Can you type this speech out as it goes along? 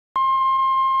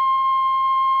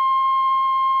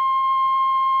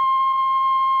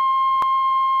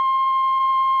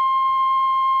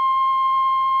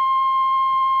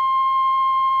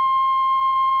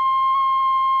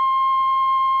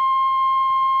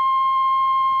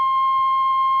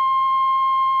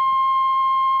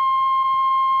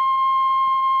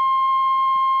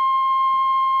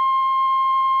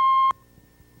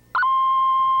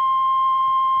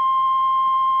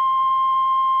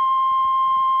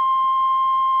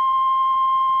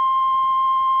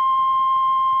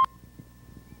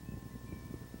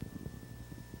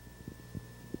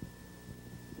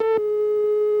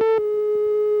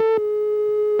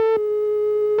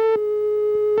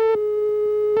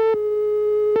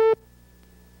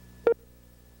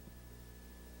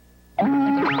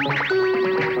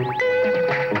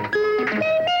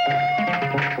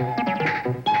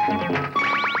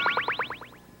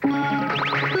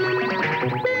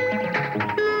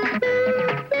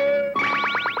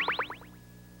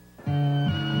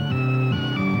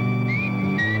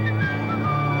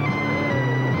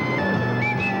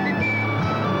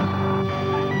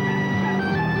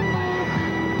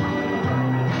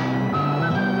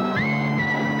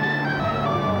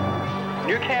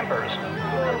New campers,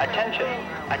 attention,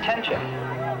 attention.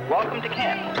 Welcome to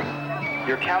camp.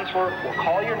 Your counselor will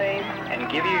call your name and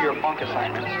give you your bunk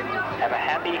assignments. Have a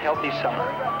happy, healthy summer.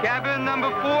 Cabin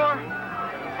number 4,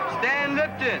 Stan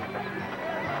Lipton.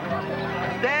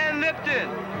 Stan Lipton.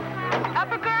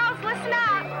 Upper girls, listen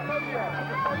up.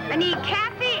 I need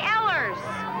Kathy Ellers.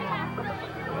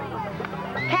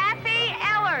 Kathy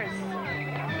Ellers.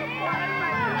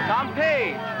 Tom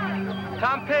Page.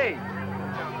 Tom Page.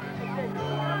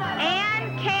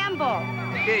 Ann Campbell.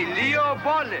 Okay, Leo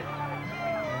Bartlett.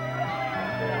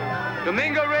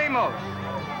 Domingo Ramos.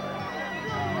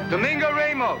 Domingo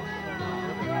Ramos.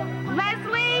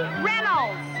 Leslie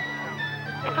Reynolds.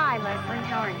 Hi, Leslie.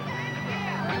 How are you?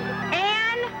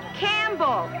 Ann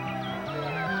Campbell.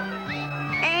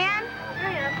 Ann?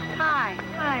 Hi.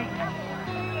 Hi.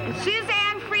 And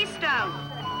Suzanne Freestone.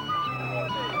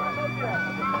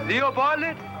 Leo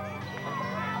Bartlett?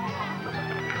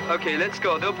 Okay, let's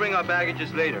go. They'll bring our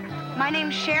baggages later. My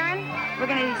name's Sharon. We're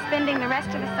going to be spending the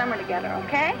rest of the summer together,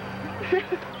 okay?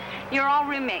 You're all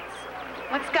roommates.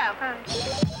 Let's go.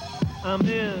 I'm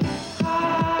in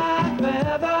hot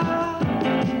weather,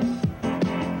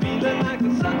 feeling like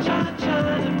the sunshine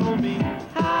shining for me.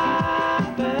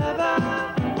 Hot weather,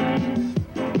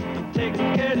 I'm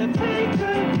taking care to take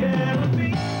good care of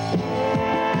me.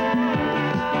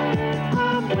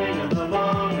 I'm winging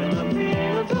along and I'm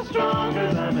feeling so strong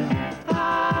 'cause I'm in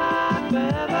hot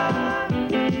weather,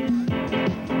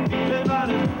 feeling about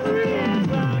as free as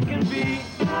I can be.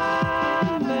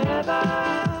 Hot weather.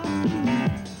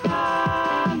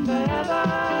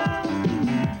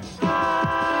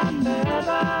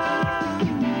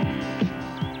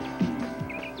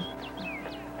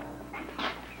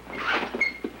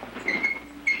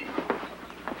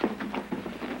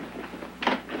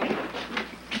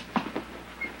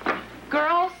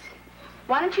 Girls,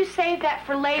 why don't you save that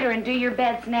for later and do your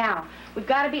beds now? We've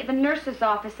got to be at the nurse's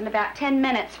office in about 10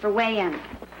 minutes for weigh-in.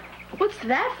 What's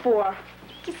that for?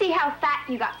 To see how fat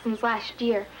you got since last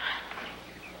year.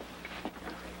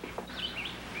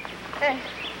 Hey,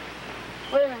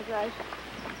 wait a minute, guys.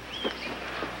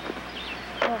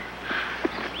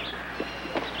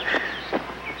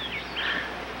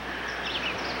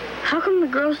 How come the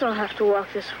girls don't have to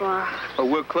walk this far? But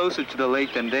we're closer to the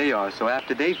lake than they are, so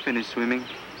after they finish swimming,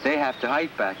 they have to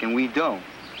hike back, and we don't.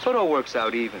 So it all works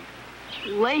out even.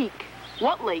 Lake?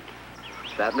 What lake?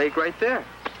 That lake right there.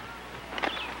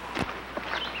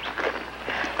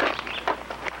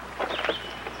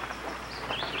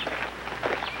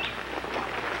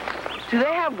 Do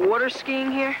they have water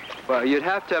skiing here? Well, you'd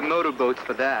have to have motorboats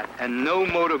for that, and no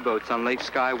motorboats on Lake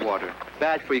Skywater.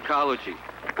 Bad for ecology.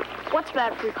 What's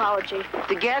bad for ecology?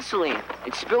 The gasoline.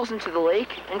 It spills into the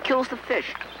lake and kills the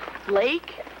fish.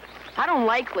 Lake? I don't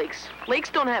like lakes. Lakes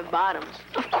don't have bottoms.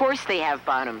 Of course they have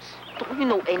bottoms. Don't you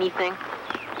know anything?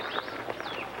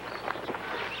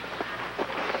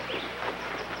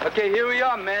 Okay, here we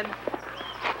are, men.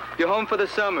 You're home for the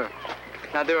summer.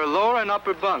 Now, there are lower and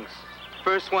upper bunks.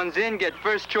 First ones in get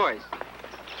first choice.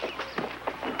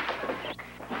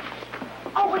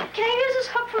 Oh, wait, can I use this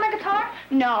hook for my guitar?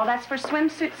 No, that's for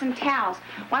swimsuits and towels.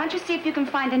 Why don't you see if you can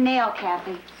find a nail,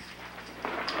 Kathy?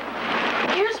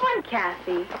 Here's one,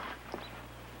 Kathy.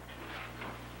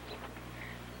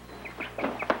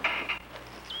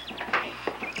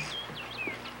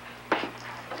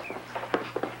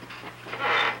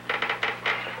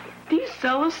 Do you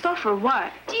sell this stuff or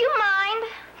what? Do you mind?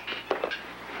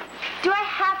 Do I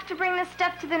have to bring this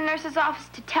stuff to the nurse's office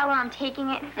to tell her I'm taking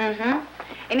it? Mm-hmm.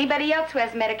 Anybody else who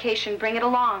has medication, bring it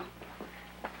along.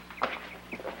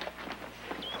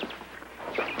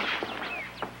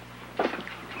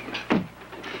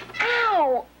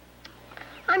 Ow!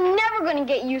 I'm never gonna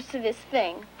get used to this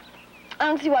thing. I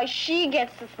don't see why she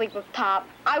gets to sleep up top.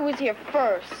 I was here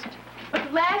first. But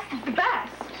the last is the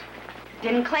best.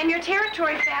 Didn't claim your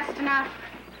territory fast enough.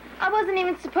 I wasn't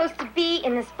even supposed to be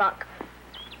in this bunk.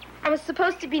 I was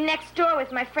supposed to be next door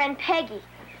with my friend Peggy.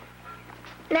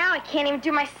 Now I can't even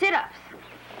do my sit-ups.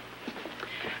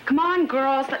 Come on,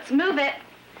 girls, let's move it.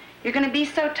 You're gonna be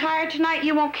so tired tonight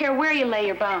you won't care where you lay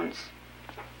your bones.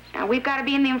 Now, we've got to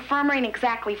be in the infirmary in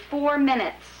exactly 4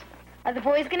 minutes. Are the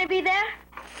boys gonna be there?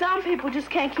 Some people just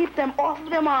can't keep them off of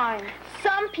their mind.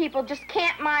 Some people just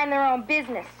can't mind their own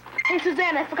business. Hey,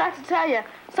 Suzanne, I forgot to tell you.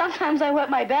 Sometimes I wet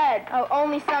my bed. Oh,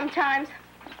 only sometimes.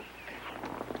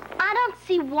 I don't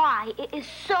see why it is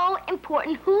so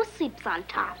important who sleeps on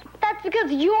top. That's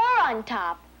because you're on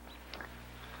top.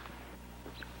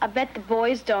 I bet the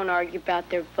boys don't argue about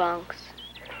their bunks.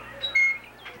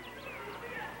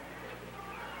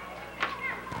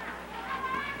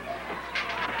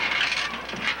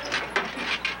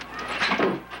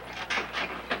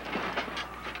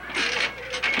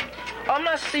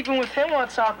 sleeping with him on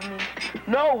top of me.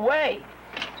 No way.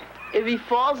 If he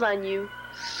falls on you,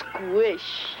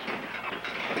 squish.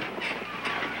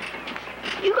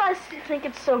 You guys think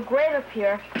it's so great up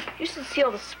here. You should see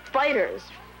all the spiders.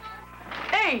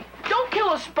 Hey, don't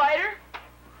kill a spider.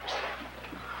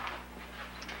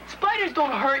 Spiders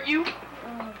don't hurt you.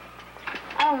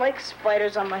 I don't like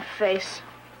spiders on my face.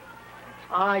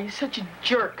 Ah, you're such a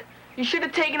jerk. You should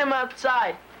have taken him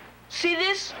outside. See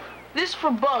this? This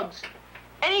for bugs.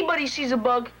 Anybody sees a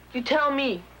bug, you tell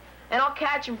me, and I'll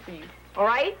catch him for you. All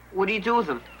right? What do you do with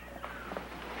them?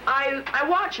 I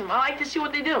watch them. I like to see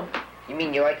what they do. You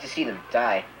mean you like to see them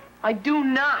die? I do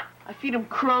not. I feed them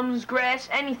crumbs, grass,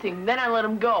 anything. Then I let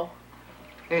them go.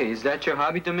 Hey, is that your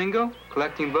hobby, Domingo?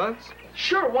 Collecting bugs?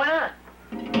 Sure, why not?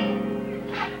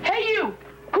 Hey, you!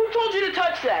 Who told you to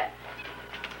touch that?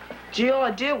 Gee, all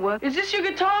I did was... Is this your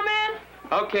guitar, man?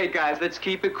 Okay, guys, let's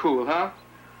keep it cool, huh?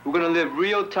 We're gonna live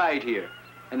real tight here.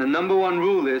 And the #1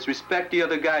 rule is respect the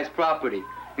other guy's property,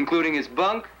 including his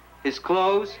bunk, his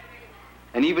clothes,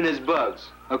 and even his bugs,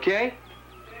 okay?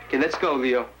 Okay, let's go,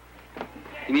 Leo.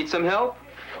 You need some help?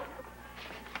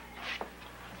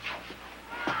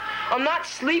 I'm not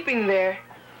sleeping there.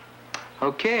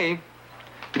 Okay.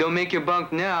 If you don't make your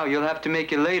bunk now, you'll have to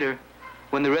make it later,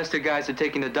 when the rest of the guys are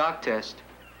taking the dock test.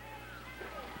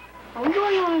 Are we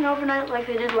going on an overnight like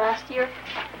they did last year?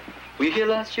 Were you here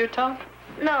last year, Tom?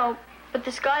 No, but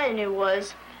this guy I knew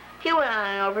was. He went on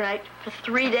an overnight for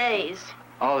 3 days.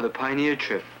 Oh, the Pioneer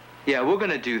trip. Yeah, we're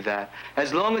gonna do that.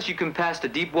 As long as you can pass the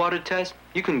deep water test,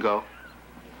 you can go.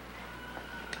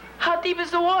 How deep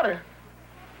is the water?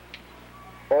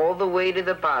 All the way to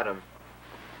the bottom.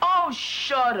 Oh,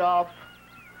 shut up.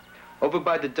 Over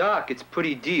by the dock, it's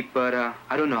pretty deep, but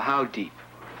I don't know how deep.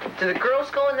 Do the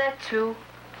girls go in that too?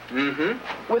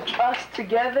 Mm-hmm. With us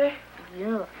together?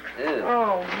 Yeah. Ew.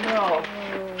 Oh, no.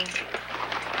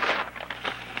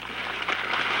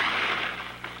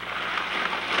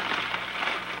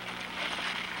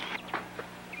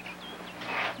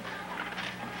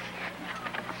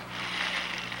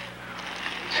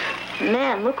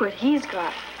 Man, look what he's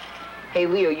got. Hey,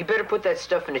 Leo, you better put that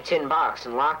stuff in a tin box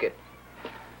and lock it.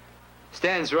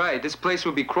 Stan's right. This place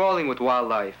will be crawling with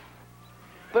wildlife.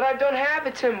 But I don't have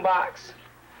a tin box.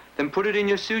 Then put it in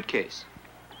your suitcase.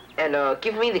 And,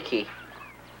 give me the key.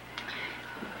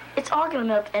 It's all gonna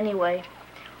melt anyway.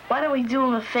 Why don't we do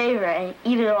him a favor and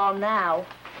eat it all now?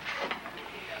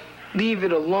 Leave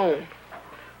it alone.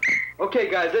 Okay,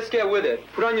 guys, let's get with it.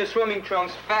 Put on your swimming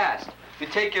trunks fast. You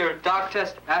take your dock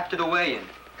test after the weigh-in.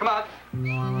 Come on.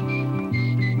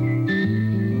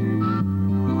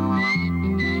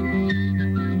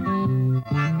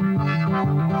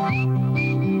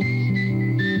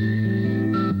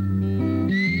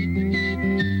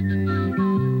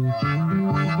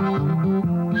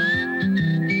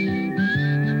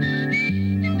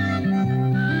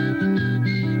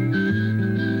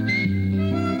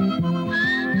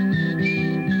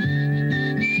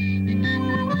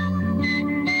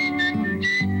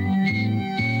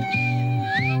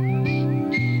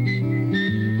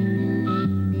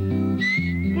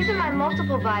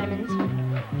 Vitamins.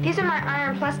 These are my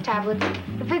Iron Plus tablets.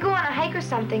 If we go on a hike or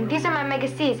something, these are my Mega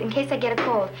C's in case I get a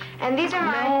cold. And these are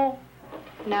my... No.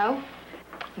 No?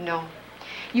 No.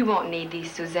 You won't need these,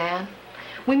 Suzanne.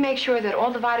 We make sure that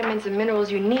all the vitamins and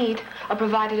minerals you need are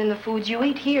provided in the foods you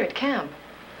eat here at camp.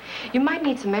 You might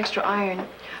need some extra iron.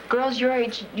 Girls your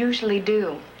age usually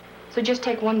do. So just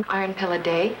take 1 iron pill a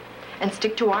day and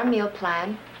stick to our meal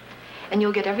plan, and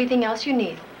you'll get everything else you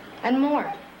need, and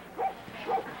more.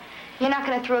 You're not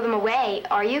going to throw them away,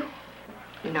 are you?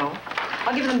 No.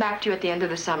 I'll give them back to you at the end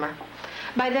of the summer.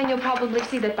 By then, you'll probably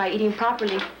see that by eating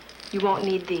properly, you won't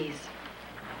need these.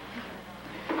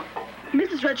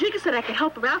 Mrs. Rodriguez said I could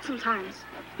help her out sometimes.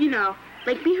 You know,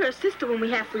 like be her assistant when we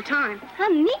have free time. How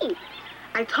neat.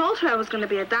 I told her I was going to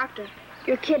be a doctor.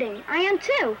 You're kidding. I am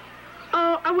too.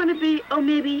 Oh, I want to be,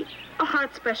 maybe a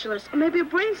heart specialist, or maybe a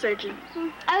brain surgeon.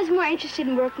 I was more interested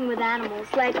in working with animals,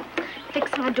 like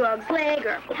fixing a dog's leg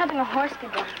or helping a horse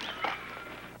get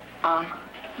down.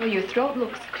 Well, your throat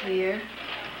looks clear.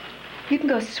 You can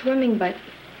go swimming, but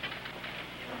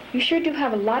you sure do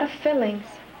have a lot of fillings.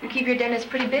 You keep your dentist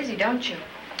pretty busy, don't you?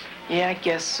 Yeah, I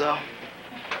guess so.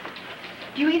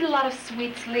 Do you eat a lot of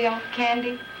sweets, Leo?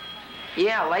 Candy?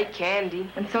 Yeah, I like candy.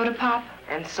 And soda pop?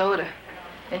 And soda.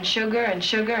 And sugar and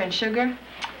sugar and sugar?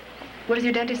 What does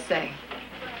your dentist say?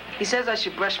 He says I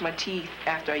should brush my teeth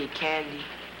after I eat candy.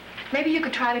 Maybe you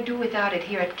could try to do without it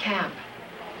here at camp.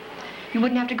 You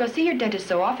wouldn't have to go see your dentist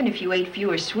so often if you ate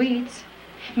fewer sweets.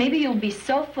 Maybe you'll be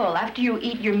so full after you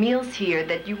eat your meals here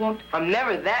that you won't... I'm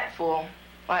never that full.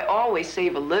 I always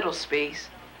save a little space.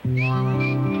 Going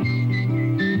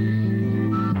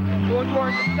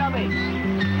towards the stomach.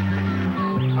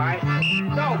 All right.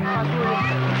 Go.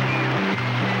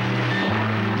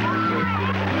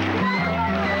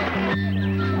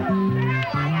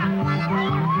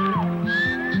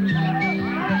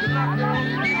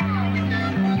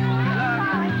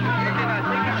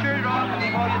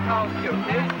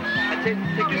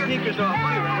 Take your sneakers off, too.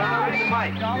 Run over to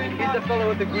Mike. He's the fellow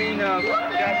with the green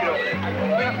jacket over there.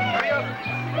 Hurry up.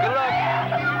 Good luck.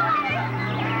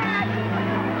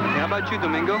 How about you,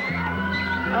 Domingo?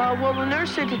 Well, the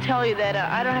nurse said to tell you that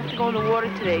I don't have to go in the water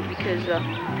today because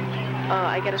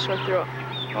I got a sore throat.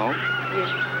 Oh?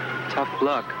 Yeah. Tough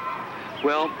luck.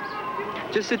 Well,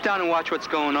 just sit down and watch what's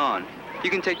going on. You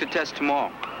can take the test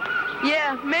tomorrow.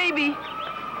 Yeah, maybe.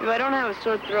 If I don't have a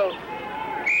sore throat.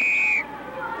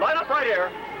 Line up right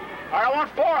here. All right, I want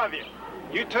 4 of you.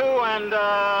 You 2 and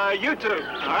you 2,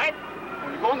 all right?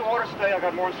 When you go in the water, stay. I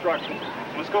got more instructions.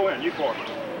 Let's go in, you 4.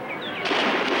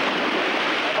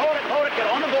 Hold it, get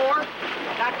on the board.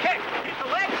 Now kick. Keep the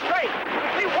legs straight.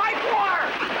 See, white water.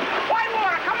 White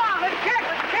water, come on, let's kick.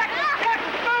 Let's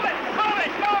move it.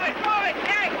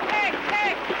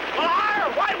 Kick. A little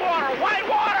higher, white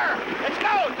water. Let's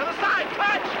go, to the side,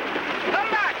 touch. Come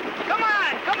back,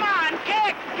 come on,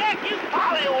 kick, you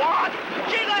pollywog.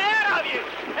 She's ahead of you.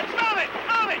 Let's move it.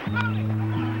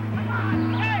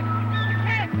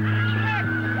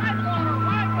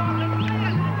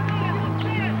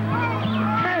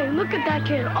 Hey, look at that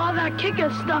kid. All that kicking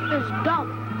stuff is dumb.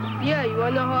 Yeah, you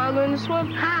wanna know how I learned to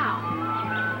swim? How?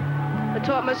 I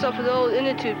taught myself with the old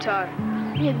inner tube tie.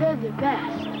 Yeah, they're the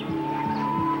best.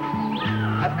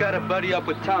 I've got a buddy up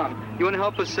with Tom. You want to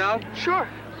help us out? Sure.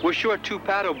 We're short 2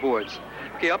 paddle boards.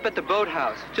 Okay, up at the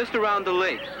boathouse, just around the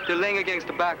lake. They're laying against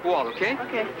the back wall, okay?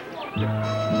 Okay.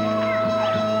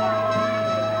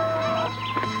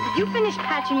 Did you finish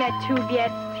patching that tube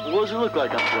yet? What does it look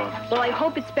like up front? Well, I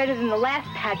hope it's better than the last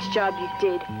patch job you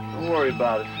did. Don't worry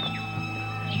about it.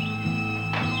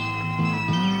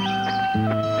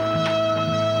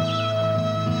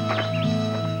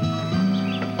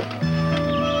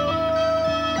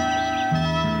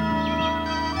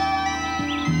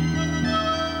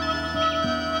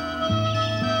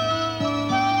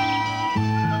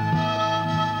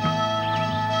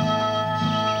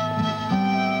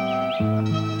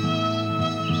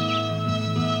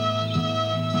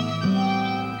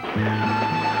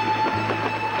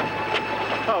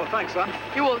 Thanks, son.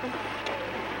 You're welcome.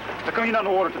 How come you're not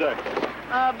in the water today?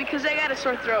 Because I got a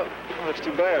sore throat. Oh, that's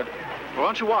too bad. Well, why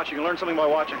don't you watch? You can learn something by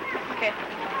watching. Okay.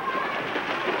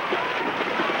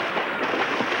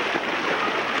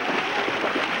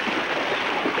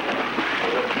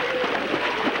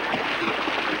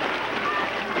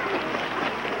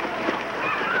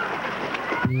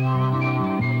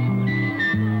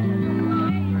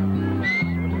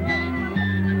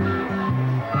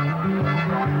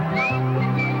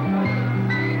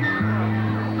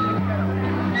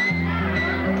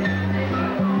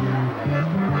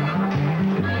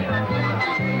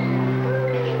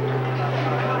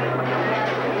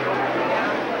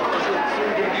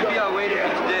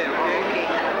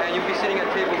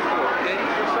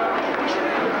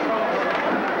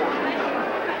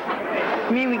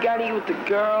 You mean we gotta eat with the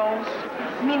girls?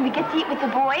 You mean we get to eat with the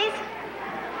boys?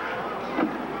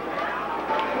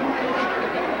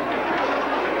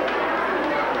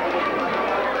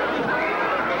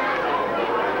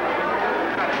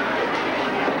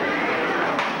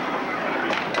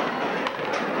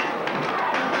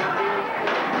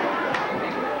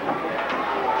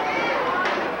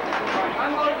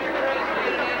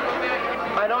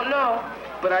 I don't know,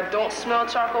 but I don't smell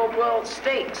charcoal boiled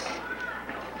steaks.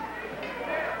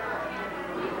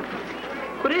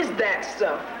 What is that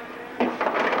stuff?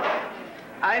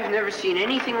 I've never seen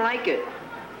anything like it.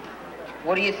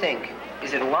 What do you think?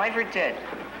 Is it alive or dead?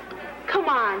 Come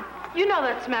on. You know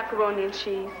that's macaroni and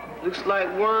cheese. Looks like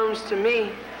worms to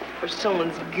me, or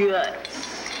someone's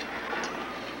guts.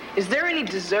 Is there any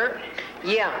dessert?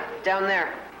 Yeah, down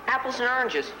there. Apples and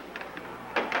oranges.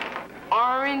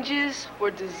 Oranges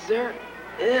for dessert?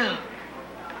 Ew.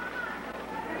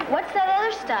 What's that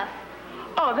other stuff?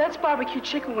 Oh, that's barbecue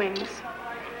chicken wings.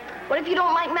 What if you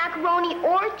don't like macaroni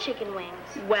or chicken wings?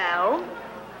 Well,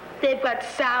 they've got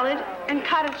salad and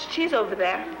cottage cheese over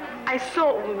there. I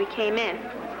saw it when we came in.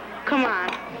 Come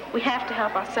on, we have to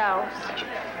help ourselves.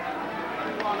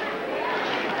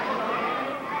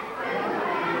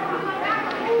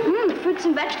 Fruits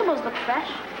and vegetables look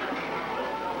fresh.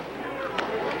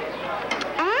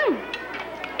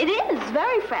 It is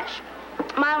very fresh.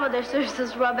 My mother serves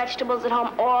us raw vegetables at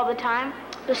home all the time.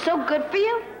 They're so good for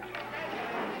you.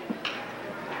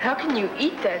 How can you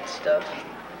eat that stuff?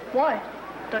 Why?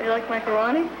 Don't you like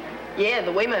macaroni? Yeah,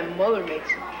 the way my mother makes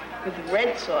it, with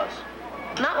red sauce.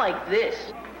 Not like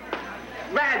this.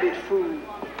 Rabbit food.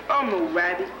 I'm no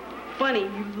rabbit. Funny,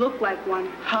 you look like one.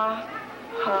 Ha,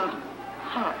 ha,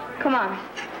 ha. Come on,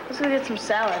 let's go get some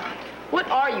salad. What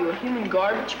are you, a human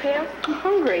garbage pail? I'm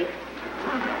hungry.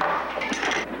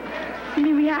 You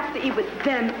mean we have to eat with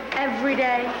them every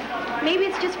day? Maybe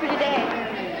it's just for today.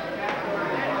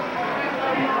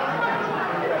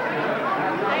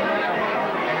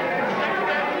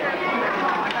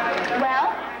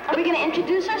 Well, are we going to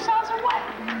introduce ourselves or what?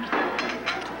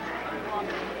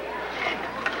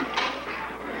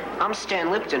 I'm Stan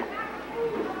Lipton.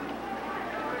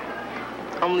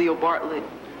 I'm Leo Bartlett.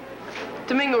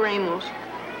 Domingo Ramos.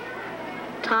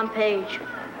 Tom Page.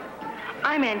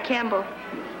 I'm Ann Campbell.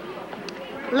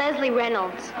 Leslie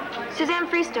Reynolds. Suzanne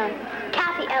Freestone.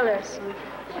 Kathy Ellers.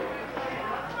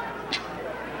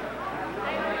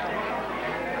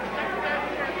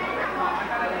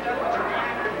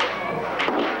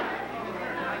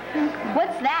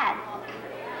 What's that?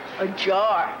 A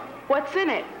jar. What's in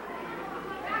it?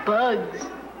 Bugs.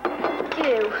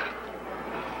 Ew.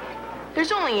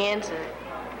 There's only ants in it.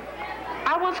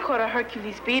 I once caught a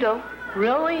Hercules beetle.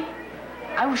 Really?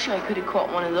 I wish I could have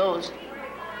caught one of those.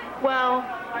 Well,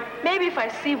 maybe if I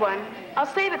see one, I'll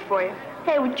save it for you.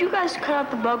 Hey, would you guys cut out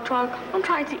the bug talk? I'm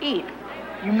trying to eat.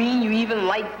 You mean you even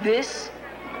like this?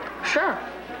 Sure.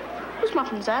 Whose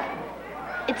muffin's that?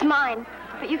 It's mine,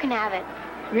 but you can have it.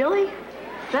 Really?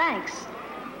 Thanks.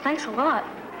 Thanks a lot.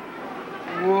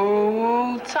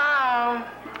 Woo, Tom.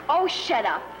 Oh, shut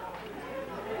up.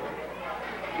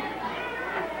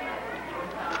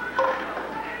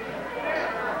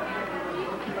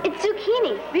 It's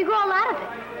zucchini. We grow a lot of it.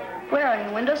 Where, on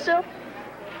your windowsill?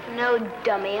 No,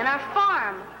 dummy, in our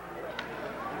farm.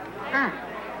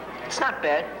 It's not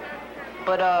bad.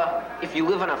 But, if you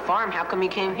live on a farm, how come you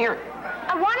came here?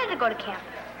 I wanted to go to camp.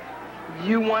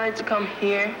 You wanted to come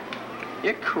here?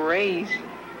 You're crazy.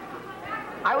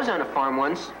 I was on a farm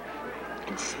once.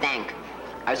 It stank.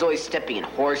 I was always stepping in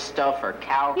horse stuff or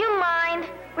cow. You mind?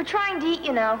 We're trying to eat,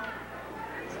 you know.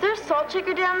 Is there a salt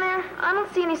shaker down there? I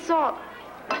don't see any salt.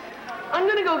 I'm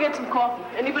gonna go get some coffee.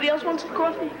 Anybody else want some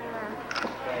coffee?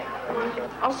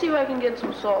 I'll see if I can get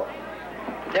some salt.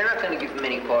 They're not gonna give him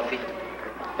any coffee.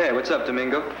 Hey, what's up,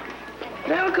 Domingo?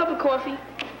 Can I have a cup of coffee?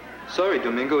 Sorry,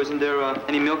 Domingo, isn't there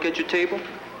any milk at your table?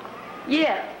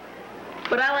 Yeah,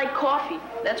 but I like coffee.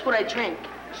 That's what I drink.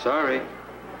 Sorry.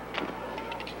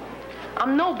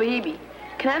 I'm no baby.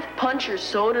 Can I have punch or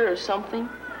soda or something?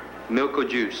 Milk or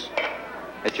juice?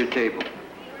 At your table.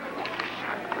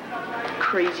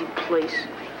 Crazy place.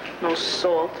 No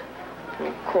salt,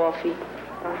 no coffee.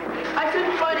 I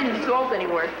couldn't find any salt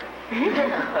anywhere.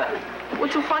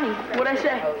 What's so funny? What'd I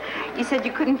say? You said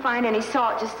you couldn't find any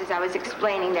salt, just as I was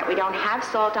explaining that we don't have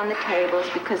salt on the tables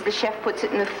because the chef puts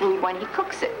it in the food when he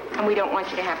cooks it, and we don't want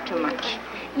you to have too much.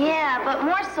 Yeah, but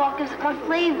more salt gives it more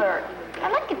flavor. I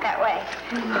like it that way.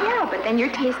 Yeah, but then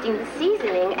you're tasting the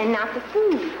seasoning and not the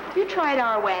food. You try it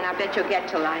our way, and I bet you'll get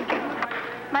to like it.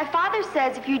 My father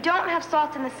says if you don't have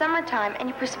salt in the summertime and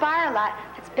you perspire a lot,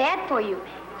 it's bad for you.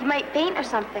 You might faint or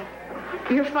something.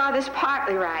 Your father's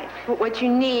partly right, but what you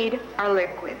need are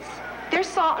liquids. There's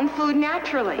salt in food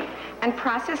naturally, and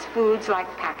processed foods like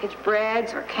packaged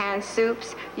breads or canned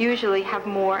soups usually have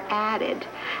more added.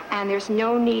 And there's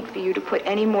no need for you to put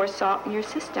any more salt in your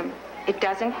system. It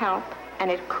doesn't help, and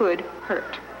it could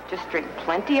hurt. Just drink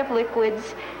plenty of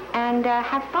liquids and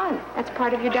have fun. That's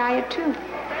part of your diet, too,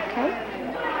 okay?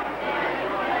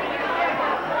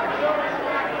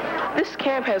 This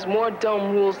camp has more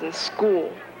dumb rules than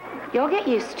school. You'll get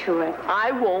used to it.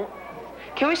 I won't.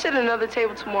 Can we set another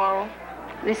table tomorrow?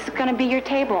 This is going to be your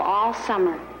table all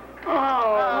summer.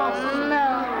 Oh,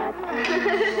 no.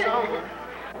 Summer.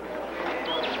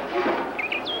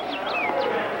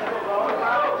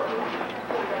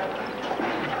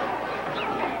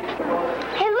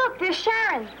 Hey, look, there's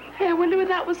Sharon. Hey, I wonder where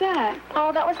that was at.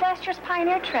 Oh, that was last year's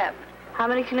pioneer trip. How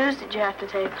many canoes did you have to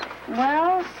take?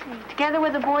 Well, together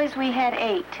with the boys, we had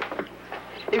 8.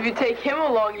 If you take him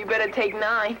along, you better take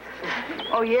 9.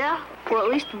 Oh, yeah? Well,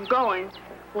 at least I'm going.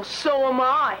 Well, so am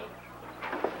I.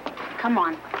 Come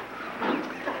on.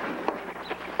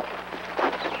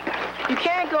 You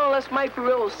can't go unless Mike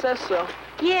Perillo says so.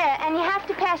 Yeah, and you have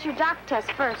to pass your doc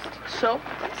test first. So?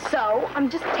 So, I'm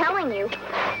just telling you.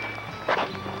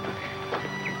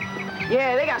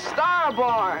 Yeah, they got star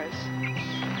bars.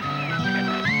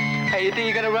 Hey, you think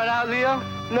you're gonna run out, Leo?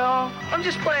 No, I'm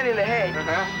just planning ahead.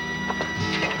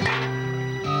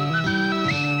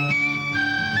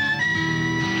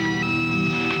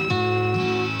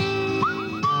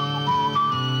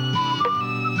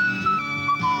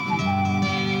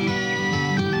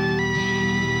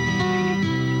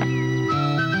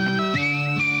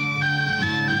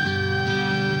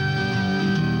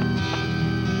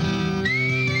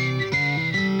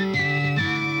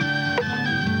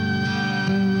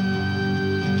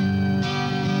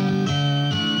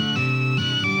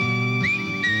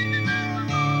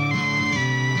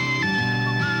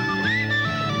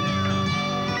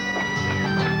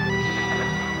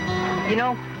 You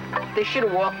know, they should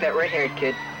have walked that red-haired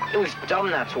kid. It was dumb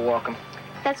not to walk him.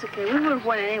 That's okay. We would have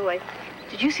won anyway.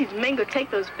 Did you see Domingo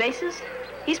take those bases?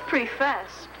 He's pretty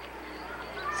fast.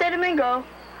 Say, Domingo.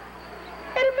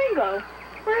 Hey, Domingo.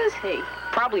 Where is he?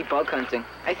 Probably bug hunting.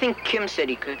 I think Kim said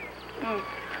he could.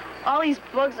 All these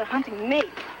bugs are hunting me.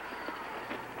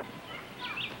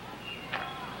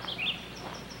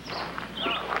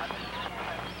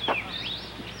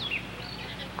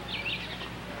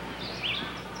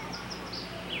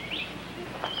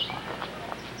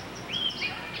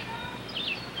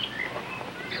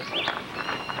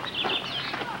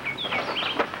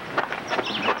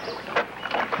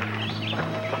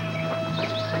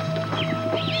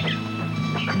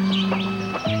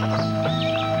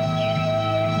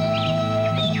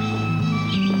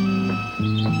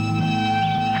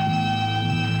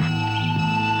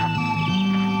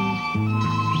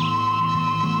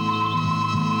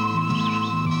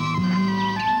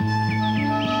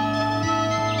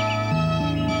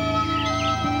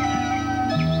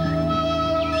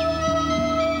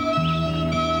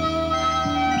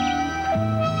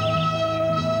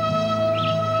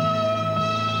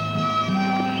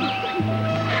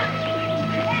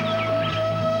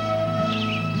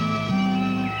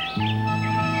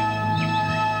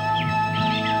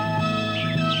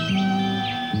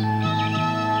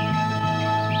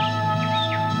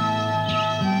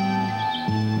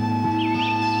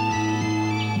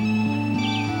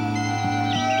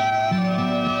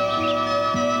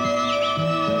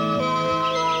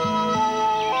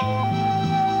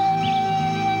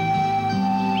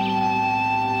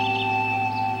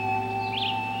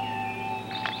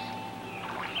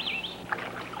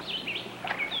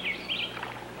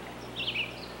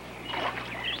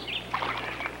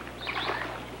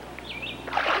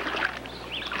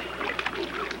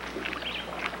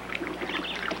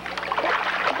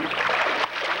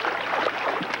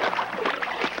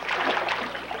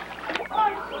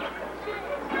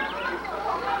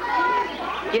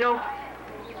 You know,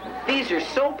 these are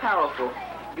so powerful,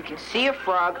 you can see a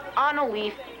frog on a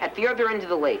leaf at the other end of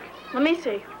the lake. Let me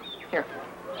see. Here.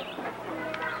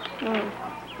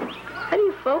 How do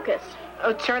you focus?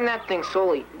 Oh, turn that thing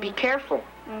slowly. Be careful.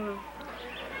 I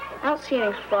don't see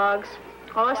any frogs.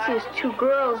 All I see is two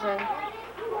girls and...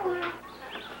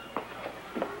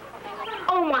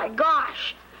 Oh my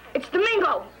gosh! It's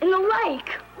Domingo in the lake!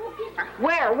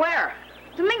 Where? Where?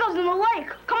 Domingo's in the lake!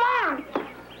 Come on!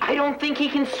 I don't think he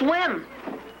can swim.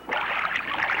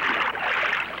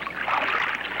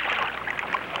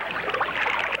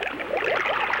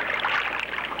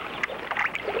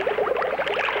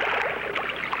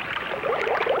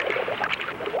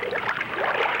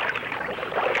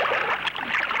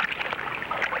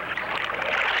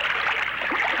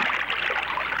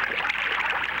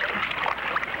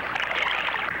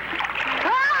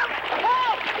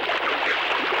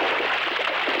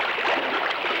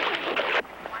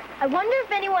 I wonder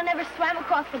if anyone ever swam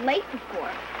across the lake before.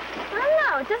 I don't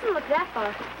know. It doesn't look that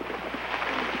far.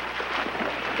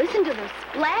 Listen to those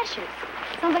splashes.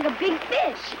 Sounds like a big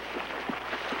fish.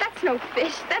 That's no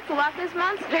fish. That's a Loch Ness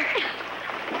Monster.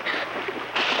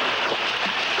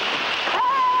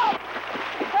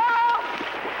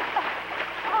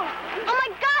 Oh my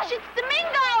gosh, it's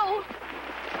Domingo!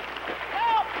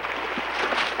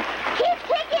 Keep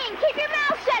kicking! Keep your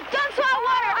mouth shut! Don't swallow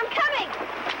water! I'm coming!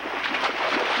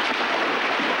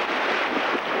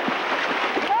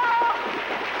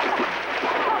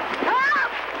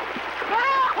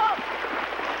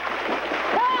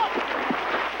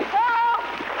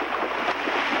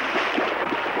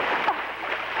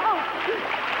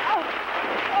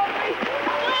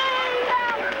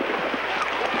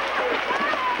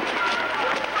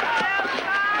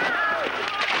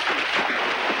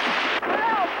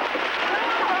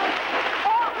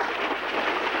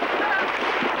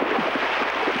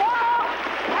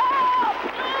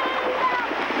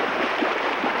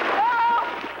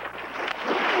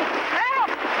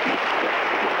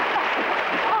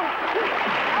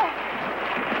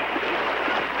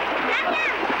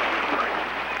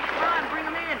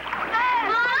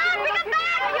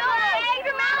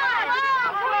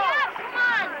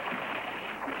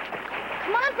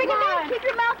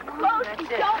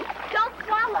 Don't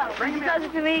swallow. Bring him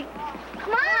in. To me.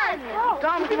 Come on.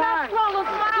 Dom, come on. Swallow.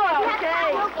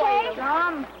 Okay.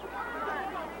 Dom.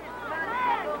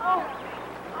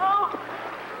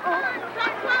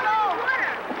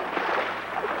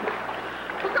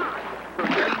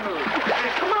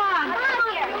 Come on.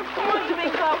 Come on,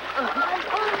 Domingo.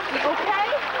 Okay?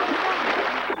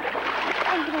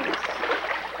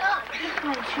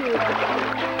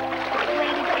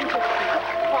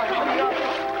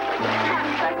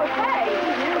 Okay.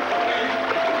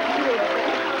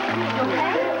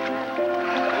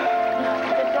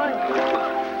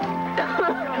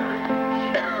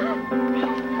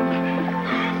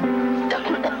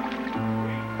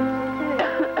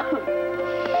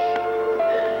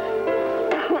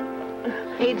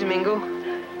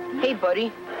 buddy.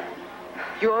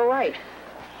 You're all right.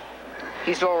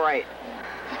 He's all right.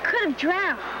 He could have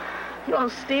drowned. You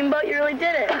old steamboat, you really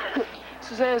did it.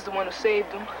 Suzanne's the one who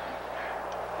saved him.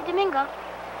 Hey, Domingo,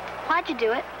 why'd you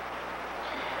do it?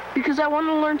 Because I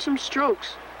wanted to learn some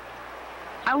strokes.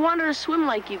 I wanted to swim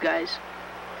like you guys.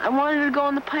 I wanted to go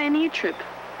on the pioneer trip.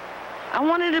 I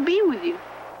wanted to be with you.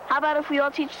 How about if we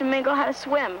all teach Domingo how to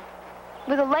swim?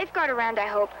 With a lifeguard around, I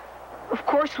hope. Of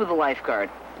course with a lifeguard.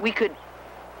 We could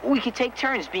take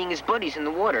turns being his buddies in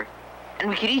the water. And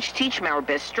we could each teach him our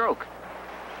best stroke.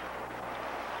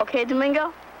 Okay,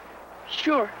 Domingo?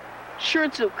 Sure. Sure,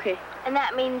 it's okay. And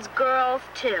that means girls,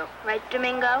 too. Right,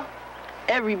 Domingo?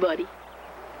 Everybody.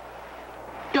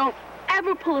 Don't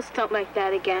ever pull a stunt like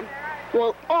that again.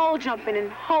 We'll all jump in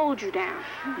and hold you down.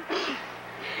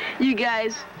 You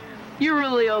guys, you're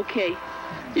really okay.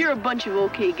 You're a bunch of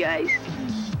okay guys.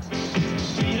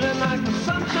 Feeling like the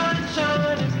sunshine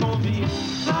shining for me.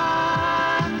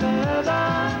 High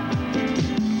feather.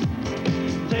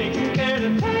 Taking care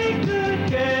to take good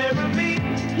care of me.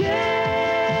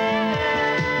 Yeah.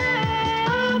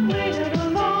 I'm waiting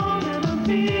along and I'm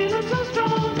feeling so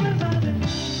strong 'cause I've been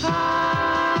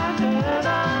high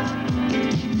feather.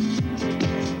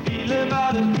 Feeling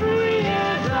about as free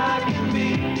as I can be.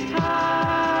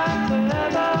 High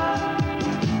feather.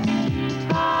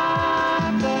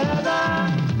 High feather.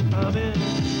 I'm in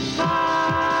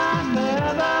high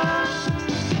feather.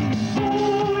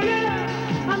 Oh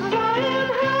yeah, I'm flying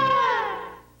high.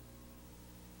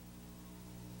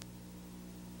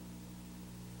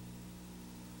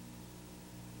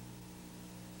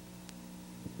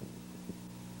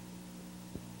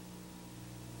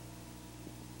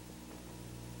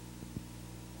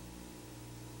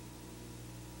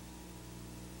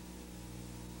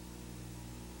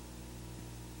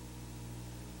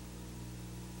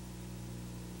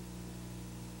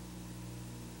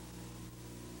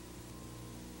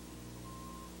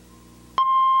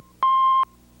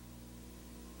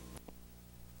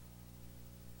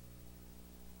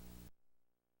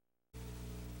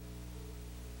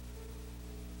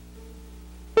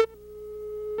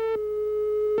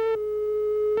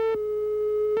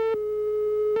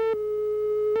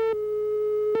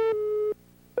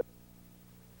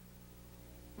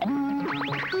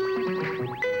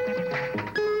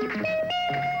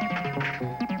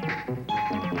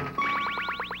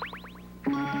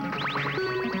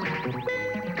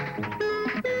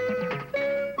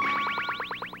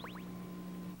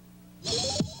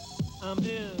 I'm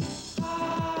in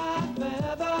high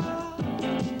feather.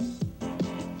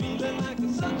 Feeling like the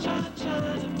sunshine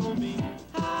shining for me.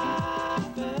 High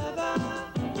feather.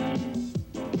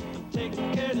 I'm taking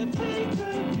care to take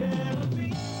good care of me.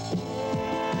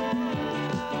 Yeah.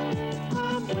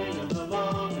 I'm waiting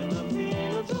along and I'm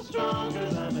feeling so strong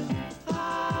 'cause I'm in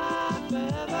high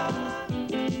feather.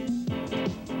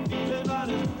 Feeling about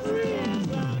as free as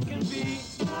I can be.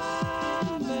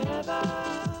 High feather.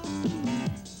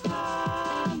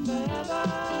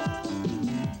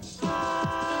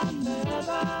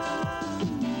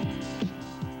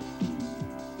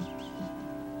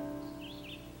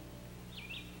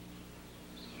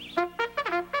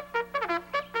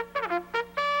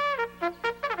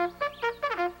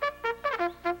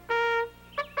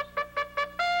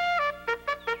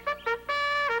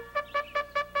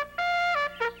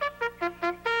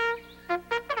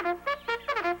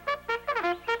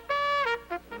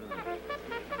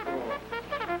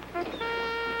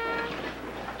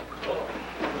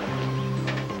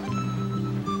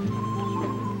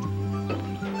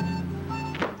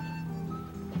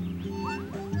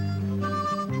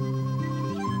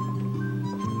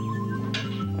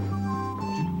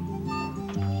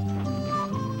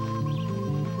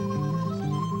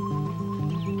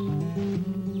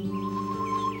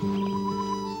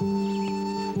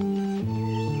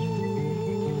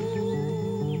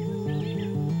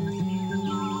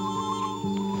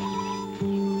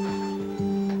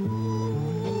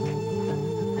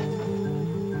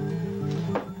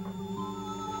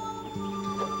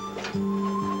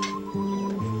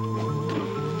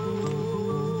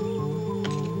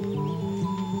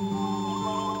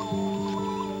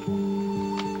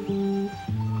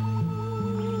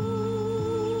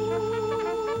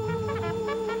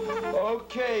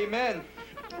 Okay, men,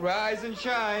 rise and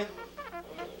shine.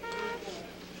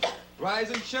 Rise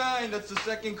and shine, that's the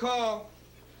second call.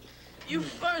 You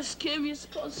first, Kim. You're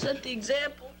supposed to set the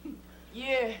example.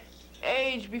 Yeah,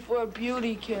 age before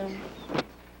beauty, Kim.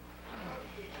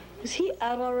 Is he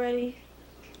out already?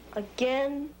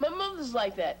 Again? My mother's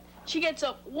like that. She gets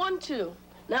up 1, 2.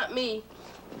 Not me.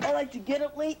 I like to get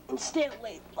up late and stay up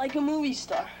late, like a movie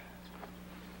star.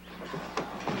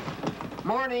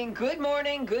 Morning, good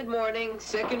morning, good morning.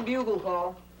 Second bugle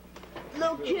call.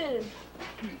 No kidding.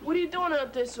 What are you doing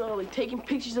out there so early? Taking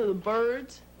pictures of the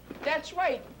birds? That's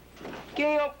right.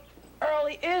 Getting up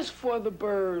early is for the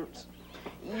birds.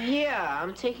 Yeah,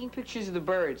 I'm taking pictures of the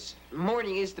birds.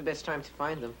 Morning is the best time to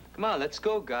find them. Come on, let's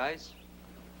go, guys.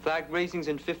 Flag raising's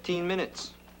in 15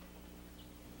 minutes.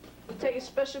 You take a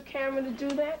special camera to do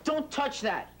that? Don't touch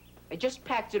that. I just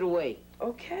packed it away.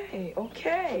 Okay,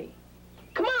 okay.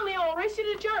 Come on, Leon, race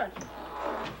you to John.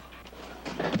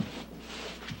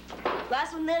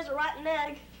 Last one there's a rotten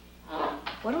egg.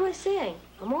 What am I saying?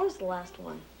 I'm always the last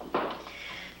one.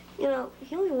 You know,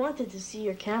 he only wanted to see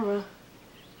your camera.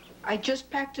 I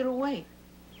just packed it away.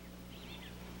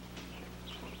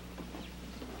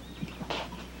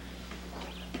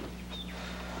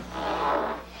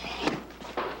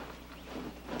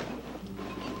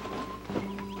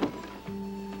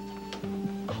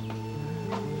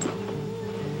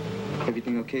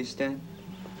 Everything okay, Stan?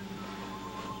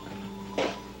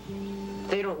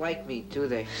 They don't like me, do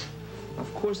they?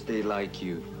 Of course they like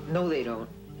you. No, they don't.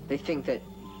 They think that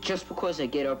just because I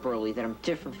get up early, that I'm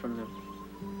different from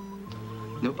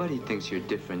them. Nobody thinks you're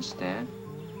different, Stan.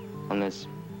 Unless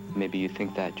maybe you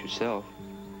think that yourself.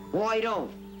 Well, I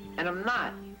don't. And I'm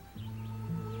not.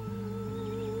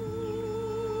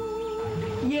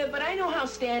 Yeah, but I know how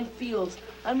Stan feels.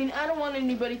 I mean, I don't want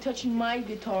anybody touching my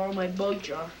guitar or my bug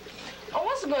jar. I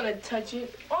wasn't gonna touch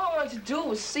it. All I wanted to do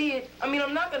was see it. I mean,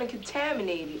 I'm not gonna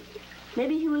contaminate it.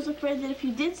 Maybe he was afraid that if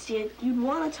you did see it, you'd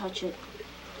want to touch it.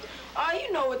 Oh,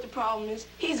 you know what the problem is.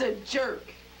 He's a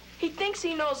jerk. He thinks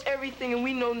he knows everything and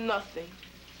we know nothing.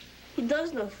 He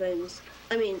does know things.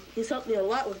 I mean, he's helped me a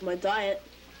lot with my diet.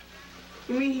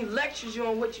 You mean he lectures you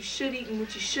on what you should eat and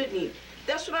what you shouldn't eat?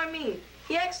 That's what I mean.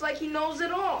 He acts like he knows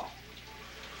it all.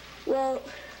 Well,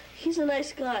 he's a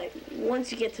nice guy once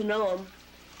you get to know him.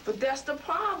 But that's the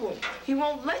problem. He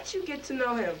won't let you get to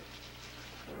know him.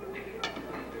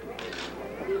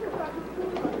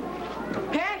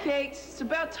 Pancakes? It's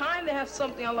about time to have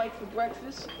something I like for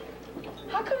breakfast.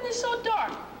 How come they're so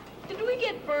dark? Did we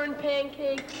get burned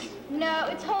pancakes? No,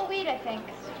 it's whole wheat, I think.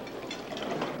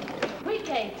 Wheat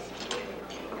cakes.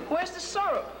 Where's the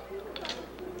syrup?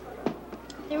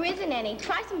 There isn't any.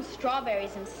 Try some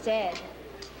strawberries instead.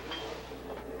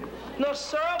 No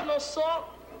syrup, no salt?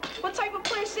 What type of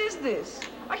place is this?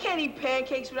 I can't eat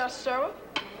pancakes without syrup.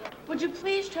 Would you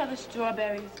please try the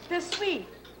strawberries? They're sweet.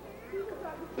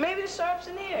 Maybe the syrup's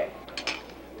in here.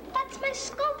 That's my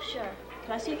sculpture.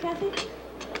 Can I see it, Kathy?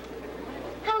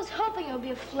 I was hoping it would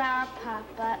be a flower pot,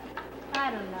 but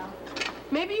I don't know.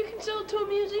 Maybe you can sell it to a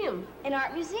museum. An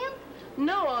art museum?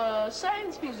 No, a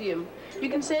science museum. You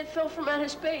can say it fell from outer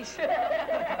space.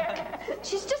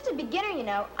 She's just a beginner, you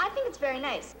know. I think it's very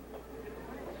nice.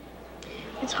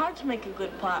 It's hard to make a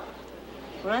good pot.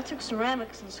 When I took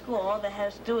ceramics in school, all they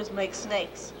had to do was make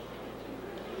snakes.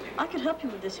 I could help you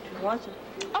with this if you wanted.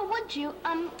 Oh, would you?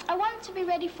 I want it to be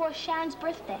ready for Sharon's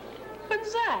birthday.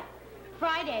 When's that?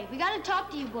 Friday. We gotta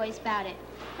talk to you boys about it.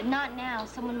 But not now.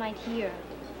 Someone might hear.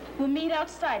 We'll meet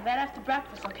outside right after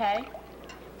breakfast, okay?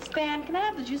 Stan, can I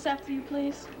have the juice after you,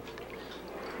 please?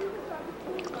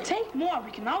 Take more. We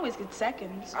can always get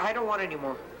seconds. I don't want any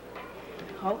more.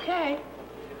 Okay.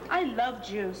 I love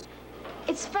juice.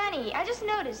 It's funny. I just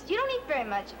noticed. You don't eat very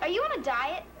much. Are you on a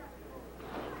diet?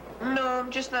 No, I'm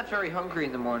just not very hungry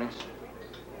in the mornings.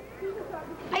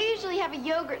 I usually have a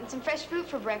yogurt and some fresh fruit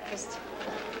for breakfast.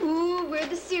 Ooh, where'd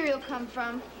the cereal come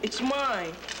from? It's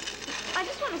mine. I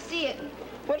just want to see it.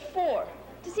 What for?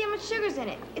 To see how much sugar's in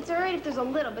it. It's all right if there's a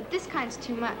little, but this kind's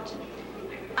too much.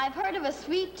 I've heard of a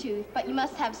sweet tooth, but you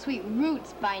must have sweet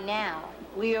roots by now.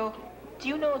 Leo, do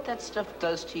you know what that stuff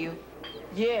does to you?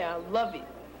 Yeah, I love it.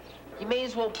 You may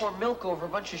as well pour milk over a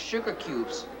bunch of sugar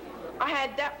cubes. I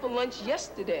had that for lunch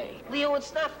yesterday. Leo,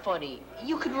 it's not funny.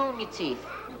 You could ruin your teeth.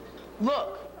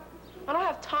 Look, I don't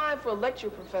have time for a lecture,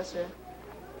 Professor.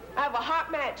 I have a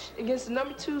hot match against the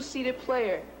number 2 seeded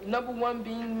player, number 1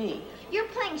 being me. You're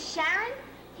playing Sharon?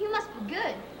 He must be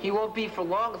good. He won't be for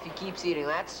long if he keeps eating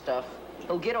that stuff.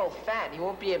 He'll get all fat and he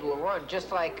won't be able to run, just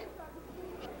like,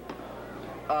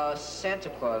 Santa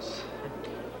Claus.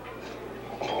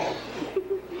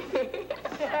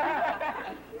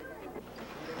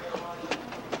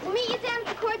 We'll meet you down at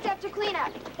the courts after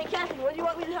cleanup. Hey, Kathy, when do you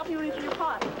want me to help you with your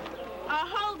pot?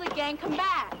 Hold it, gang. Come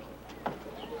back.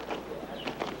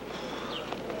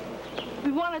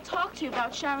 We want to talk to you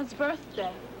about Sharon's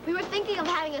birthday. We were thinking of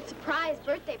having a surprise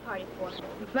birthday party for her.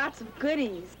 With lots of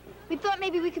goodies. We thought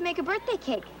maybe we could make a birthday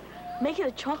cake. Make it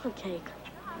a chocolate cake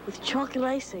with chocolate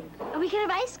icing. And we could have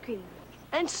ice cream.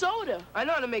 And soda. I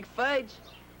know how to make fudge.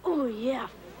 Oh, yeah,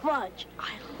 fudge.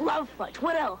 I love fudge.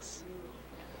 What else?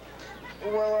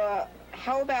 Well,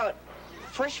 how about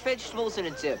fresh vegetables in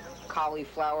a dip?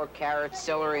 Cauliflower, carrots,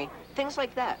 celery, things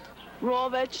like that. Raw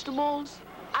vegetables?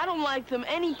 I don't like them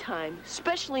anytime,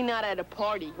 especially not at a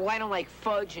party. Well, I don't like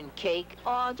fudge and cake.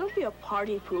 Aw, don't be a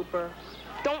party pooper.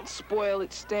 Don't spoil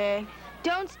it, Stan.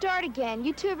 Don't start again.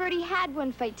 You two have already had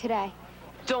one fight today.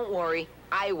 Don't worry,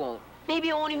 I won't.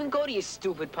 Maybe I won't even go to your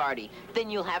stupid party. Then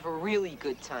you'll have a really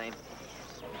good time.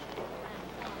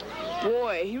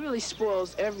 Boy, he really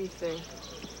spoils everything.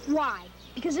 Why?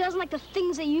 Because he doesn't like the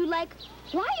things that you like?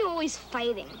 Why are you always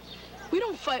fighting? We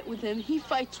don't fight with him, he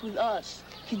fights with us.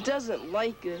 He doesn't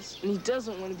like us, and he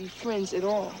doesn't want to be friends at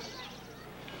all.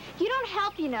 You don't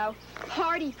help, you know.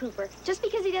 Party pooper. Just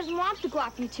because he doesn't want to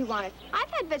glop you two on it. I've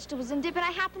had vegetables and dip, and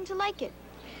I happen to like it.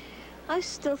 I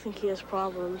still think he has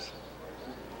problems.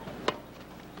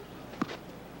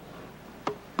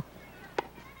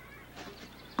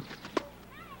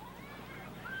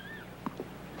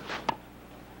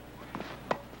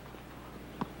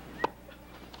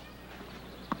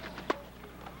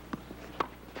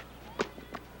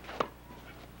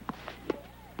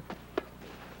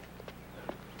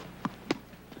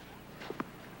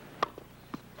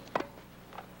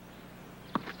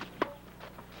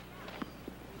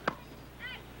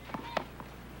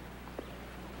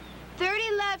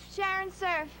 Sharon,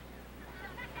 serve.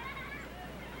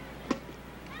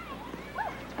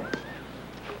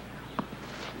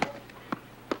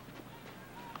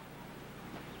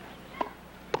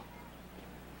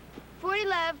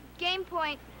 Love, game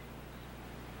point.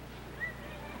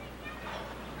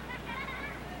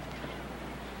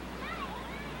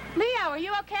 Leo, are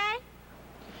you okay?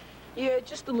 Yeah,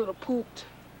 just a little pooped.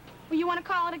 Well, you want to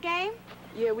call it a game?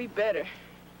 Yeah, we better.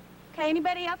 Okay,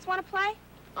 anybody else want to play?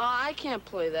 I can't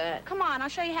play that. Come on, I'll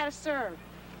show you how to serve.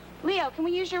 Leo, can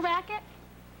we use your racket?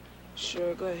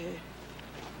 Sure, go ahead.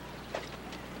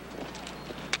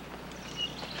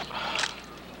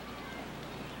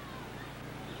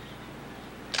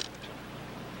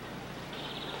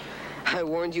 I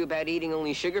warned you about eating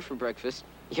only sugar for breakfast.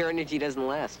 Your energy doesn't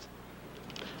last.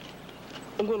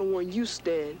 I'm gonna warn you,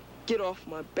 Stan. Get off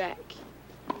my back.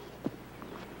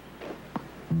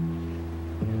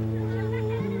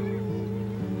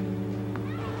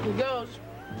 Here goes.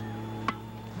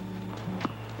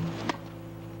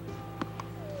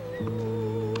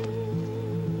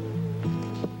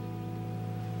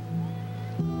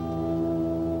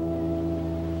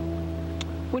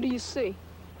 What do you see?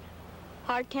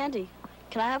 Hard candy.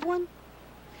 Can I have one?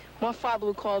 My father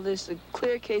would call this a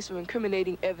clear case of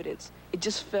incriminating evidence. It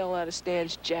just fell out of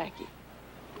Stan's jacket.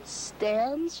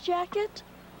 Stan's jacket?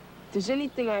 If there's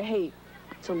anything I hate,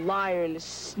 it's a liar and a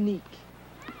sneak.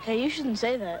 Hey, you shouldn't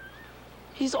say that.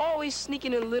 He's always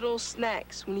sneaking in little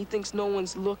snacks when he thinks no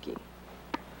one's looking.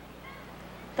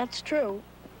 That's true.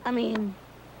 I mean,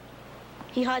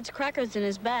 he hides crackers in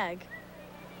his bag.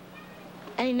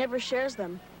 And he never shares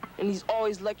them. And he's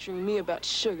always lecturing me about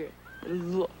sugar.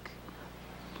 And look,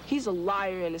 he's a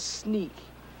liar and a sneak.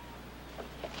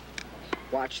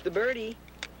 Watch the birdie.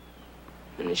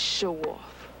 And a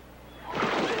show-off.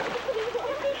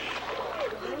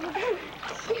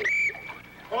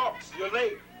 Hawks, you're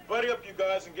late. Buddy up, you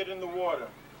guys, and get in the water.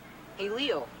 Hey,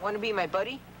 Leo, want to be my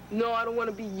buddy? No, I don't want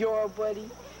to be your buddy.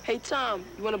 Hey, Tom,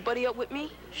 you want to buddy up with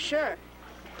me? Sure.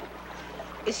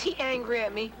 Is he angry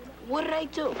at me? What did I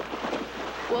do?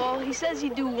 Well, he says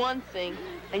you do one thing,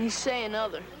 and you say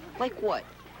another. Like what?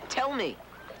 Tell me.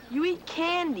 You eat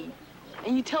candy,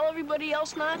 and you tell everybody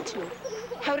else not to.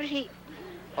 How did he...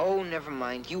 Oh, never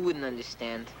mind. You wouldn't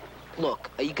understand.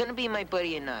 Look, are you gonna be my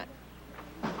buddy or not?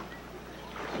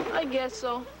 I guess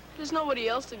so. There's nobody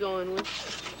else to go in with.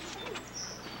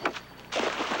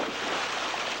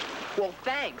 Well,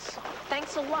 thanks.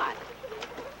 Thanks a lot.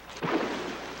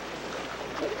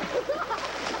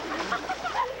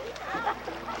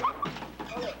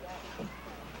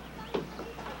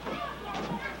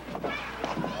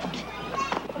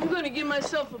 I'm gonna give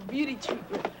myself a beauty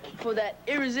treatment for that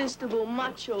irresistible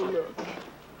macho look.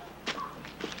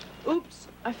 Oops,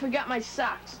 I forgot my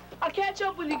socks. I'll catch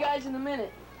up with you guys in a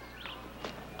minute.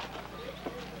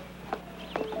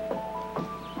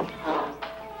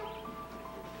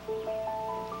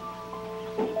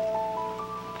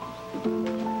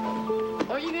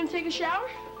 Are you gonna take a shower?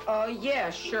 Yeah,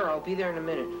 sure. I'll be there in a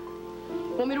minute.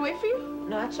 Want me to wait for you?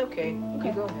 No, it's okay.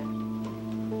 Okay, go ahead.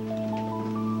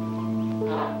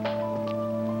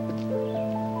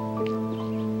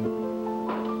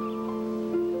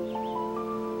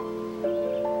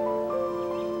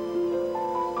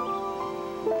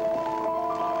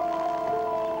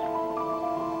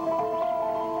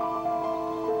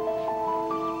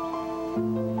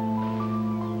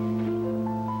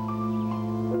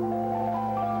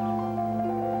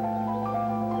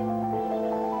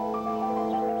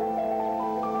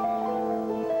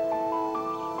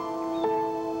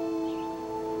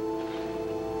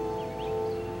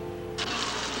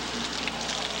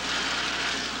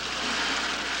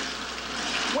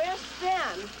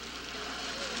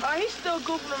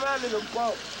 still goofing around in the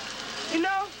boat. You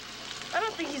know, I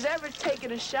don't think he's ever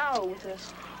taken a shower with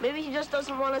us. Maybe he just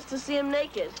doesn't want us to see him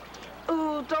naked.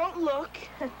 Ooh, don't look.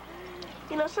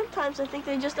 You know, sometimes I think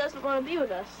that he just doesn't want to be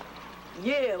with us.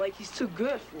 Yeah, like he's too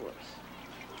good for us.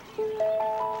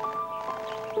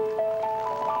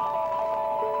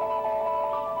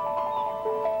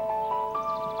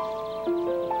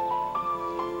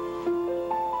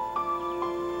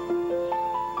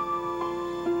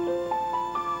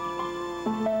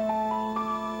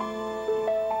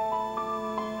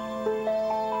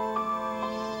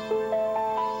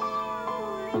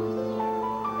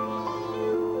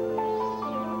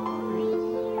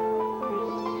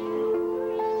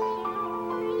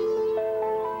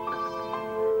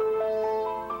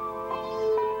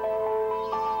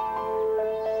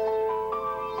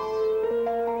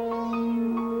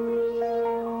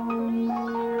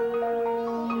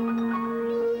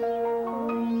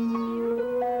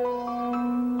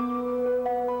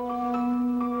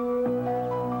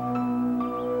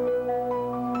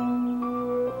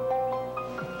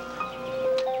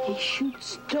 He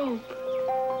shoots dope.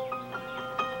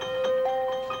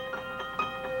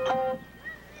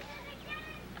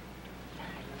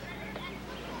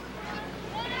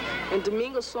 And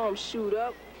Domingo saw him shoot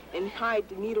up and hide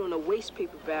the needle in a waste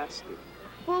paper basket.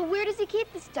 Well, where does he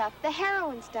keep the stuff, the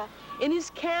heroin stuff? In his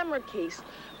camera case,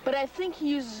 but I think he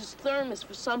uses his thermos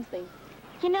for something.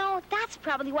 You know, that's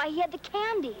probably why he had the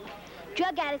candy.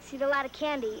 Drug addicts eat a lot of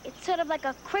candy. It's sort of like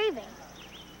a craving.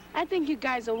 I think you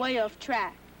guys are way off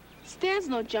track. Stan's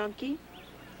no junkie.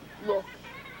 Look,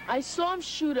 I saw him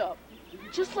shoot up,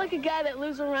 just like a guy that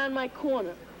lives around my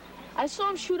corner. I saw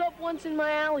him shoot up once in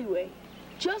my alleyway,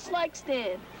 just like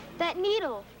Stan. That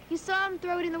needle, you saw him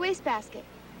throw it in the wastebasket.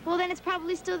 Well, then it's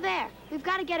probably still there. We've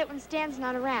got to get it when Stan's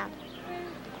not around.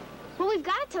 Well, we've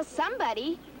got to tell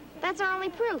somebody. That's our only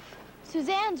proof.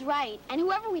 Suzanne's right, and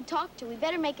whoever we talk to, we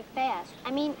better make it fast.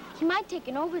 I mean, he might take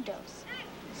an overdose.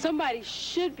 Somebody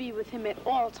should be with him at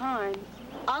all times.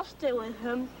 I'll stay with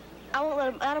him. I won't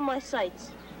let him out of my sights.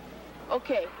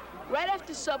 Okay, right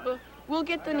after supper, we'll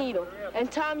get the needle.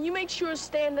 And Tom, you make sure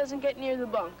Stan doesn't get near the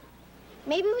bunk.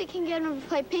 Maybe we can get him to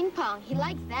play ping pong. He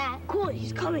likes that. Cool,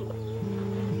 he's coming.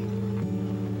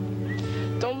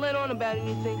 Don't let on about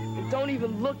anything, and don't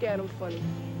even look at him funny.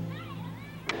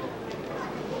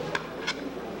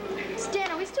 Stan,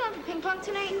 are we still on for ping pong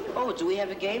tonight? Oh, do we have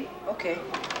a game? Okay.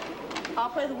 I'll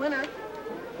play the winner.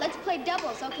 Let's play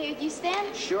doubles, okay with you,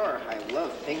 Stan? Sure, I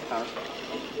love ping pong.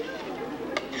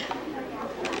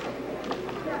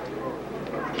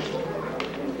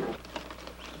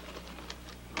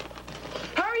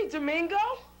 Hurry, Domingo!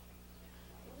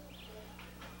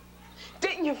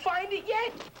 Didn't you find it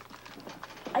yet?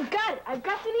 I got it. I've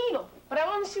got the needle. But I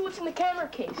want to see what's in the camera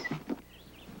case.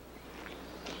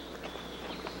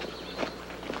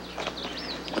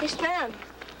 Hey, Stan.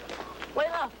 Wait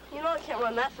up. You know I can't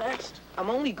run that fast. I'm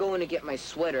only going to get my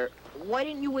sweater. Why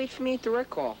didn't you wait for me at the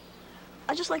rec hall?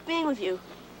 I just like being with you.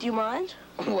 Do you mind?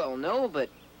 Well, no, but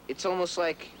it's almost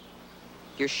like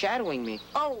you're shadowing me.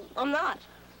 Oh, I'm not.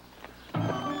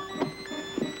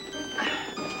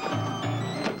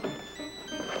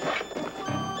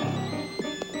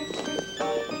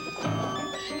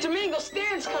 Domingo,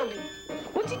 Stan's coming.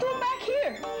 What's he doing back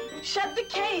here? Shut the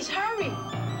case, hurry.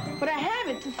 But I have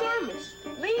it, the thermos.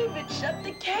 Leave it, shut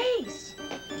the case.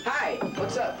 Hi,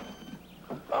 what's up?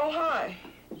 Oh, hi.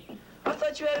 I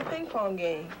thought you had a ping pong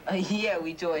game. Yeah,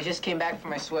 we do. I just came back from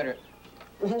my sweater.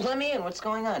 Let me in. What's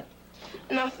going on?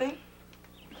 Nothing.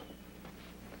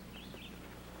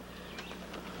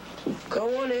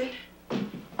 Go on in.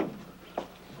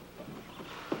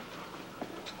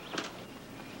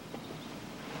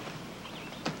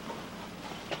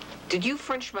 Did you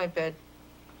French my bed?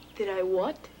 Did I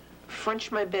what?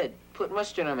 French my bed. Put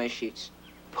mustard on my sheets.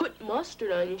 Put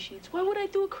mustard on your sheets? Why would I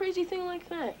do a crazy thing like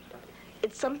that?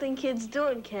 It's something kids do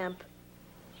in camp.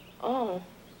 Oh.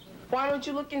 Why don't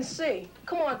you look and see?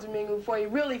 Come on, Domingo, before he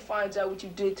really finds out what you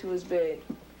did to his bed.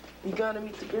 You gotta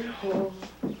meet the girl.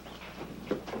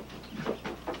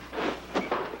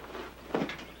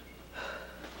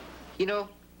 You know,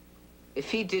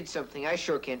 if he did something, I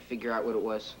sure can't figure out what it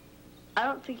was. I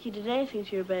don't think he did anything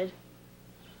to your bed.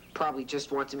 Probably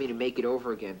just wanted me to make it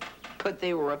over again. But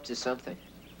they were up to something.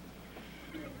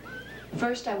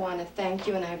 First, I want to thank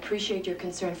you, and I appreciate your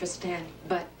concern for Stan.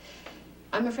 But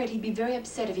I'm afraid he'd be very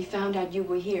upset if he found out you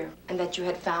were here and that you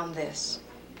had found this.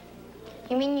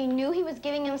 You mean you knew he was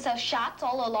giving himself shots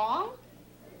all along?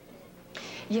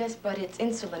 Yes, but it's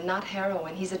insulin, not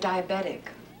heroin. He's a diabetic.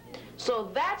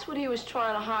 So that's what he was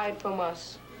trying to hide from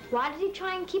us. Why did he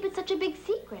try and keep it such a big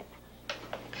secret?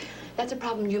 That's a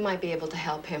problem you might be able to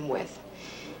help him with.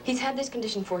 He's had this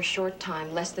condition for a short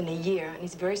time, less than a year, and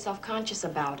he's very self-conscious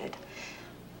about it.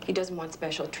 He doesn't want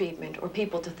special treatment or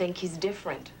people to think he's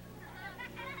different.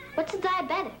 What's a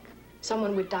diabetic?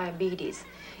 Someone with diabetes.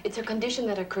 It's a condition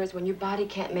that occurs when your body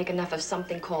can't make enough of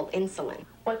something called insulin.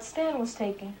 What Stan was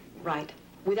taking. Right.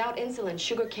 Without insulin,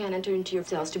 sugar can't enter into your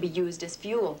cells to be used as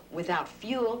fuel. Without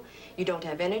fuel, you don't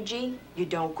have energy, you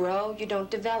don't grow, you don't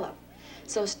develop.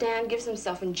 So Stan gives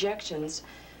himself injections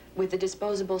with a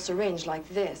disposable syringe like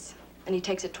this. And he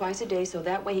takes it twice a day so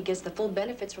that way he gets the full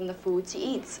benefits from the foods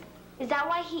he eats. Is that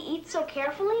why he eats so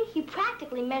carefully? He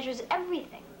practically measures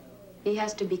everything. He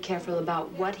has to be careful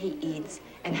about what he eats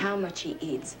and how much he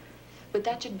eats. But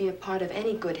that should be a part of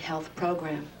any good health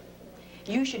program.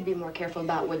 You should be more careful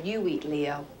about what you eat,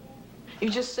 Leo. You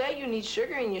just say you need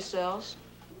sugar in your cells.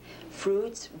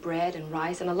 Fruits, bread, and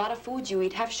rice, and a lot of foods you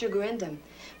eat have sugar in them.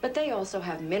 But they also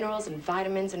have minerals and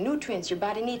vitamins and nutrients your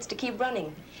body needs to keep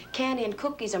running. Candy and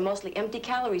cookies are mostly empty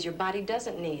calories your body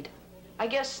doesn't need. I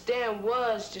guess Stan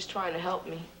was just trying to help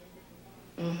me.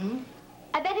 Mm-hmm.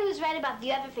 I bet he was right about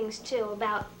the other things, too,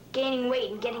 about gaining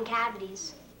weight and getting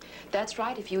cavities. That's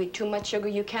right. If you eat too much sugar,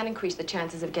 you can increase the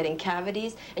chances of getting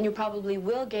cavities, and you probably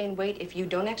will gain weight if you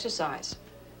don't exercise.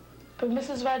 But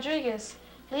Mrs. Rodriguez,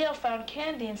 Leo found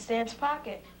candy in Stan's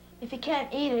pocket. If he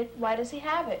can't eat it, why does he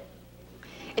have it?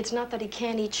 It's not that he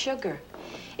can't eat sugar.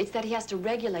 It's that he has to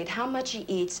regulate how much he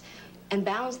eats and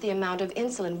balance the amount of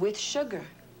insulin with sugar.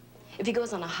 If he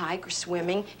goes on a hike or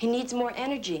swimming, he needs more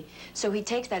energy. So he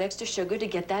takes that extra sugar to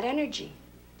get that energy.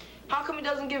 How come he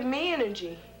doesn't give me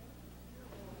energy?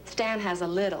 Stan has a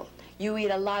little. You eat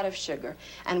a lot of sugar.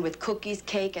 And with cookies,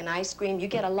 cake, and ice cream, you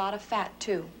get a lot of fat,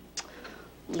 too.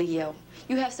 Leo,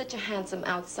 you have such a handsome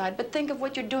outside, but think of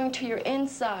what you're doing to your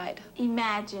inside.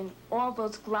 Imagine all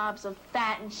those globs of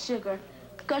fat and sugar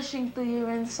gushing through your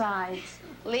insides.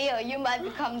 Leo, you might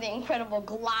become the incredible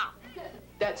glop.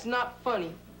 That's not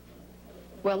funny.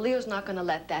 Well, Leo's not going to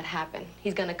let that happen.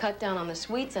 He's going to cut down on the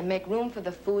sweets and make room for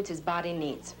the foods his body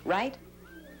needs, right?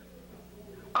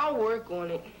 I'll work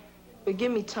on it, but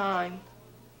give me time.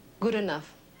 Good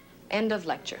enough. End of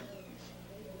lecture.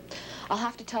 I'll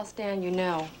have to tell Stan you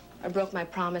know. I broke my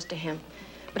promise to him.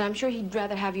 But I'm sure he'd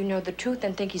rather have you know the truth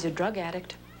than think he's a drug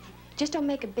addict. Just don't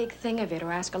make a big thing of it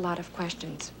or ask a lot of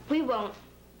questions. We won't.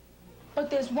 But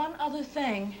there's one other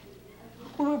thing.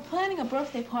 We were planning a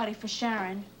birthday party for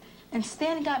Sharon, and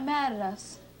Stan got mad at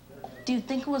us. Do you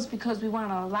think it was because we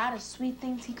wanted a lot of sweet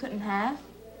things he couldn't have?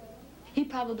 He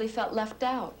probably felt left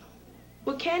out.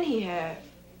 What can he have?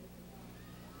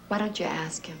 Why don't you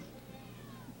ask him?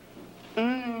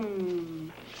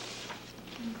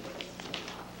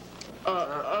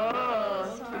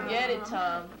 Forget it,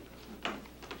 Tom.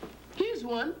 Here's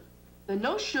one. The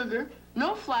no sugar,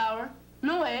 no flour,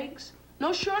 no eggs,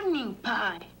 no shortening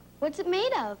pie. What's it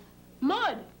made of?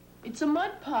 Mud. It's a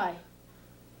mud pie.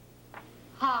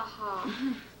 Ha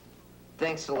ha.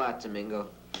 Thanks a lot, Domingo.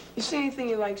 You see anything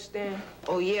you like, Stan?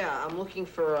 Oh, yeah, I'm looking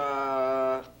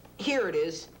for, here it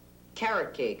is.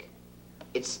 Carrot cake.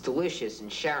 It's delicious,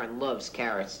 and Sharon loves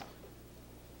carrots.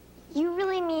 You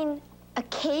really mean a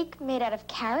cake made out of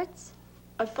carrots?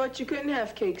 I thought you couldn't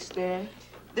have cake, Stan.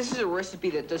 This is a recipe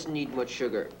that doesn't need much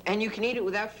sugar. And you can eat it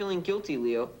without feeling guilty,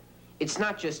 Leo. It's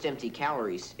not just empty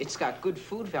calories. It's got good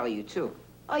food value, too.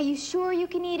 Are you sure you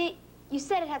can eat it? You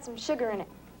said it had some sugar in it.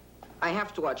 I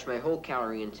have to watch my whole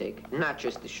calorie intake, not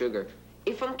just the sugar.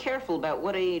 If I'm careful about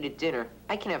what I ate at dinner,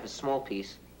 I can have a small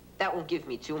piece. That won't give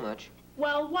me too much.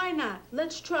 Well, why not?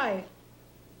 Let's try it.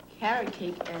 Carrot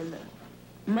cake and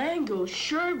mango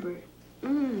sherbet.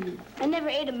 I never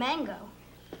ate a mango.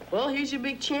 Well, here's your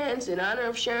big chance in honor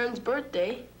of Sharon's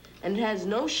birthday, and it has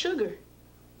no sugar.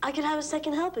 I could have a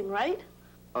second helping, right?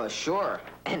 Sure.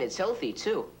 And it's healthy,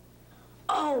 too.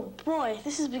 Oh, boy,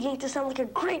 this is beginning to sound like a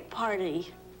great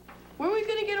party. Where are we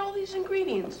gonna get all these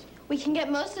ingredients? We can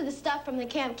get most of the stuff from the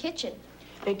camp kitchen.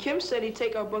 And Kim said he'd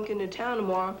take our bunk into town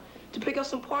tomorrow to pick up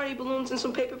some party balloons and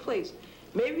some paper plates.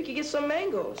 Maybe we could get some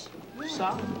mangoes.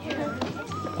 Solid.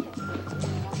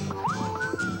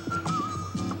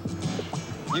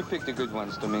 You picked the good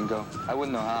ones, Domingo. I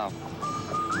wouldn't know how.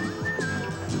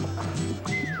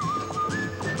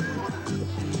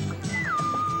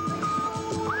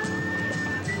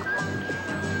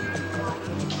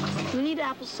 We need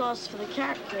applesauce for the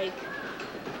carrot cake.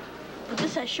 But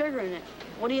this has sugar in it.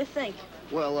 What do you think?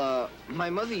 Well, my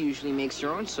mother usually makes her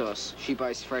own sauce. She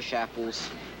buys fresh apples,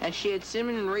 and she adds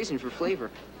cinnamon and raisin for flavor.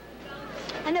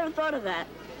 I never thought of that.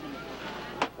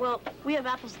 Well, we have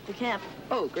apples at the camp.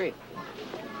 Oh, great.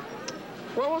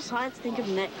 What will science think of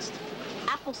next?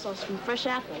 Applesauce from fresh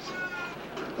apples.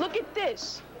 Look at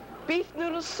this. beef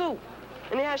noodle soup,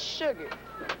 and it has sugar.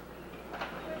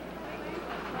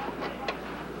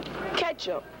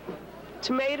 Ketchup,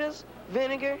 tomatoes,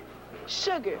 vinegar,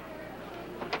 sugar.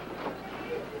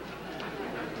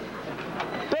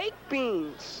 Baked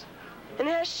beans, and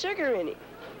it has sugar in it.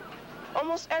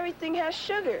 Almost everything has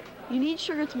sugar. You need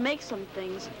sugar to make some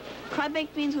things. Try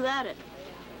baked beans without it.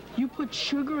 You put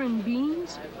sugar in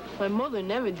beans? My mother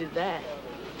never did that.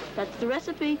 That's the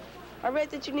recipe. I read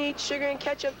that you need sugar and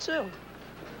ketchup too.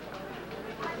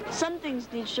 Some things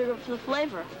need sugar for the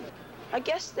flavor. I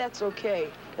guess that's okay.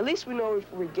 At least we know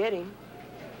what we're getting.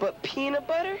 But peanut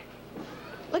butter?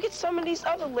 Look at some of these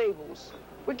other labels.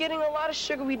 We're getting a lot of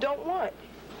sugar we don't want.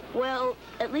 Well,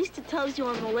 at least it tells you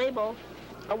on the label.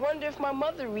 I wonder if my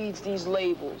mother reads these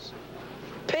labels.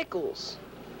 Pickles.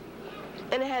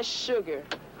 And it has sugar.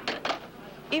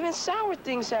 Even sour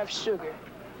things have sugar.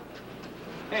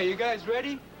 Hey, you guys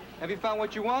ready? Have you found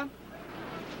what you want?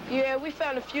 Yeah, we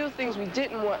found a few things we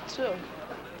didn't want, too.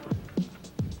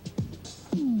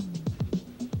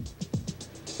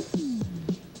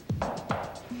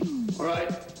 All right.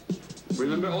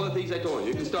 Remember all the things I told you.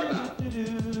 You can start now.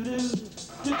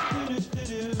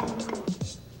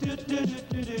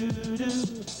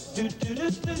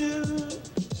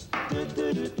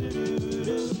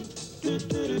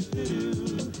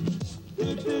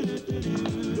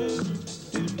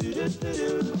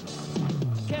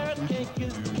 Carrot cake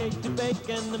is the cake to bake,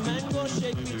 and the mango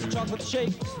shake beats a chocolate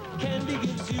shake. Candy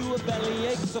gives you a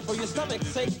bellyache, so for your stomach's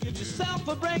sake, give yourself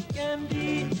a break and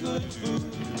eat good food.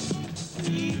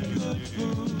 Eat good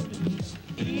food.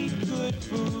 Eat good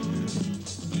food.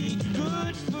 Eat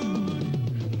good food.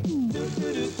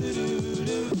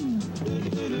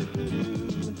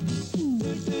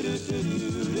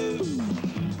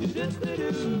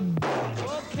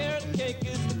 Well, carrot cake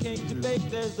is the cake to bake.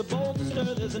 There's a bowl to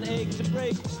stir, there's an egg to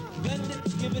break. Blend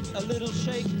it, give it a little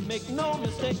shake. Make no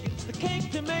mistake, it's the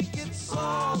cake to make. It's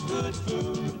all good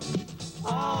food.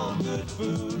 All good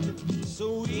food.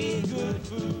 So eat good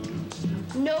food.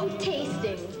 No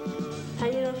tasting. How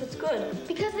do you know if it's good?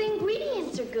 Because the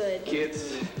ingredients are good.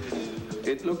 Kids,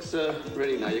 it looks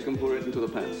ready now. You can pour it into the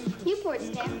pan. You pour it,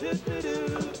 Stan.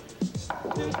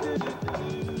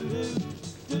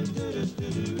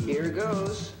 Here it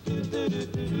goes.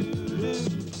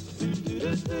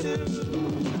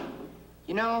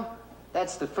 You know,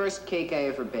 that's the first cake I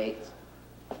ever baked.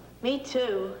 Me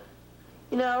too.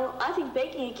 You know, I think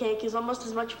baking a cake is almost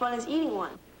as much fun as eating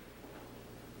one.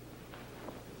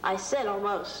 I said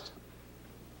almost.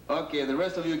 Okay, the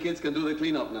rest of you kids can do the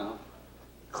cleanup now.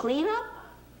 Cleanup?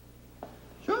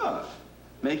 Sure.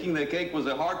 Making the cake was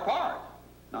the hard part.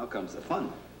 Now comes the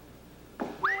fun.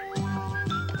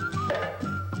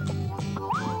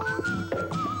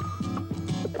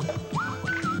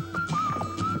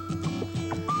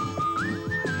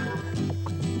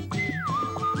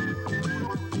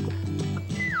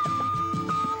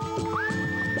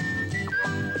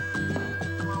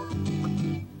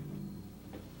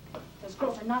 Those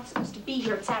girls are not supposed to be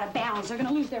here. It's out of bounds. They're going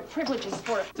to lose their privileges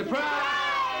for it.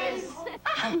 Surprise!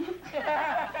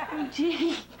 Oh,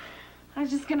 gee. I was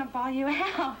just going to bawl you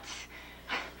out.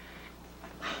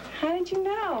 How did you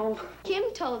know?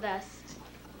 Kim told us.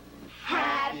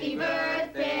 Happy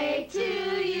birthday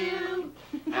to you.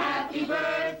 Happy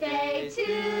birthday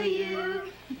to you.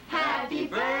 Happy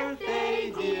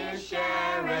birthday, dear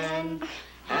Sharon.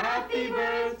 Happy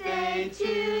birthday to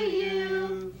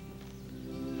you.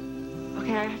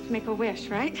 Okay, I have to make a wish,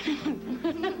 right?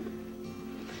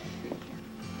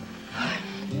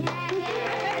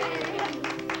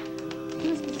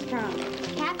 Who's this from?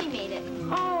 Kathy made it.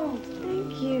 Oh,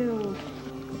 thank you.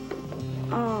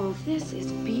 Oh, this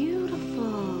is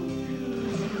beautiful.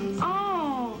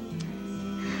 Oh.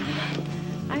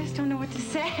 I just don't know what to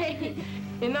say.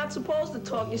 You're not supposed to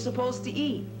talk, you're supposed to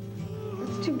eat.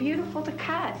 It's too beautiful to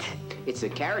cut. It's a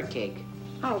carrot cake.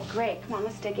 Oh, great. Come on,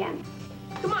 let's dig in.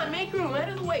 Come on, make room, out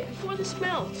of the way, before this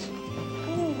melts.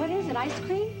 Oh, what is it, ice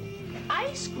cream?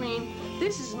 Ice cream?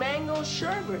 This is mango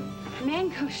sherbet.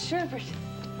 Mango sherbet.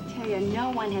 I tell you,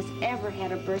 no one has ever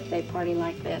had a birthday party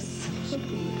like this.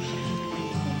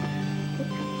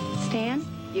 Stan?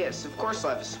 Yes, of course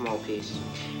I'll have a small piece.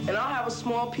 And I'll have a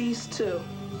small piece, too.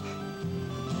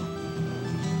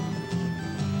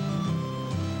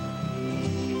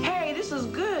 Hey, this is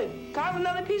good. Can I have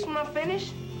another piece when I'm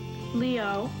finished?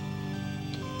 Leo.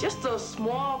 Just a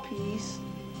small piece.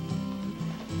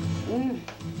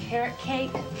 Carrot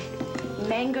cake,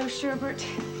 mango sherbet.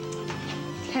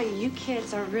 Tell you, you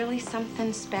kids are really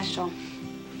something special.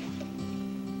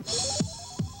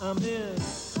 I'm in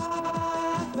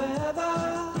hot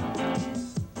weather,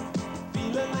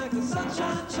 feeling like the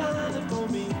sunshine shines.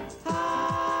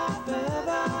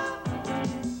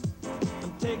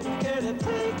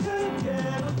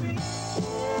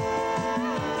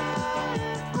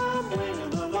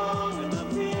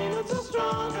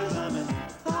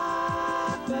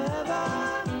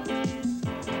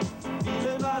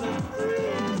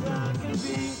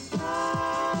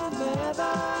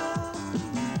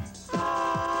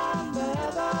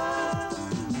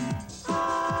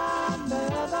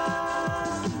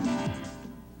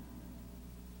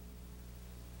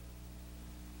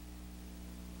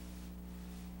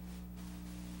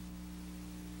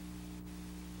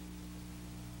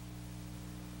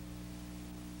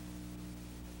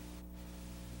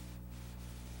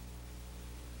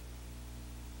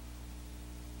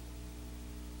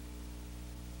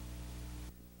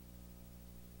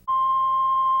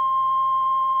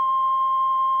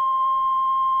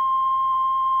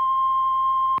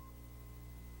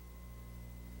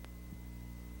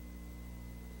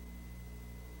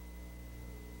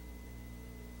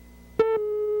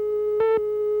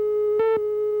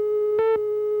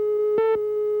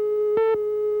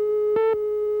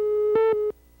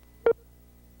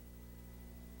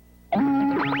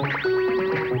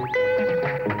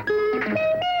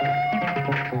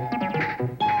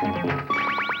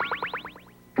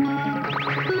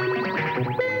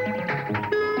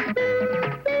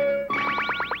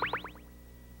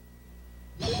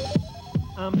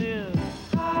 I'm in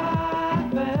high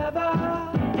feather,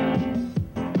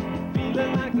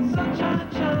 feeling like the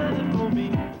sunshine shining for me.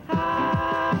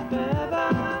 High feather,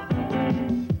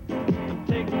 I'm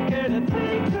taking care to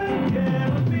take good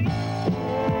care of me.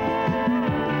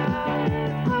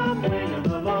 Yeah, I'm winging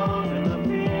along and I'm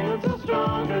feeling so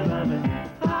strong 'cause I'm in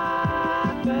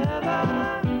high feather,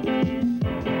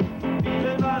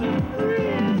 feeling about as free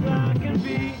as I can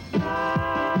be.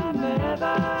 High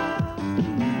feather.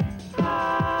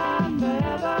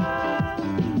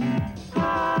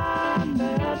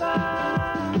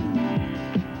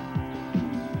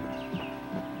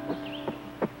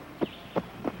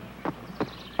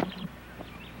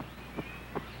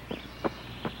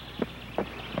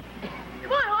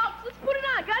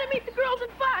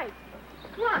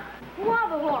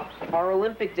 Our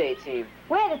Olympic Day team.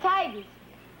 We're the Tigers.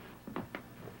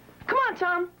 Come on,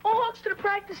 Tom. All Hawks to the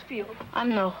practice field. I'm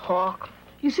no Hawk.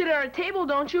 You sit at our table,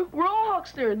 don't you? We're all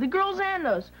Hawks there, the girls and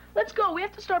us. Let's go. We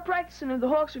have to start practicing if the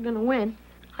Hawks are going to win.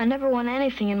 I never won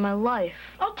anything in my life.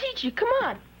 I'll teach you. Come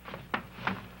on.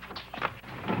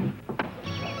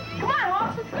 Come on,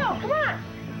 Hawks. Let's go. Come on.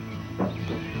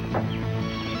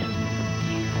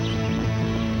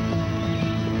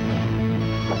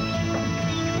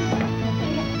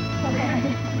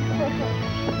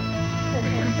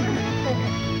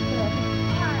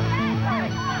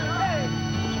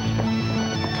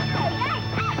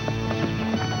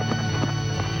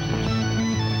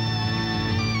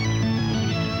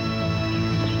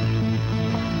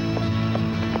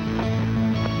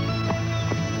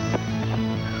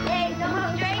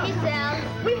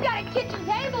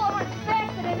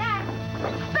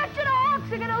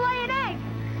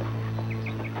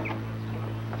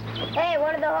 Hey,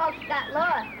 one of the Hawks got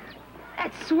lost.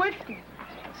 That's Swifty.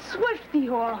 Swifty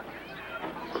Hawk.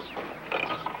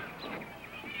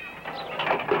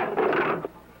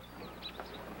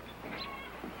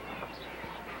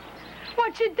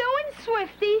 What you doing,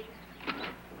 Swifty?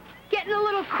 Getting a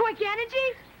little quick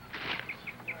energy?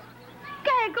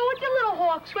 Go ahead, go with the little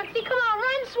Hawk, Swifty. Come on,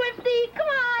 run, Swifty. Come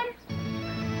on.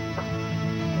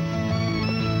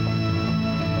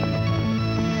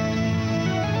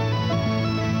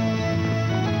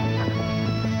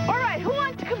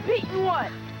 Compete in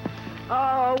what?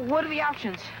 What are the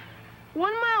options?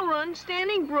 1 mile run,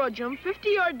 standing broad jump,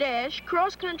 50-yard dash,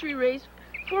 cross-country race,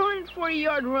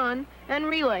 440-yard run, and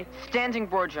relay. Standing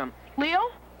broad jump.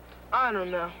 Leo? I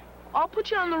don't know. I'll put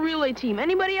you on the relay team.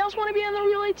 Anybody else want to be on the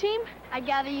relay team? I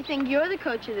gather you think you're the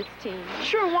coach of this team.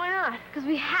 Sure, why not? Because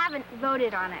we haven't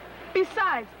voted on it.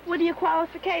 Besides, what are your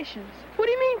qualifications? What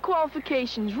do you mean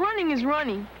qualifications? Running is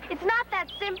running. It's not that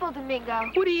simple,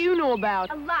 Domingo. What do you know about?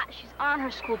 A lot. She's on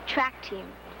her school track team.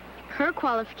 Her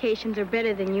qualifications are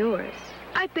better than yours.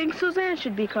 I think Suzanne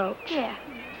should be coach. Yeah.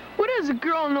 What does a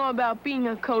girl know about being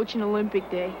a coach in Olympic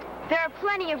Day? There are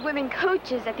plenty of women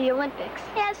coaches at the Olympics.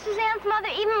 Yeah, Suzanne's mother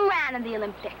even ran in the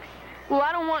Olympics. Well,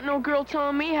 I don't want no girl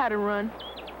telling me how to run.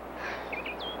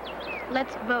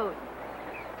 Let's vote.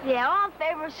 Yeah, all in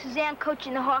favor of Suzanne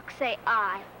coaching the Hawks say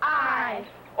aye. Aye.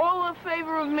 All in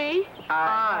favor of me?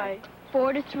 Aye.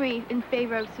 4-3 in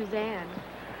favor of Suzanne.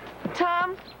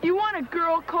 Tom, you want a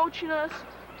girl coaching us?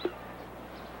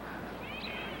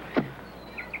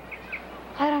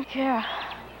 I don't care.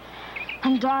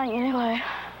 I'm dying anyway.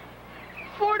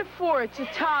 4-4, it's a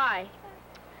tie.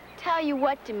 Tell you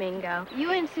what, Domingo. You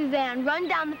and Suzanne run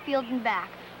down the field and back.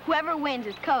 Whoever wins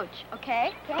is coach,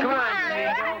 okay? Come on,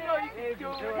 Domingo. Come on.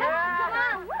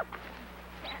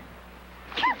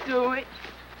 You do it.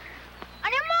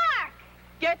 On your mark.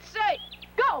 Get set.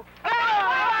 Go.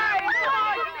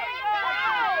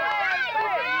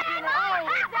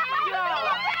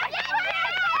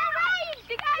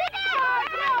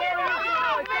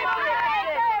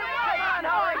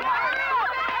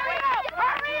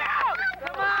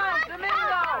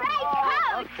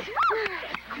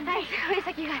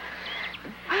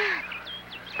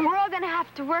 We're all gonna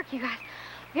have to work, you guys.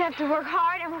 We're gonna have to work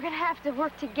hard, and we're gonna have to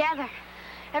work together.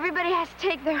 Everybody has to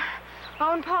take their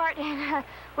own part and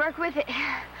work with it.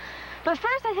 But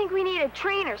first, I think we need a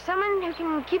trainer, someone who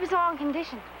can keep us all in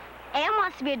condition. Anne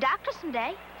wants to be a doctor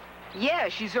someday. Yeah,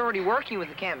 she's already working with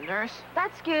the camp nurse.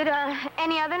 That's good.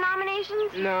 Any other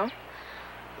nominations? No.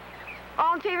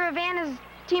 All in favor of Anne as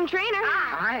team trainer?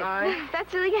 Aye.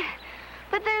 That's really good.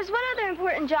 But there's one other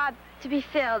important job to be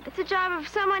filled. It's a job of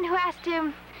someone who has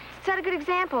to set a good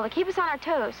example, to keep us on our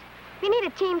toes. We need a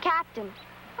team captain.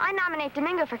 I nominate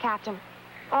Domingo for captain.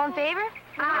 All in favor?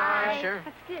 Aye. Sure.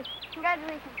 That's good.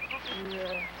 Congratulations.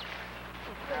 Yeah.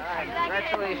 All right,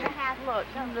 congratulations. Look,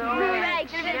 right,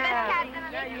 you're the best captain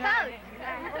on the coast.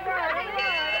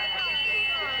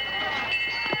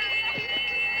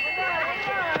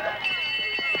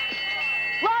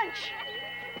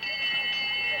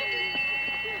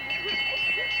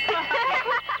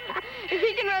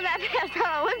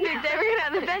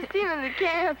 best team in the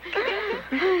camp.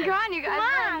 Come on, you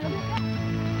guys. Come on.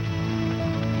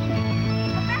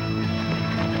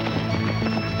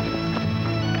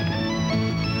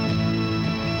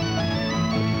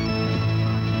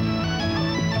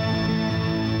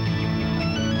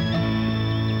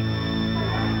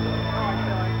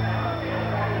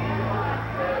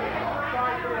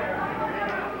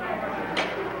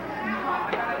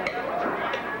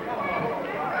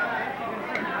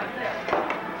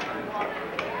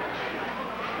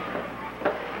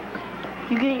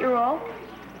 You get your roll?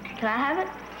 Can I have it?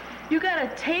 You got a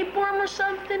tapeworm or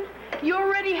something? You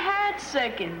already had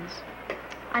seconds.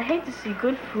 I hate to see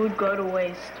good food go to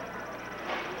waste.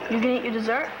 You can eat your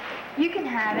dessert? You can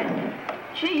have it.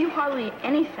 Gee, you hardly eat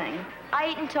anything.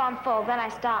 I eat until I'm full, then I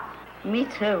stop. Me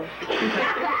too.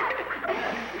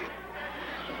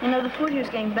 You know, the food here is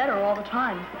getting better all the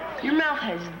time. Your mouth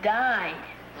has died.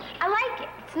 I like it.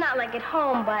 It's not like at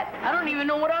home, but... I don't even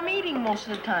know what I'm eating most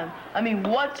of the time. I mean,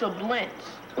 what's a blintz?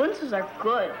 Blintzes are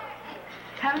good.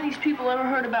 Haven't these people ever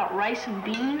heard about rice and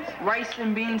beans? Rice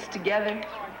and beans together.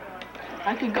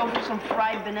 I could go for some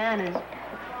fried bananas.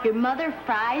 Your mother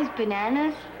fries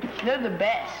bananas? They're the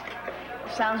best.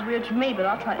 Sounds weird to me, but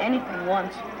I'll try anything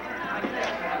once.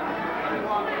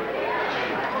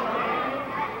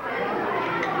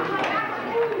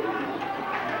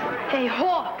 Hey,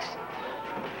 Hawks.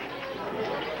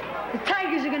 The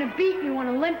Tigers are gonna beat me on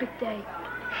Olympic Day.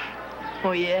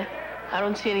 Oh, yeah? I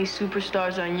don't see any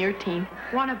superstars on your team.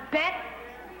 Wanna bet?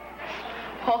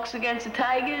 Hawks against the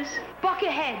Tigers? Buck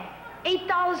ahead.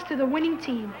 $8 to the winning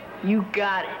team. You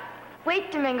got it.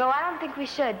 Wait, Domingo, I don't think we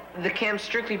should. The camp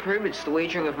strictly prohibits the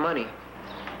wagering of money.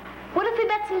 What if we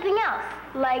bet something else?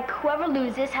 Like whoever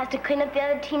loses has to clean up the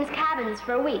other team's cabins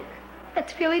for a week.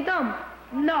 That's really dumb.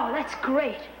 No, that's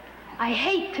great. I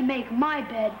hate to make my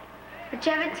bed.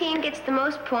 Whichever team gets the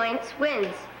most points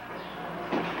wins.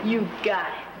 You got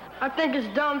it. I think it's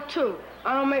dumb, too.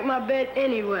 I don't make my bed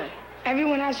anyway.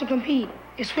 Everyone has to compete.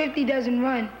 If Swifty doesn't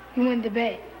run, you win the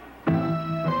bet.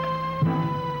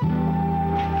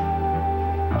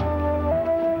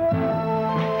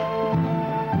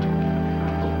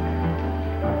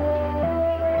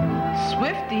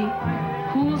 Swifty?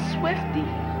 Who's Swifty?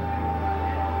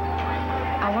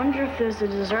 I wonder if there's a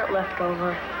dessert left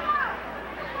over.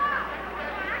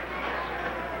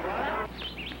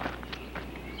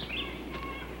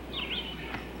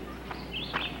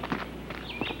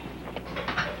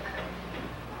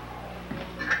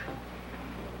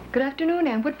 Good afternoon,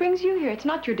 Ann. What brings you here? It's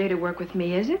not your day to work with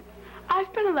me, is it?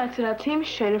 I've been elected our team's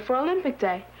trainer for Olympic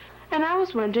Day, and I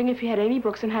was wondering if you had any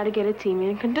books on how to get a team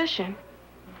in condition.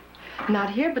 Not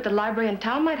here, but the library in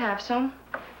town might have some.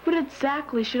 What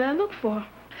exactly should I look for?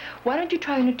 Why don't you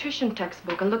try a nutrition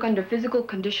textbook and look under physical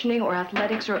conditioning or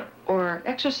athletics or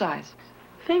exercise?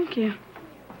 Thank you.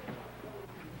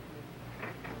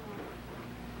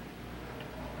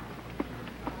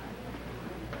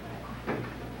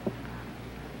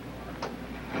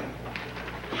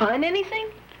 Find anything?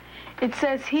 It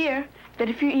says here that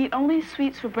if you eat only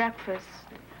sweets for breakfast,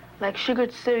 like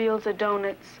sugared cereals or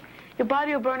donuts, your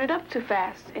body will burn it up too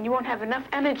fast, and you won't have enough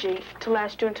energy to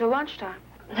last you until lunchtime.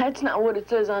 That's not what it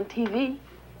says on TV.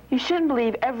 You shouldn't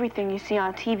believe everything you see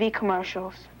on TV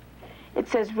commercials. It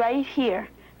says right here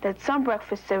that some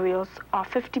breakfast cereals are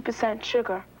 50%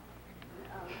 sugar.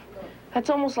 That's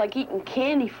almost like eating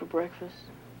candy for breakfast.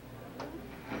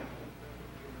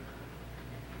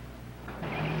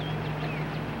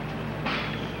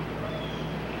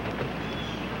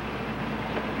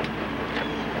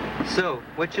 So,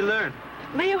 what you learn?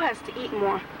 Leo has to eat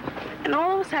more. And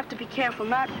all of us have to be careful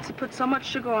not to put so much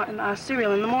sugar in our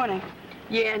cereal in the morning.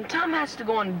 Yeah, and Tom has to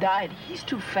go on a diet. He's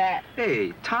too fat.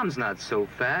 Hey, Tom's not so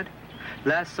fat.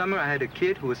 Last summer, I had a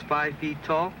kid who was 5 feet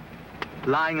tall,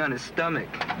 lying on his stomach.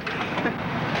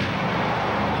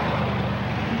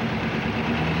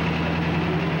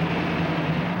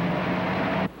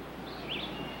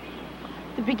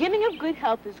 The beginning of good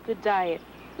health is good diet.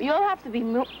 We all have to be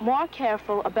more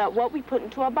careful about what we put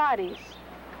into our bodies.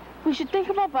 We should think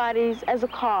of our bodies as a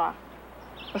car.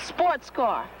 A sports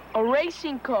car, a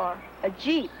racing car, a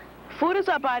Jeep. Food is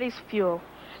our body's fuel.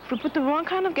 If we put the wrong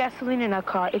kind of gasoline in our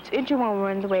car, its engine won't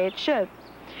run the way it should.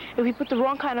 If we put the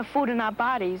wrong kind of food in our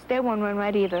bodies, they won't run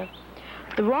right either.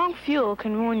 The wrong fuel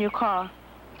can ruin your car.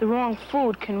 The wrong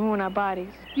food can ruin our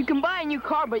bodies. You can buy a new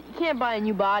car, but you can't buy a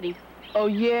new body. Oh,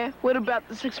 yeah? What about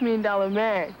the $6 million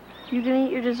man? You can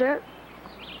eat your dessert?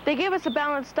 They give us a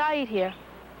balanced diet here,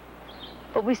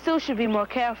 but we still should be more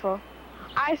careful.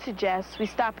 I suggest we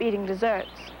stop eating desserts.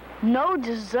 No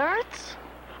desserts?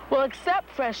 Well, except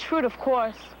fresh fruit, of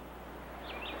course.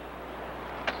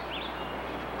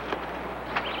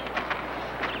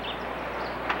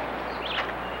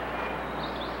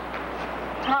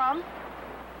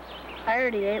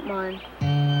 dirty, ain't mine.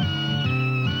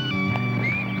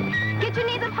 Get your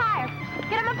knees up higher.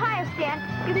 Get them up higher,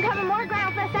 Stan. You can cover more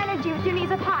ground with less energy with your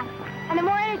knees up high. And the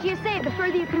more energy you save, the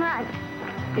further you can run.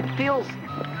 It feels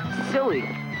silly.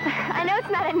 I know it's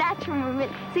not a natural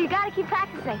movement, so you gotta keep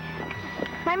practicing.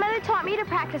 My mother taught me to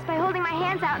practice by holding my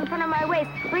hands out in front of my waist,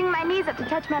 bringing my knees up to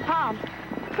touch my palms.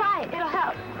 Try it, it'll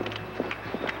help.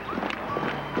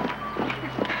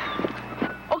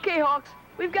 Okay, Hawks,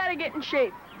 we've got to get in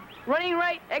shape. Running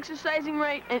right, exercising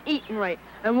right, and eating right.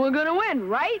 And we're gonna win,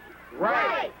 right?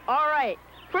 Right. All right.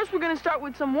 First, we're gonna start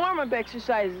with some warm-up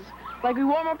exercises, like we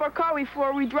warm up our car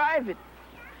before we drive it.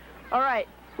 All right.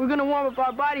 We're gonna warm up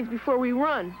our bodies before we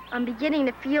run. I'm beginning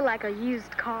to feel like a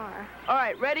used car. All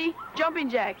right, ready? Jumping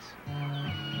jacks.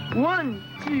 1,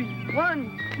 2,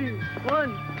 1, 2,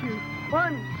 1, 2,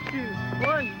 1, 2,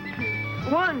 1,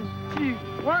 2, 1, 2,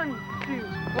 1, 2,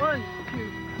 1, 2,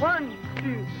 1,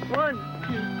 2, 1,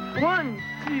 2, 1,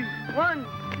 2, 1,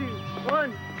 2,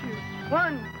 1, 2,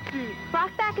 1, 2.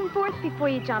 Rock back and forth before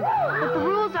you jump. But the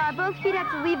rules are both feet have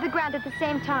to leave the ground at the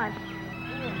same time.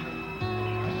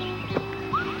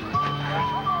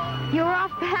 You're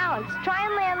off balance. Try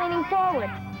and land leaning forward.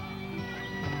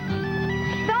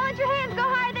 Don't let your hands go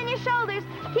higher than your shoulders.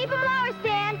 Keep them lower,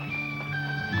 Stan.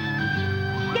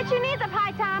 Get your knees up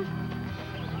high, Tom.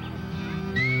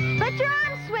 Let your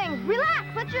arms swing. Relax.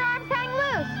 Let your arms hang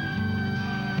loose.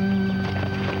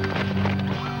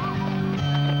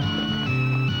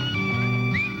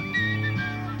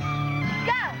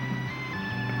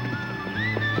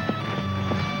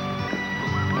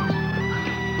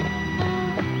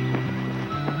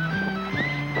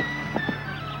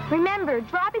 Remember,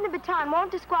 dropping the baton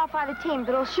won't disqualify the team,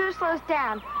 but it'll sure slow us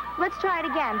down. Let's try it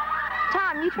again.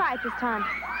 Tom, you try it this time.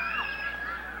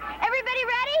 Everybody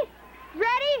ready?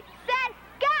 Ready, set,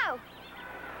 go!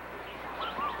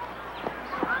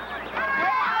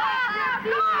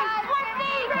 Kick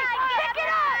it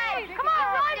up! Come on,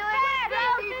 run fast!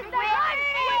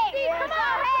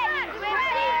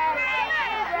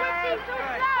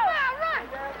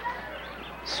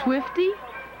 Swifty?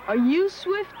 Are you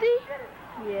Swifty?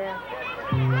 Yeah.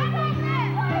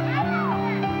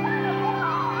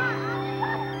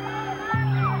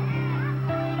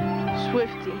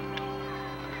 Swifty.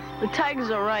 The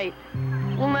Tigers are right.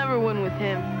 We'll never win with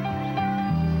him.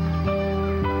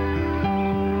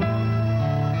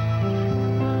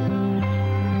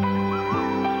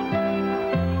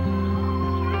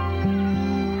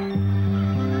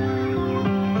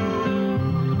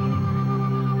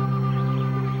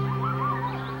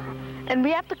 And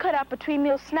we have to cut out between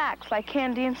meal snacks like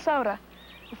candy and soda.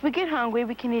 If we get hungry,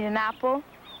 we can eat an apple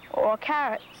or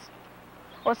carrots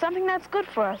or something that's good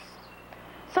for us.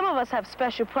 Some of us have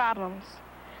special problems.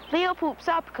 Leo poops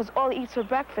out because all he eats for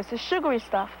breakfast is sugary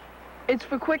stuff. It's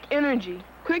for quick energy.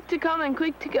 Quick to come and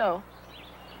quick to go.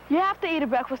 You have to eat a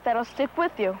breakfast that'll stick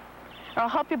with you. It'll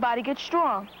help your body get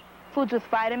strong. Foods with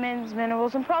vitamins,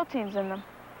 minerals, and proteins in them.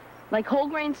 Like whole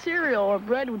grain cereal or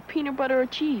bread with peanut butter or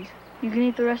cheese. You can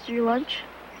eat the rest of your lunch?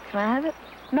 Can I have it?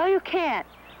 No, you can't.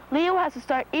 Leo has to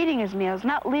start eating his meals,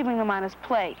 not leaving them on his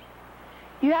plate.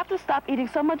 You have to stop eating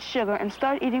so much sugar and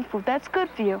start eating food that's good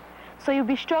for you, so you'll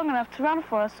be strong enough to run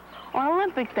for us on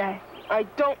Olympic Day. I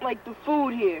don't like the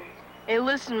food here. Hey,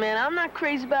 listen, man, I'm not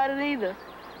crazy about it either.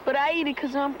 But I eat it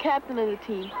because I'm captain of the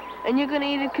team. And you're going to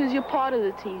eat it because you're part of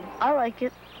the team. I like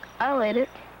it. I'll eat it.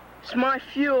 It's my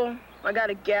fuel. I got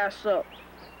to gas up.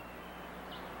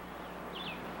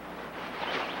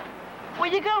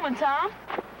 Where you going, Tom?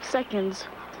 Seconds.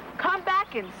 Come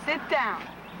back and sit down.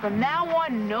 From now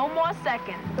on, no more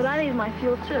seconds. But I need my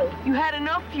fuel, too. You had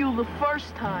enough fuel the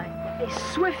first time. Hey,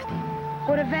 Swifty,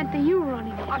 what event are you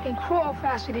running? I can crawl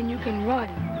faster than you can run.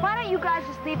 Why don't you guys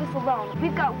just leave us alone?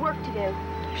 We've got work to do.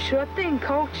 Sure thing,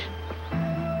 Coach.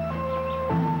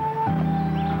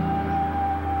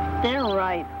 They're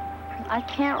right. I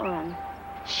can't run.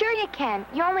 Sure you can.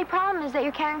 Your only problem is that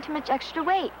you're carrying too much extra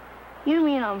weight. You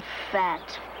mean I'm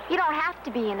fat? You don't have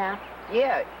to be, you know.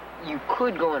 Yeah, you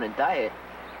could go on a diet.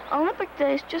 Olympic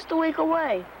Day is just a week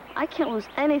away. I can't lose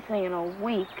anything in a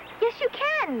week. Yes, you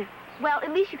can. Well,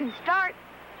 at least you can start.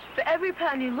 For every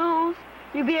pound you lose,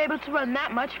 you'll be able to run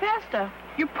that much faster.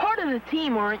 You're part of the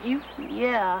team, aren't you?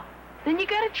 Yeah. Then you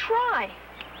gotta try.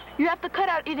 You have to cut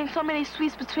out eating so many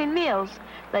sweets between meals,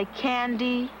 like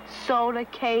candy, soda,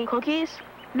 cake, cookies.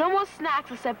 No more snacks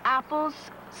except apples,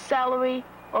 celery,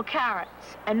 or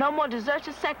carrots. And no more desserts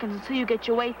or seconds until you get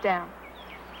your weight down.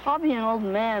 I'll be an old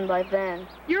man by then.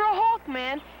 You're a hawk,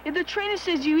 man. If the trainer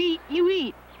says you eat, you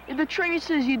eat. If the trainer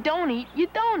says you don't eat, you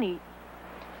don't eat.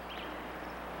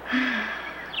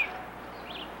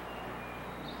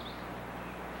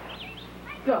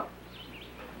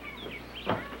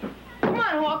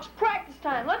 It's practice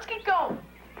time. Let's get going.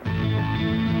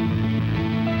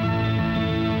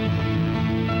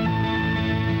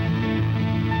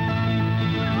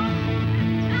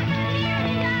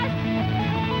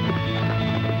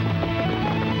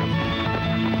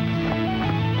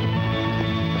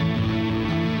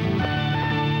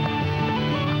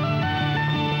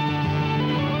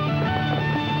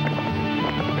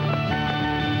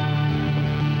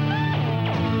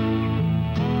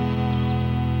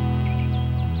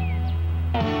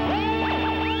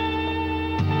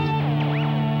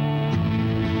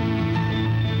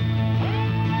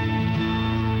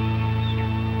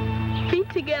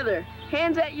 Together,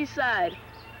 hands at your side.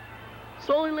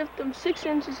 Slowly lift them 6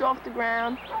 inches off the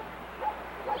ground,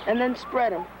 and then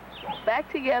spread them.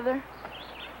 Back together,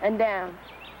 and down.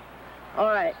 All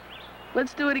right,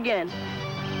 let's do it again.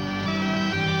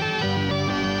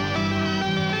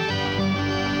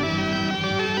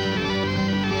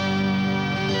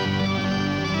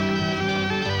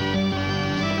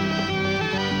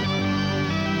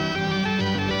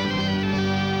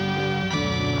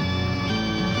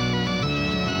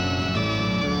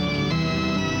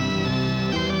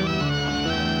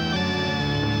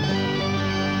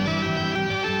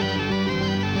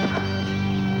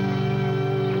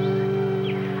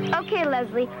 Okay,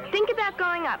 Leslie, think about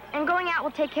going up, and going out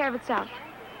will take care of itself.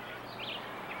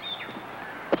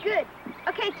 Good.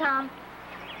 Okay, Tom.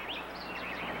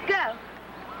 Go.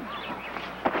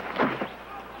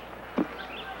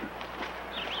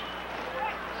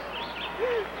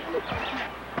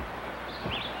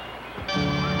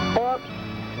 Up.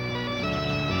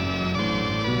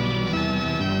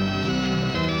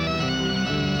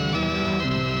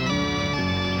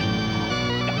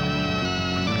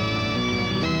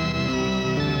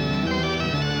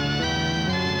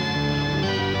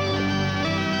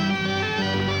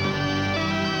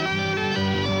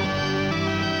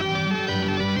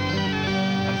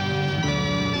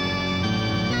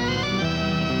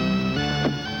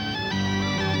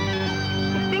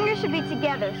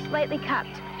 Together, slightly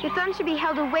cupped. Your thumb should be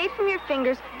held away from your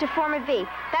fingers to form a V.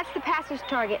 That's the passer's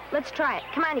target. Let's try it.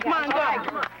 Come on, you guys. Come on, go.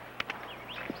 Come on.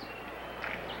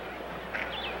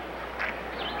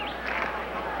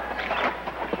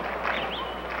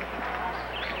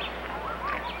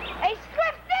 Hey,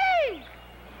 Swifty!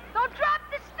 Don't drop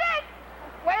the stick!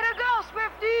 Way to go,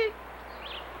 Swifty!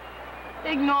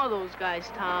 Ignore those guys,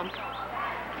 Tom.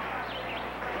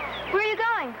 Where are you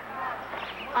going?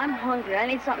 I'm hungry. I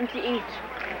need something to eat.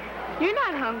 You're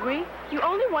not hungry. You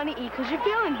only want to eat because you're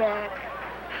feeling bad.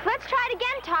 Let's try it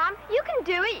again, Tom. You can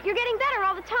do it. You're getting better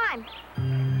all the time.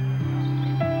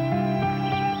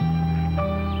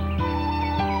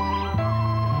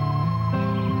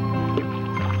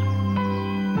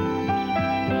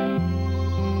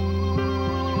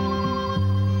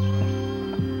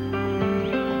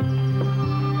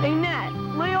 Hey, Nat,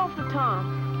 lay off of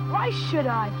Tom. Why should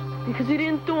I? Because he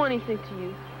didn't do anything to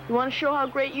you. You want to show how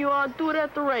great you are? Do it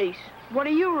at the race. What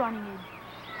are you running in?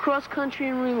 Cross country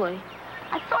and relay.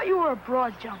 I thought you were a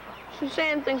broad jumper.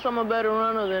 Suzanne thinks I'm a better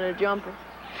runner than a jumper.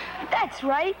 That's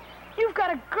right. You've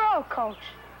got a girl coach.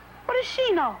 What does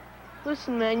she know?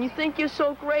 Listen, man, you think you're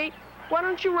so great? Why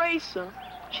don't you race her?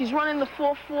 She's running the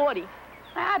 440.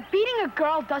 Beating a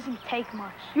girl doesn't take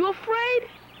much. You afraid?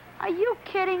 Are you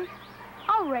kidding?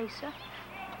 I'll race her.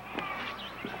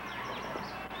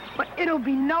 But it'll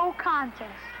be no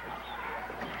contest.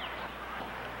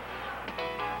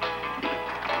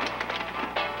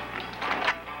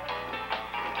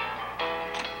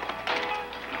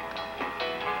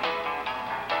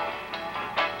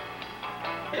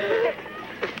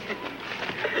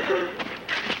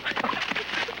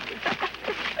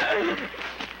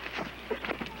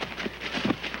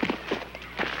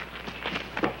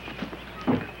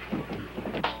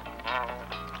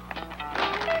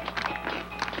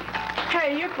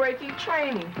 Hey, you're breaking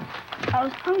training. I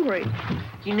was hungry.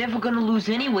 You're never gonna lose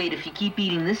any weight if you keep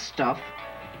eating this stuff.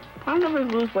 I'll never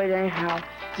lose weight anyhow.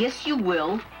 Yes, you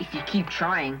will, if you keep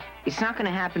trying. It's not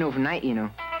gonna happen overnight, you know.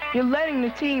 You're letting the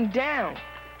team down.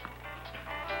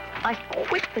 I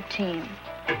quit the team.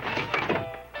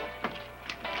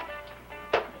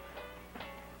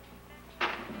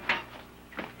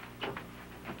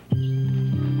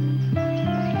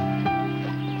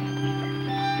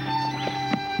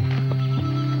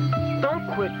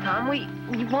 Don't quit, Tom.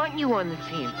 We want you on the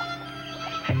team.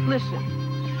 Hey, listen,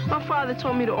 my father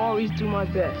told me to always do my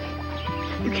best.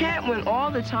 You can't win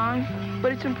all the time,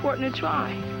 but it's important to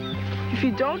try. If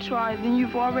you don't try, then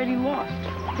you've already lost.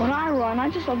 When I run, I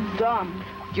just look dumb.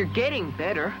 You're getting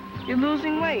better. You're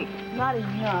losing weight. Not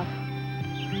enough.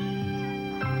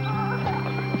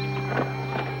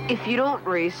 If you don't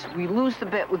race, we lose the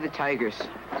bet with the Tigers.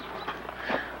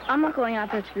 I'm not going out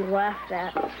there to be laughed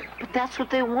at. But that's what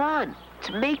they want,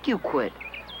 to make you quit.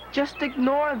 Just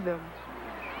ignore them.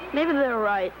 Maybe they're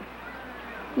right.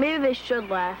 Maybe they should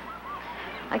laugh.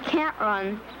 I can't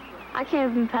run. I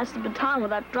can't even pass the baton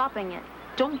without dropping it.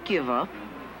 Don't give up.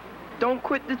 Don't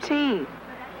quit the team.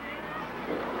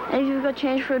 And if you've got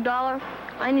change for $1,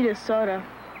 I need a soda.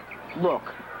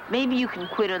 Look, maybe you can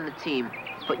quit on the team,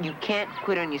 but you can't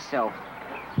quit on yourself.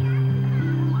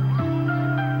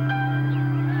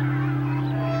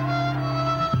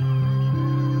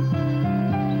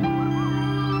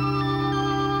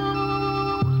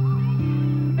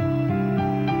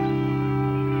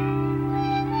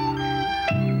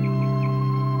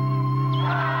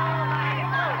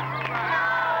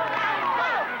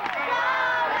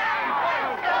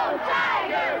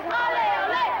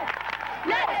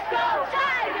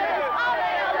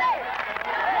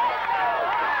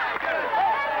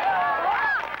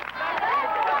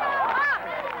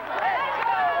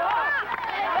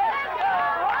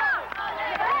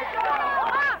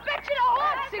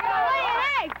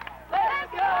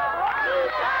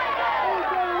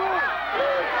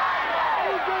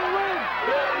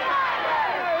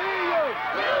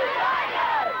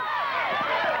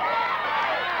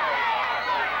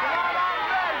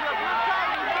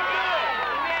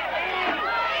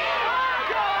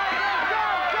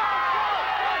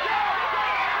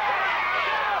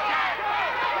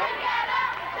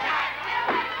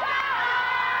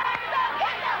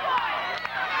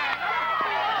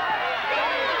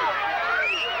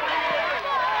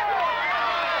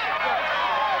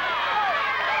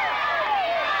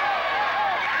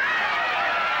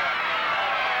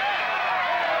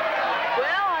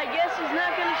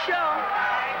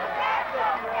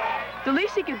 The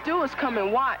least he could do is come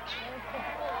and watch.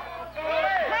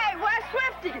 Hey, where's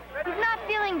Swifty? He's not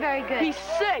feeling very good. He's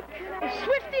sick. If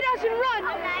Swifty doesn't run,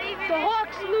 the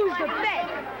Hawks lose the bet.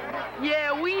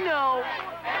 Yeah, we know.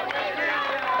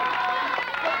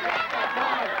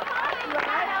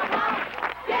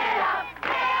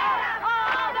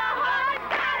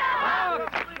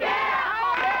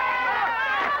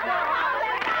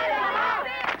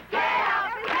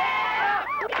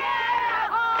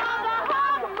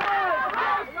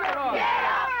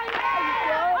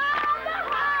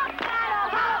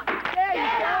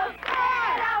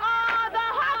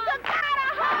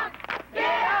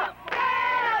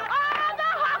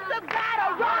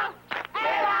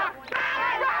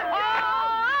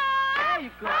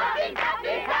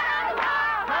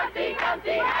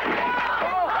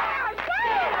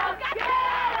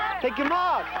 Take your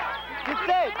mark. Get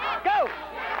set. Go.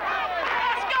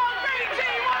 Let's go, green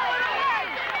team. All the way.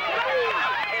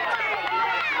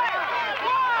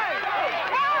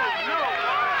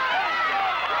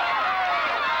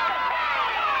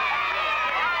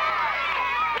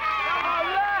 All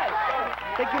right.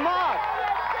 Take your mark.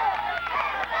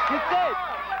 Get set.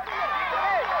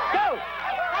 Go.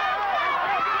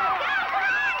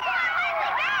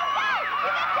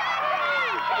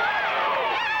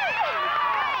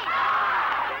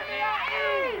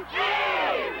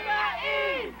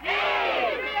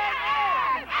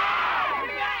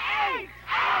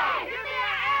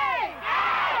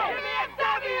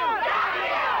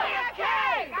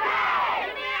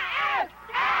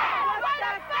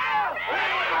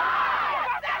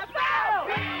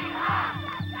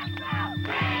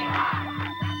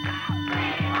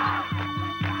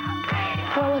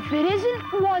 Well, if it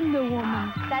isn't Wonder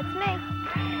Woman. That's me.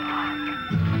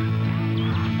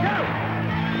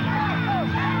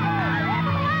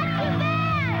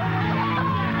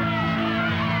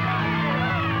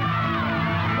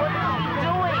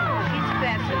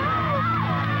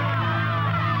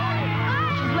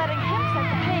 She's letting him set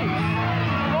the pace.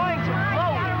 She's going to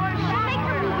blow it. She'll make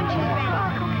her move when she's ready.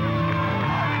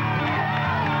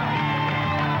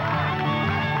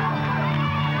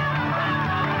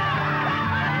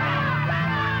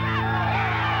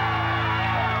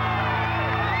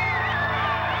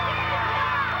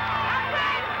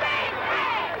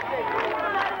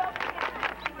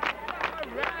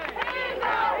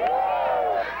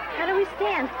 How do we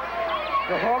stand?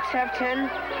 The Hawks have 10,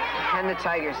 and the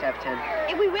Tigers have 10.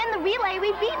 If we win the relay,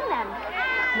 we've beaten them.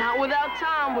 Not without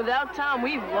Tom. Without Tom,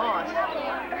 we've lost.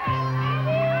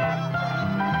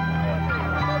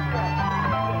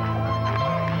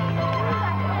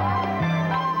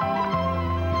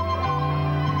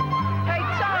 Hey,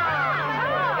 Tom!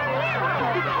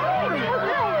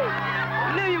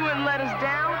 Knew you wouldn't let us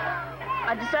down.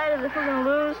 I decided if we're going to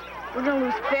lose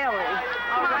fairly.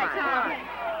 All right, Tom.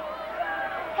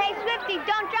 Hey, Swifty,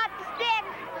 don't drop the stick.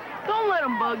 Don't let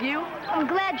him bug you. I'm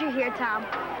glad you're here, Tom.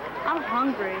 I'm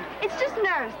hungry. It's just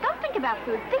nerves. Don't think about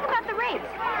food. Think about the race.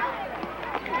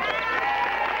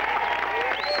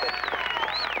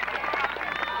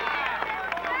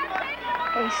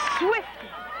 Hey, Swifty,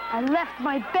 I left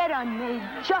my bed unmade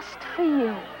just for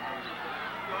you.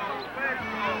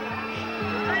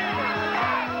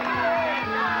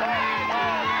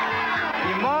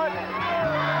 Mark.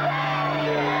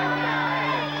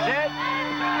 Set.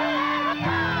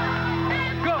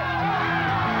 Go.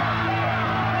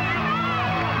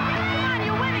 Come on,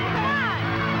 you're winning. Come on.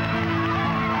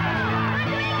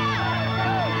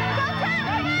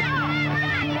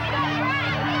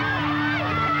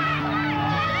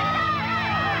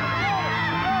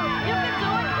 You can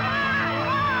do it. Come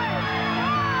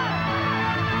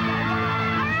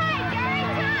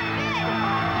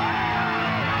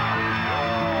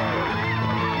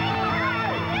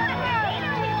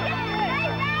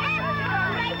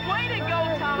Way to go,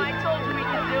 Tom. I told you we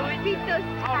could do it. Beat those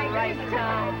tigers. All right,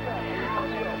 Tom.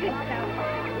 Good Tom.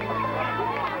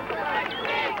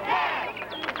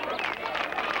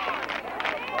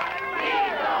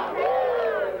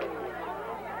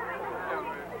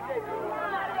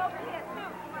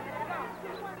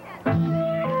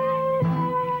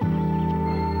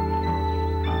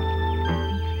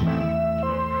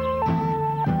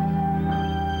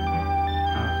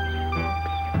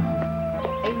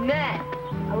 Hey, Nat,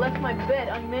 I left my bed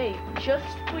unmade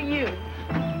just for you.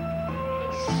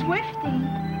 Swifty?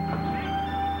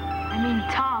 I mean,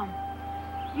 Tom,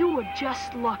 you were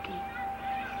just lucky.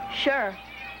 Sure.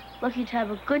 Lucky to have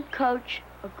a good coach,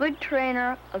 a good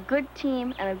trainer, a good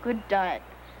team, and a good diet.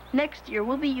 Next year,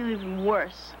 we'll be even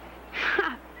worse.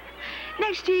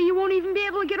 Next year, you won't even be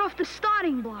able to get off the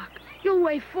starting block. You'll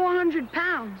weigh 400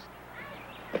 pounds.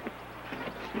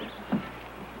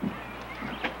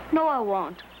 No, I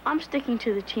won't. I'm sticking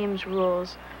to the team's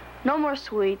rules. No more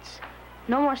sweets,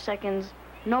 no more seconds,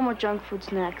 no more junk food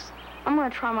snacks. I'm gonna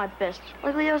try my best,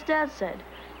 like Leo's dad said.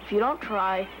 If you don't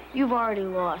try, you've already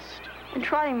lost. And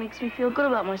trying makes me feel good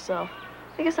about myself.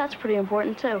 I guess that's pretty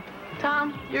important, too.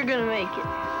 Tom, you're gonna make it.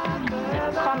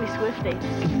 Call me Swifty.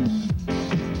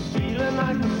 Feeling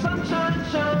like the sunshine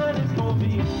shining for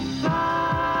me.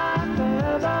 High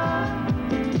feather.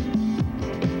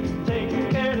 Taking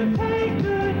care to take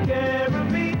good care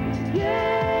of me.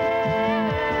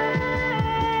 Yeah.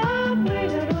 I've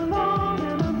waited along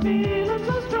and I'm feeling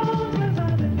so strong 'cause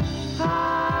I've been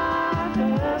high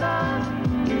feather.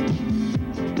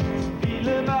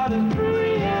 Feeling about as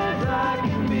free as I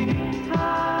can be.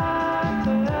 High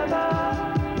feather.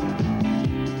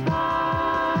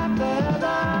 High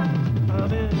feather.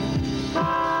 I'm in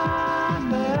high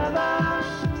feather.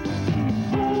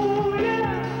 Oh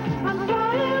yeah, I'm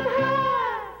flying high.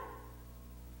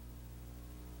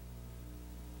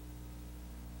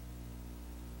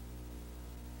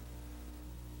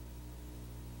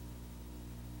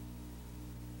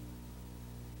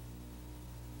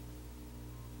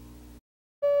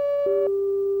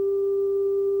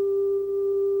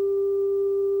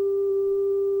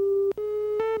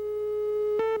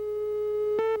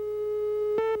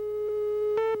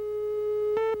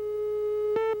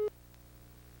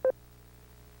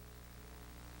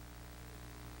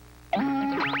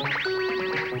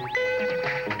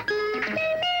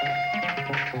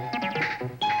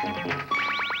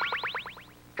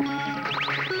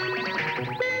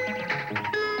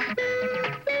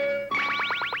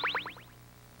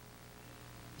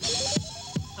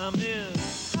 I'm in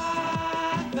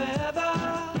high feather,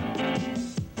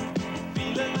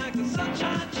 feeling like the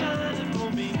sunshine shining for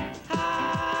me.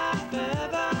 High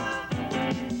feather,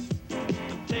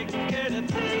 I'm taking care to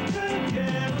take good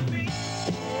care of me.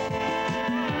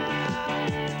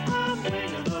 I'm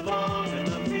waiting along and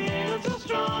I'm feeling so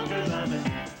strong 'cause I'm in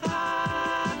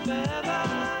high feather,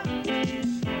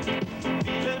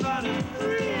 feeling about as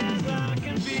free as I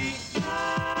can be.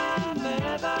 High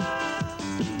feather.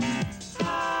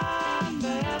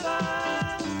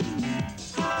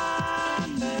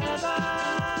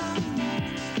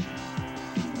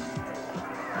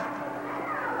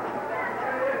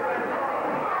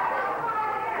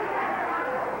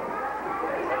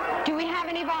 Do we have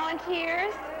any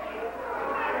volunteers?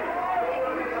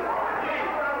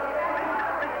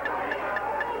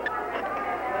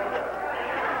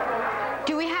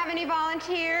 Do we have any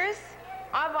volunteers?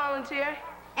 I volunteer.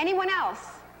 Anyone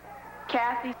else?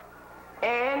 Kathy,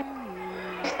 Ann,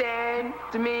 Stan,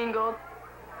 Domingo,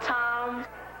 Tom,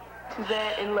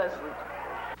 Suzanne, and Leslie.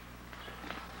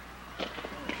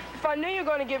 If I knew you were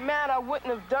going to get mad, I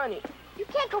wouldn't have done it. You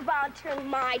can't go volunteering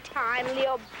my time,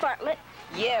 Leo Bartlett.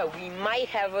 Yeah, we might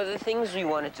have other things we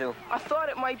want to do. I thought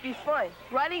it might be fun.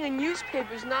 Writing a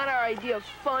newspaper is not our idea of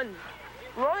fun.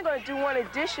 We're only going to do one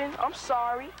edition. I'm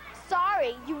sorry.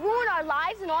 Sorry? You ruin our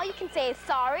lives and all you can say is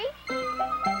sorry?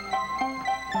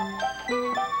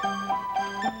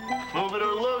 Move it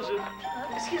or lose it.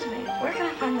 Excuse me, where can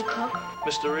I find the cook?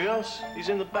 Mr. Rios, he's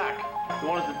in the back. The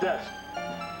one at the desk.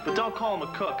 But don't call him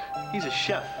a cook. He's a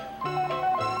chef.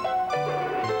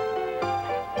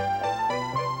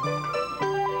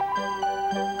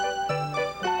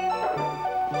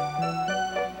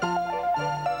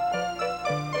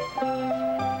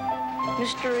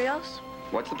 Mr. Rios?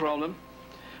 What's the problem?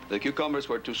 The cucumbers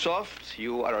were too soft.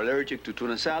 You are allergic to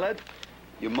tuna salad.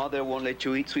 Your mother won't let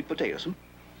you eat sweet potatoes.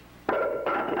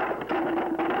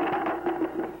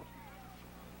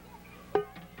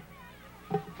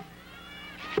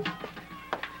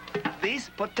 These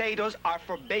potatoes are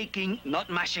for baking, not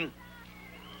mashing.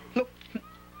 Look,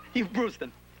 you've bruised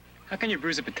them. How can you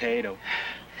bruise a potato?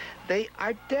 They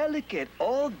are delicate.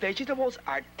 All vegetables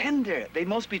are tender. They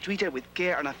must be treated with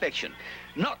care and affection,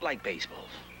 not like baseballs.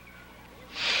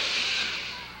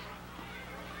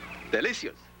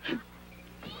 Delicious.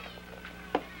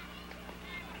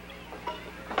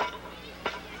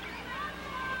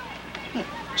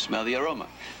 Smell the aroma.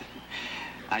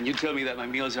 And you tell me that my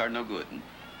meals are no good.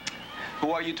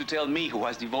 Who are you to tell me, who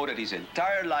has devoted his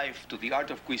entire life to the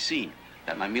art of cuisine,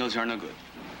 that my meals are no good?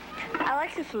 I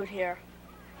like the food here.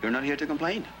 You're not here to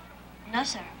complain. No,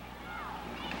 sir.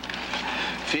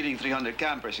 Feeding 300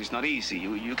 campers is not easy.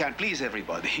 You can't please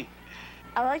everybody.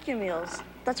 I like your meals.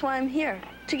 That's why I'm here,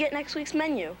 to get next week's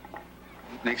menu.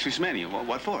 Next week's menu?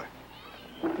 What for?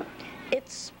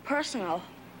 It's personal.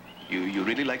 You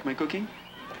really like my cooking?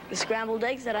 The scrambled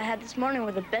eggs that I had this morning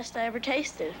were the best I ever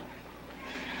tasted.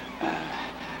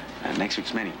 Next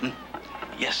week's menu.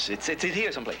 Yes, it's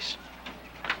here someplace.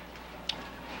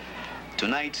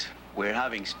 Tonight, we're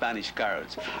having Spanish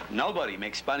carrots. Nobody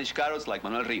makes Spanish carrots like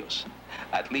Manuel Rios.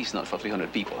 At least not for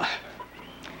 300 people.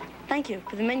 Thank you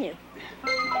for the menu.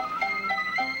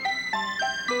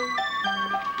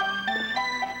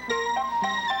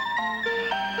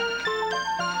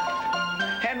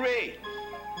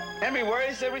 Henry, where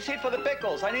is the receipt for the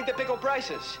pickles? I need the pickle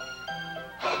prices.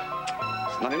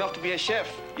 It's not enough to be a chef.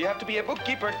 You have to be a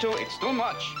bookkeeper, too. It's too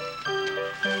much.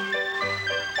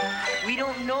 We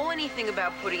don't know anything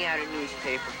about putting out a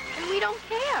newspaper. And we don't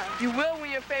care. You will when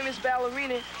you're a famous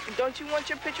ballerina. And don't you want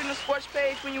your picture on the sports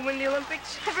page when you win the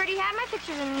Olympics? I've already had my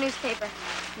pictures in the newspaper.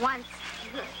 Once.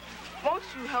 Won't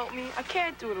you help me? I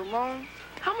can't do it alone.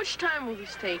 How much time will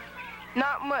this take?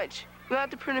 Not much. We'll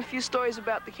have to print a few stories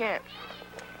about the camp.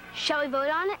 Shall we vote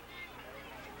on it?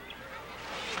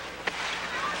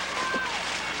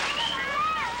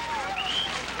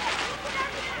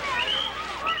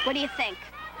 What do you think?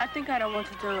 I think I don't want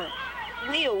to do it.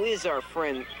 Leo is our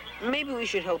friend. Maybe we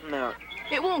should help him out.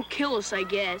 It won't kill us, I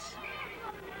guess.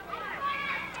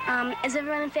 Is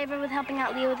everyone in favor with helping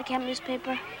out Leo with the camp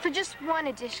newspaper? For just one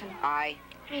edition. Aye.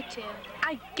 Me too.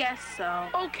 I guess so.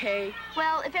 Okay.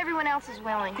 Well, if everyone else is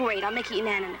willing. Great, I'll make it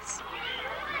unanimous.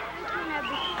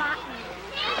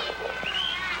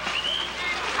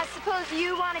 I suppose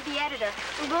you want to be editor,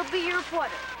 and we'll be your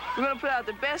reporter. We're going to put out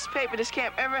the best paper this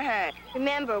camp ever had.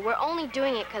 Remember, we're only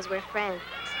doing it because we're friends.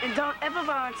 And don't ever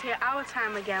volunteer our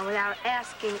time again without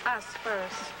asking us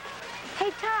first.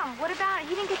 Hey, Tom, what about it?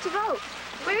 He didn't get to vote.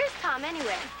 Where is Tom,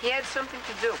 anyway? He had something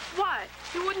to do. What?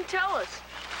 He wouldn't tell us.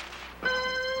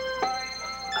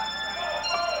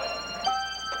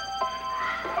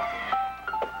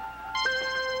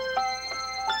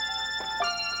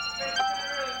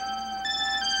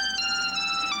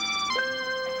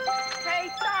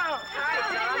 Hey, Tom!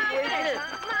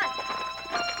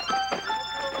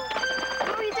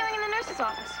 What were you doing in the nurse's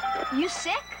office? You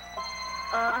sick?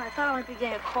 I thought I might be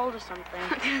getting a cold or something.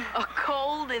 A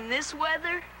cold in this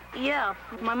weather? Yeah,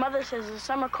 my mother says the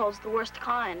summer cold's the worst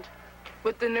kind.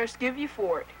 What'd the nurse give you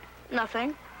for it?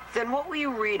 Nothing. Then what were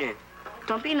you reading?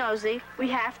 Don't be nosy. We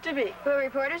have to be. We're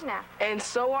reporters now. And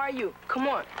so are you. Come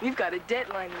on, we've got a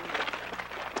deadline to meet.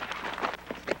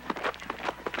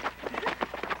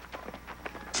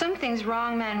 Something's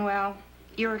wrong, Manuel.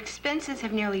 Your expenses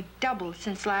have nearly doubled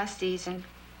since last season.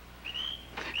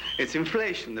 It's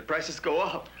inflation. The prices go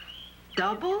up.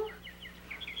 Double?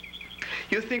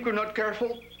 You think we're not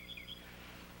careful?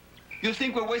 You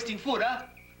think we're wasting food, huh?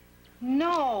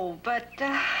 No, but,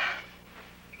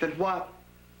 Then what?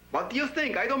 What do you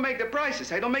think? I don't make the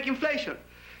prices. I don't make inflation.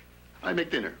 I make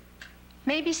dinner.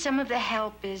 maybe some of the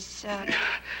help is,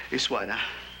 Is what, huh?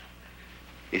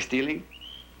 Is stealing?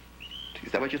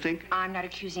 Is that what you think? I'm not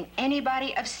accusing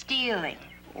anybody of stealing.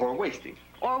 Or wasting?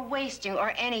 or wasting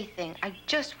or anything. I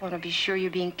just want to be sure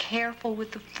you're being careful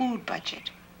with the food budget.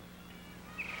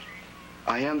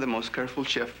 I am the most careful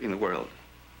chef in the world.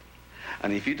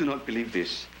 And if you do not believe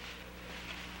this,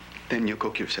 then you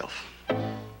cook yourself.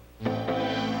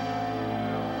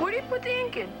 Where do you put the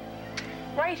ink in?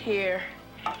 Right here.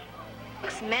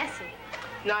 Looks messy.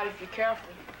 Not if you're careful.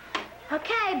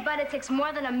 Okay, but it takes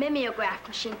more than a mimeograph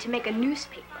machine to make a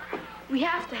newspaper. We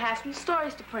have to have some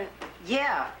stories to print.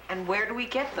 Yeah, and where do we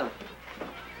get them?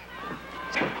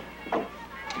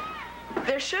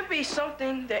 There should be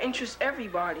something that interests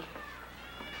everybody.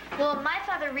 Well, my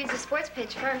father reads the sports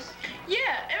page first.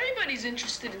 Yeah, everybody's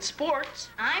interested in sports.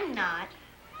 I'm not.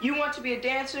 You want to be a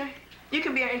dancer? You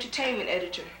can be our entertainment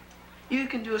editor. You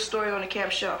can do a story on the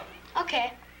camp show.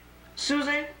 Okay.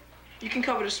 Susan, you can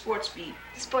cover the sports beat.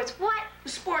 Sports what? The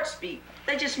sports beat.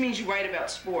 That just means you write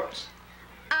about sports.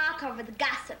 I'll cover the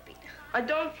gossip beat. I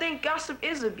don't think gossip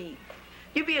is a beat.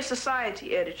 You be a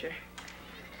society editor.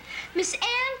 Miss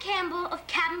Ann Campbell of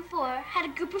Cabin 4 had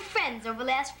a group of friends over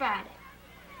last Friday.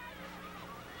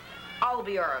 I'll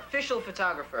be our official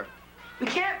photographer. We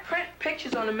can't print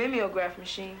pictures on a mimeograph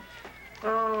machine.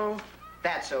 Oh,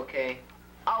 that's okay.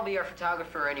 I'll be our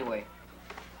photographer anyway.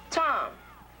 Tom,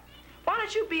 why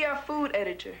don't you be our food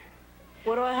editor?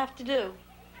 What do I have to do?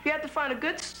 You have to find a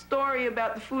good story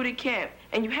about the food at camp,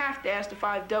 and you have to ask the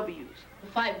 5 W's.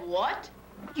 5 what?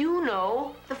 You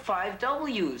know, the 5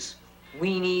 W's.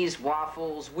 Weenies,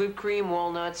 waffles, whipped cream,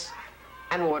 walnuts,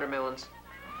 and watermelons.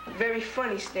 Very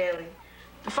funny, Stanley.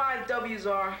 The 5 W's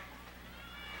are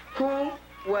who,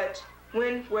 what,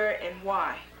 when, where, and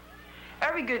why.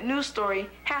 Every good news story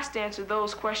has to answer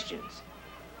those questions.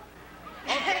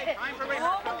 Okay, time for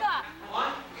rehearsal. Oh, my God.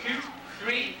 1, 2,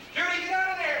 3. Judy, get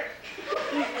out of there!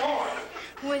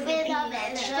 4. With a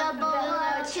vegetable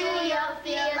or two, you'll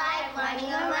feel like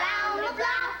running around the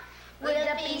block. With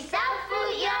a piece of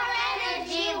fruit, your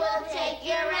energy will take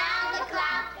you around the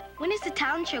clock. When is the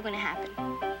talent show going to happen?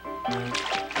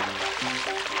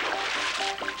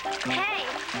 Hey,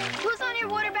 who's on your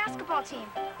water basketball team?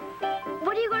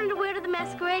 What are you going to wear to the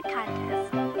masquerade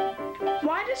contest?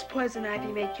 Why does poison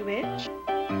ivy make you itch?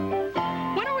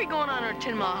 When are we going on our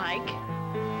 10-mile hike?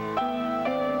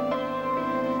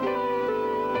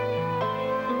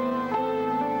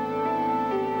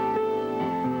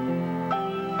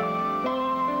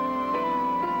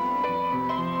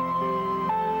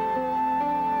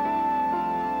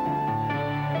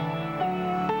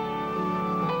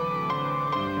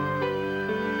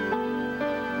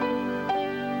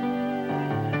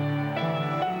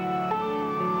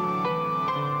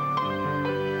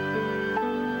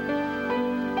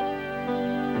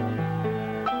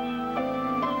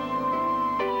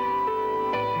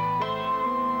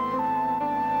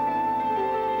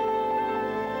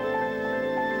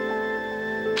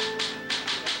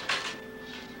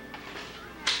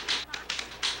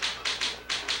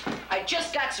 I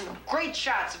just got some great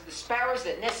shots of the sparrows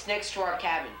that nest next to our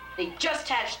cabin. They just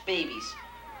hatched babies.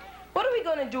 What are we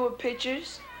going to do with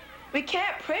pictures? We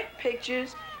can't print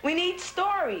pictures. We need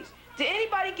stories. Did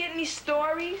anybody get any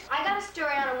stories? I got a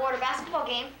story on a water basketball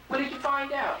game. What did you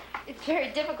find out? It's very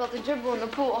difficult to dribble in the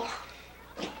pool.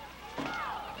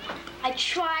 I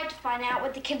tried to find out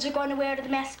what the kids are going to wear to the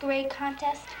masquerade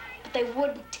contest, but they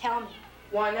wouldn't tell me.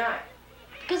 Why not?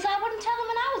 Because I wouldn't tell them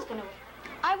what I was going to wear.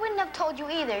 I wouldn't have told you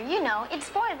either. You know, it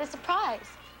spoiled the surprise.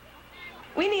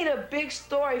 We need a big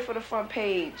story for the front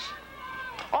page.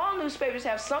 All newspapers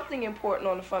have something important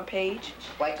on the front page.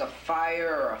 Like a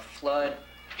fire or a flood.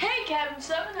 Hey, Cabin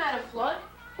 7 had a flood.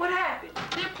 What happened?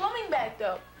 Their plumbing backed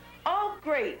up. Oh,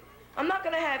 great. I'm not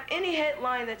going to have any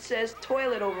headline that says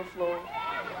toilet overflowing.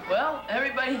 Well,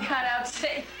 everybody got out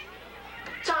safe.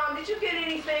 Tom, did you get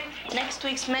anything? Next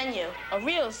week's menu, a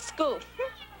real scoop.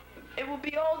 It will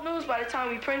be old news by the time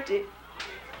we print it.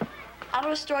 I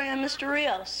wrote a story on Mr.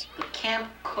 Rios, The camp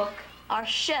cook. our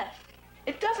chef.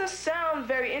 It doesn't sound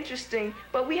very interesting,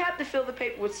 but we have to fill the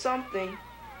paper with something.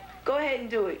 Go ahead and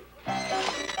do it.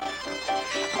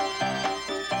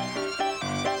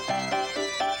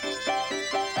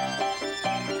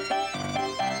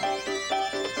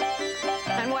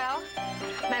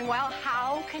 Manuel,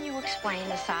 how can you explain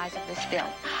the size of this bill?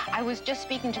 I was just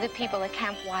speaking to the people at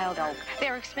Camp Wild Oak.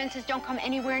 Their expenses don't come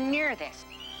anywhere near this.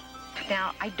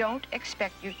 Now, I don't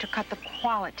expect you to cut the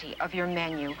quality of your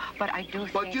menu, but I do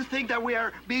think... But you think that we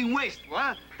are being wasteful,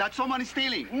 huh? That someone is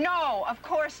stealing? No, of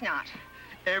course not.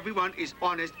 Everyone is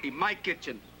honest in my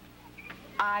kitchen.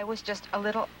 I was just a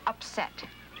little upset.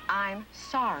 I'm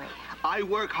sorry. I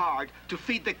work hard to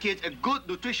feed the kids a good,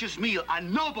 nutritious meal,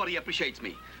 and nobody appreciates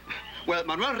me. Well,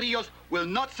 Manuel Rios will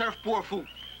not serve poor food.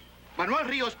 Manuel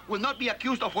Rios will not be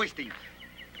accused of wasting.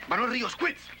 Manuel Rios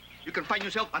quits. You can find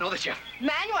yourself another chef.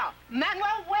 Manuel!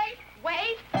 Manuel, wait!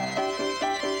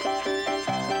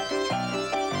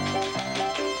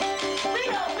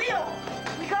 Leo!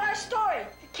 We got our story.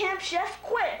 The camp chef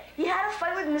quit. He had a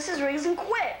fight with Mrs. Riggs and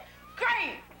quit.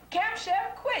 Great! Camp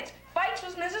chef quits. Fights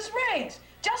with Mrs. Riggs.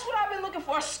 Just what I've been looking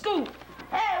for, a scoop.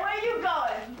 Hey, where you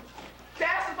going?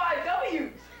 Classified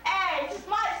W's. Hey, it's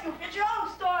my scoop. It's your own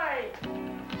story.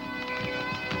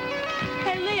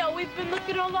 Hey, Leo, we've been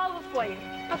looking all over for you.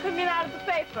 How come you're not at the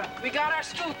paper? We got our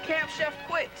scoop. Camp chef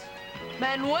quits.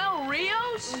 Manuel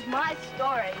Rios? It's my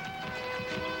story.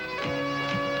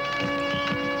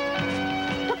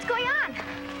 What's going on?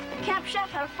 The camp chef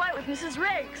had a fight with Mrs.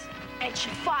 Riggs. And she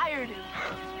fired him.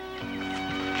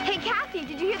 Hey, Kathy,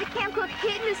 did you hear the camp cook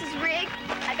hit Mrs. Riggs?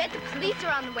 I bet the police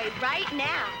are on the way right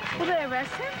now. Will they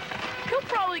arrest him? He'll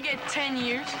probably get 10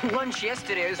 years. Lunch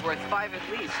yesterday was worth 5 at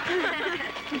least.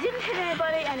 He didn't hit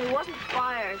anybody and he wasn't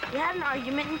fired. He had an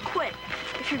argument and quit.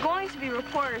 If you're going to be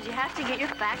reporters, you have to get your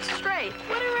facts straight.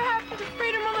 Whatever happened to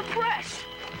freedom of the press?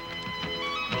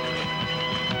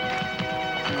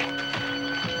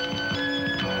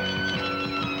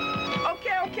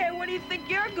 Okay, where do you think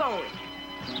you're going?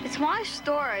 It's my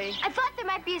story. I thought there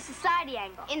might be a society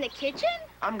angle. In the kitchen?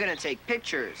 I'm gonna take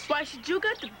pictures. Why should you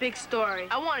get the big story?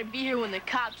 I want to be here when the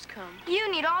cops come.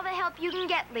 You need all the help you can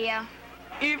get, Leo.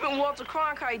 Even Walter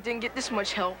Cronkite didn't get this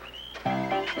much help.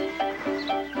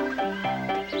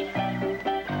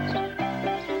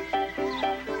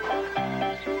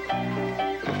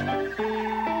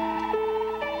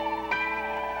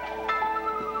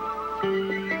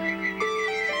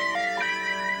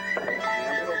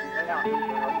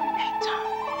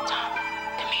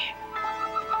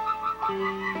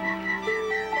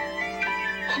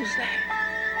 Who's there?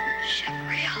 Chef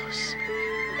Rios.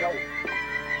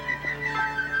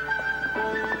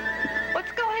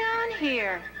 What's going on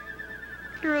here?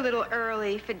 You're a little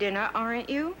early for dinner, aren't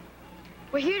you?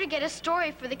 We're here to get a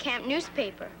story for the camp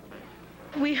newspaper.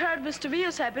 We heard Mr.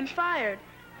 Rios had been fired.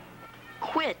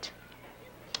 Quit.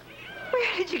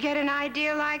 Where did you get an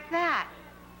idea like that,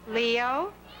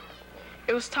 Leo?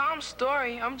 It was Tom's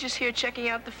story. I'm just here checking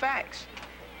out the facts.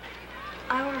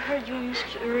 I overheard you and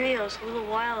Mr. Rios a little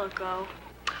while ago.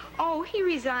 Oh, he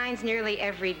resigns nearly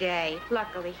every day.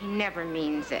 Luckily, he never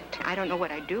means it. I don't know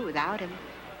what I'd do without him.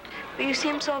 But you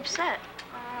seem so upset.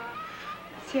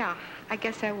 Yeah, I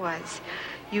guess I was.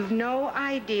 You've no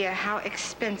idea how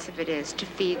expensive it is to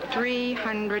feed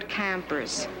 300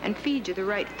 campers and feed you the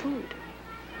right food.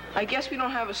 I guess we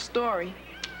don't have a story.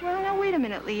 Well, now, wait a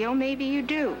minute, Leo. Maybe you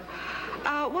do.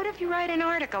 What if you write an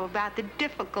article about the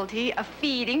difficulty of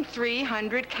feeding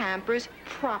 300 campers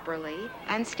properly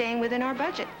and staying within our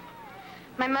budget?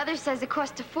 My mother says it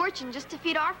costs a fortune just to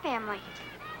feed our family.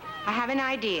 I have an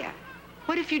idea.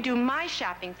 What if you do my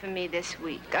shopping for me this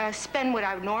week? Spend what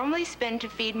I would normally spend to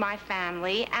feed my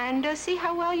family and see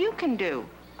how well you can do.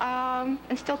 And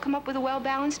still come up with a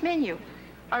well-balanced menu.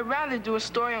 I'd rather do a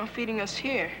story on feeding us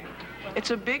here.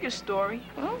 It's a bigger story.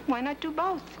 Well, why not do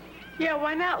both? Yeah,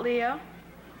 why not, Leo?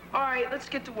 All right, let's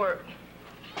get to work.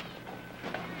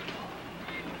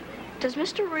 Does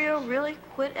Mr. Rio really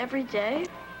quit every day?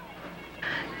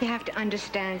 You have to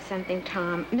understand something,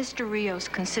 Tom. Mr. Rios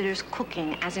considers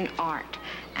cooking as an art,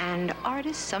 and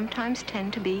artists sometimes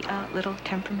tend to be a little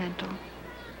temperamental.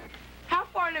 How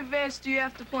far in advance do you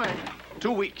have to plan?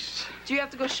 2 weeks. Do you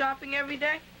have to go shopping every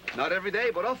day? Not every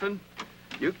day, but often.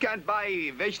 You can't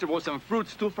buy vegetables and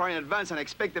fruits too far in advance and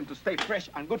expect them to stay fresh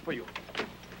and good for you.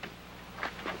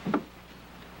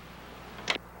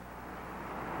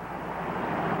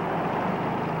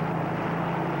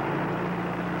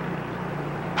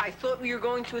 I thought we were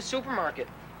going to a supermarket.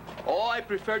 Oh, I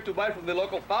prefer to buy from the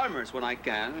local farmers when I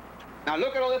can. Now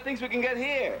look at all the things we can get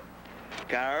here.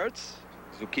 Carrots,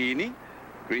 zucchini,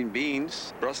 green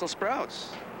beans, Brussels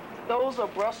sprouts. Those are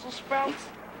Brussels sprouts?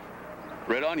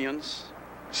 Red onions,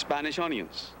 Spanish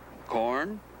onions,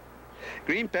 corn,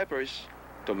 green peppers,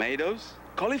 tomatoes,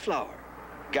 cauliflower,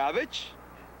 cabbage,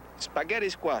 spaghetti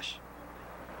squash,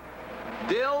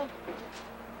 dill,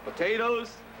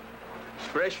 potatoes,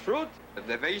 fresh fruit.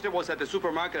 The vegetables at the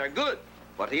supermarket are good,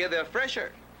 but here they're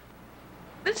fresher.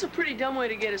 This is a pretty dumb way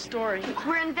to get a story.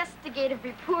 We're investigative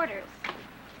reporters.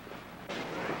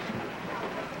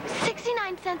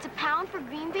 69 cents a pound for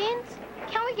green beans?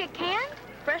 Can't we get canned?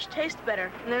 Fresh tastes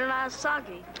better, and they're not as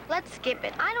soggy. Let's skip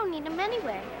it. I don't need them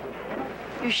anyway.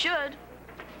 You should.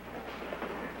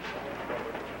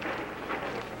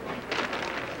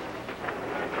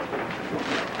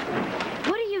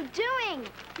 What are you doing?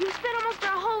 You spent almost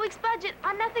our whole week's budget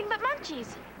on nothing but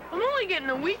munchies. I'm only getting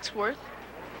a week's worth.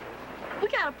 We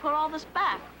gotta put all this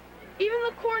back. Even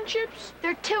the corn chips?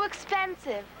 They're too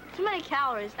expensive. Too many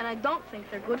calories, and I don't think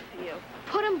they're good for you.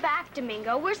 Put them back,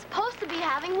 Domingo. We're supposed to be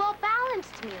having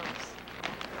well-balanced meals.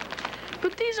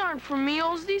 But these aren't for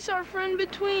meals. These are for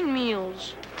in-between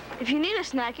meals. If you need a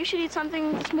snack, you should eat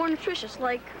something that's more nutritious,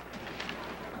 like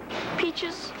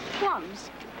peaches,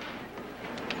 plums.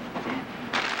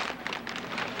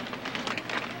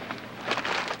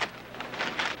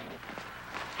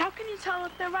 How can you tell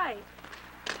if they're right?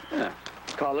 Yeah.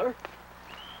 Color,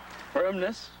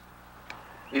 firmness.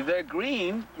 If they're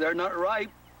green, they're not ripe.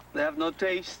 They have no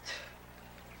taste.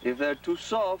 If they're too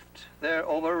soft, they're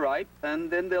overripe,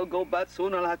 and then they'll go bad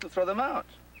soon. I'll have to throw them out.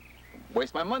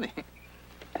 Waste my money.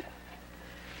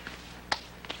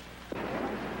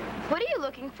 What are you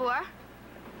looking for?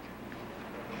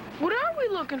 What are we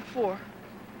looking for?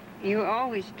 You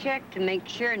always check to make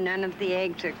sure none of the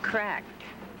eggs are cracked.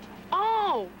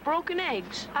 Oh, broken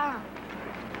eggs. Oh.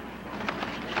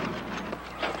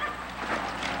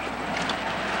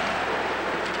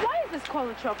 Why is this called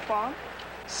a truck farm?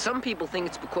 Some people think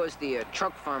it's because the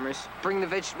truck farmers bring the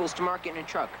vegetables to market in a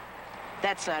truck.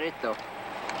 That's not it, though.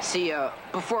 See,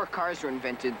 before cars were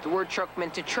invented, the word truck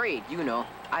meant to trade, you know.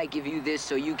 I give you this,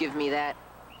 so you give me that.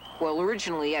 Well,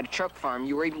 originally, at a truck farm,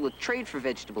 you were able to trade for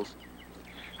vegetables.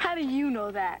 How do you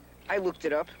know that? I looked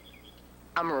it up.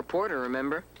 I'm a reporter,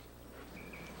 remember?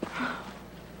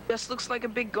 This looks like a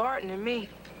big garden to me.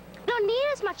 You don't need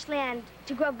as much land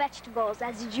to grow vegetables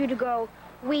as you do to grow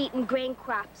wheat and grain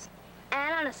crops.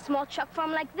 And on a small truck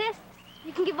farm like this,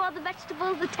 you can give all the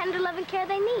vegetables the tender love and care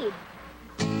they need.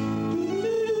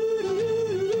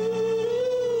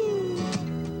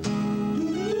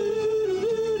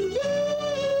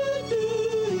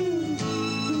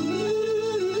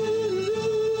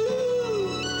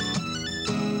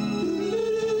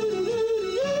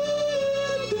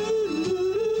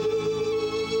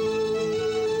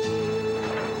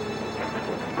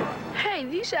 Hey,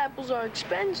 these apples are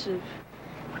expensive.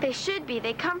 They should be.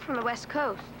 They come from the West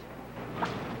Coast.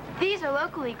 These are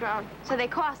locally grown, so they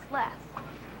cost less.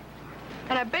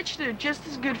 And I bet you they're just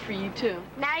as good for you, too.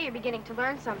 Now you're beginning to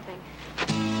learn something.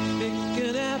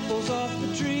 Picking apples off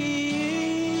the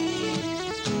tree.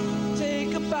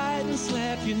 Take a bite and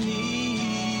slap your knee.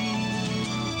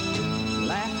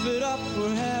 Laugh it up,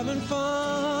 we're having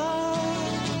fun.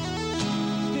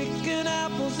 Picking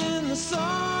apples in the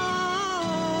sun.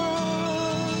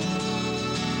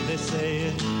 They say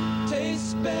it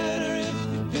tastes better if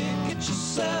you pick it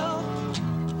yourself.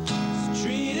 So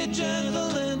treat it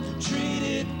gentle and treat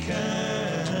it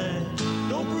kind.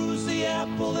 Don't bruise the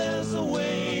apple, there's a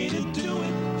way to do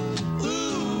it.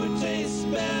 Ooh, it tastes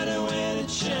better when it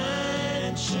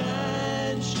shines,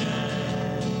 shine,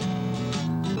 shine.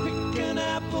 Pick an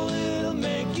apple, it'll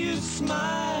make you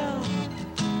smile.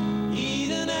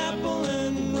 Eat an apple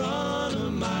and run a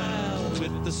mile.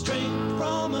 With the strength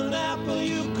from an apple,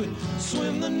 you could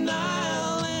swim the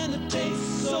Nile, and it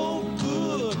tastes so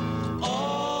good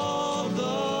all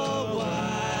the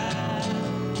while.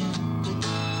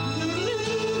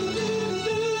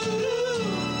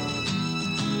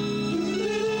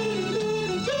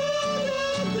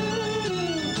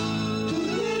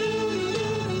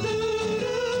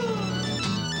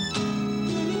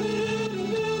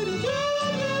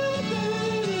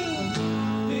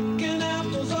 Picking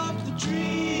apples off the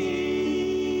tree.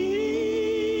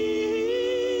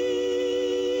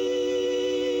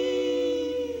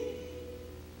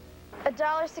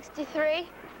 $1.63,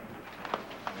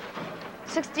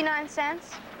 69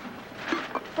 cents,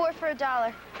 4 for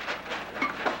 $1.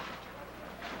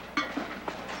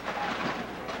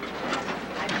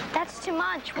 That's too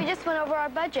much. We just went over our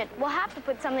budget. We'll have to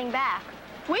put something back.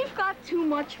 We've got too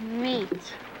much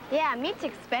meat. Yeah, meat's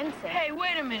expensive. Hey,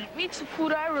 wait a minute. Meat's the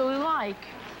food I really like.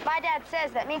 My dad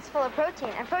says that meat's full of protein,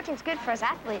 and protein's good for us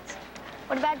athletes.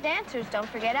 What about dancers? Don't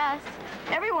forget us.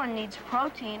 Everyone needs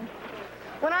protein.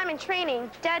 When I'm in training,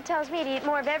 Dad tells me to eat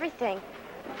more of everything.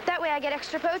 That way I get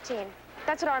extra protein.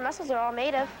 That's what our muscles are all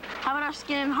made of. How about our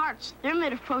skin and hearts? They're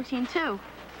made of protein, too.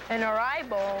 And our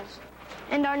eyeballs.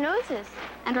 And our noses.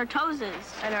 And our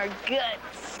toeses. And our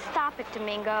guts. Stop it,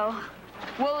 Domingo.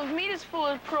 Well, if meat is full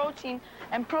of protein,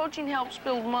 and protein helps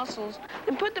build muscles,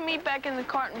 then put the meat back in the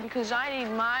carton because I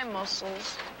need my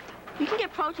muscles. You can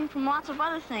get protein from lots of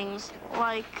other things,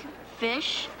 like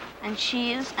fish and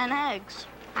cheese and eggs.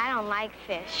 I don't like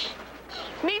fish.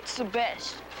 Meat's the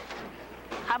best.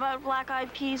 How about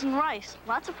black-eyed peas and rice?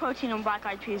 Lots of protein in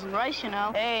black-eyed peas and rice, you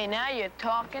know. Hey, now you're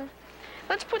talking.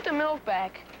 Let's put the milk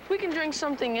back. We can drink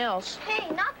something else.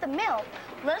 Hey, not the milk.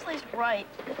 Leslie's right.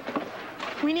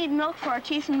 We need milk for our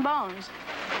teeth and bones.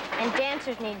 And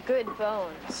dancers need good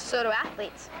bones. So do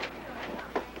athletes.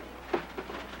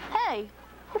 Hey,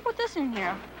 who put this in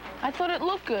here? I thought it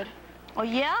looked good. Oh,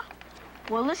 yeah?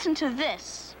 Well, listen to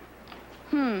this.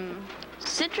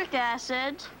 Citric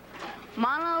acid,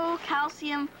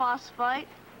 monocalcium phosphate,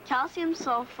 calcium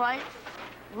sulfite,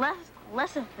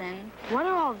 lecithin. What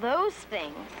are all those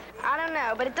things? I don't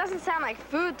know, but it doesn't sound like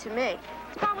food to me.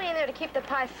 It's probably in there to keep the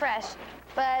pie fresh,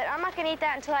 but I'm not gonna eat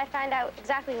that until I find out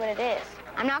exactly what it is.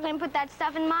 I'm not gonna put that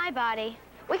stuff in my body.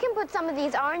 We can put some of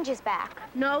these oranges back.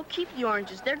 No, keep the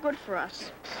oranges. They're good for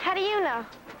us. How do you know?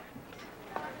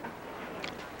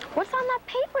 What's on that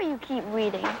paper you keep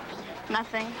reading?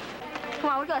 Nothing. Come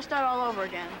on, we gotta start all over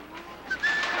again.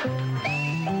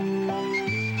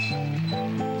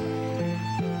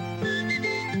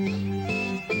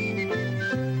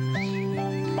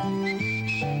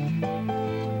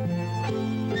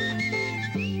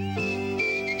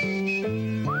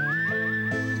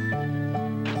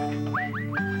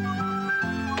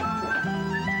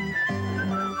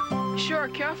 Sure,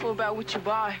 careful about what you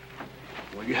buy.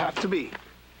 Well, you have to be.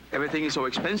 Everything is so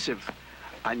expensive.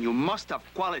 And you must have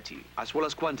quality as well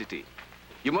as quantity.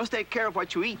 You must take care of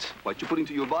what you eat, what you put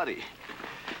into your body.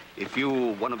 If you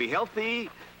want to be healthy,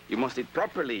 you must eat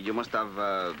properly. You must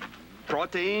have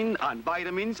protein and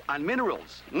vitamins and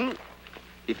minerals.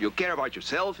 If you care about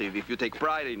yourself, if you take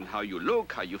pride in how you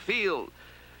look, how you feel,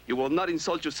 you will not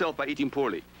insult yourself by eating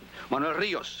poorly. Manuel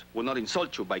Rios will not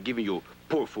insult you by giving you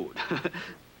poor food.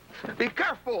 Be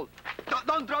careful!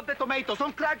 Don't drop the tomatoes,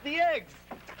 don't crack the eggs!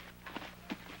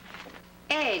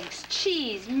 Eggs,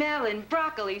 cheese, melon,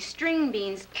 broccoli, string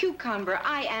beans, cucumber.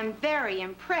 I am very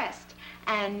impressed.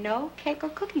 And no cake or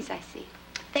cookies, I see.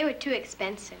 They were too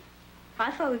expensive.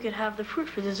 I thought we could have the fruit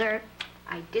for dessert.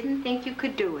 I didn't think you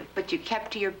could do it, but you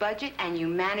kept to your budget and you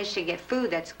managed to get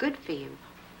food that's good for you.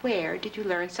 Where did you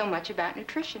learn so much about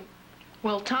nutrition?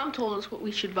 Well, Tom told us what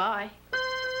we should buy.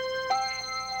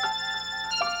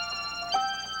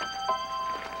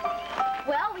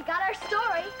 Well, we got our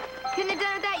story. Couldn't have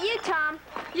done it without you, Tom.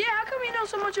 Yeah, how come you know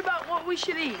so much about what we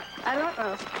should eat? I don't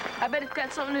know. I bet it's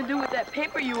got something to do with that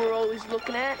paper you were always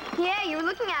looking at. Yeah, you were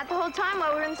looking at it the whole time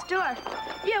while we were in the store.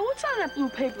 Yeah, what's on that blue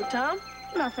paper, Tom?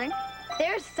 Nothing.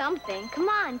 There's something. Come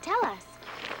on, tell us.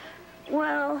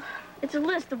 Well, it's a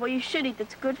list of what you should eat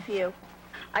that's good for you.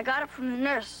 I got it from the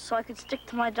nurse so I could stick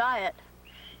to my diet.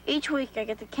 Each week I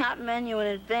get the count menu in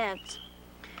advance.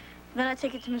 Then I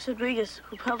take it to Miss Rodriguez,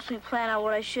 who helps me plan out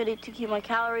what I should eat to keep my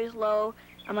calories low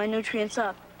and my nutrients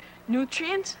up.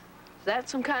 Nutrients? Is that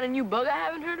some kind of new bug I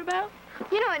haven't heard about?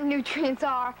 You know what nutrients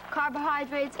are.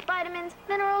 Carbohydrates, vitamins,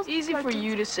 minerals, Easy proteins. for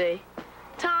you to say.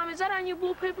 Tom, is that on your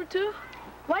blue paper too?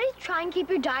 Why do you try and keep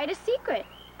your diet a secret?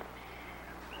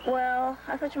 Well,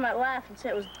 I thought you might laugh and say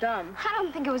it was dumb. I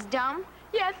don't think it was dumb.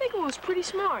 Yeah, I think it was pretty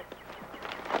smart.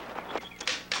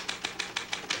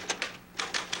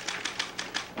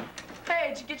 Hey,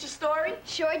 did you get your story?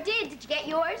 Sure did. Did you get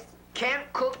yours? Camp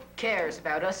Cook cares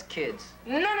about us kids.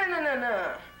 No.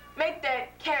 Make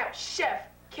that Camp Chef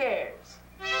cares.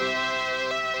 Hey,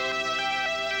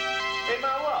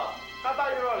 Manuel, how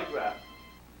about your autograph?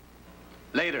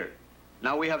 Later.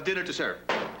 Now we have dinner to serve.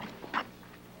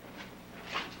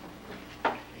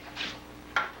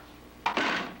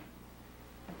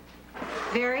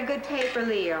 Very good paper,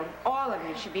 Leo. All of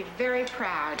you should be very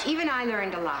proud. Even I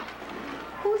learned a lot.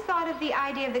 Who thought of the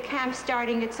idea of the camp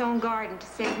starting its own garden to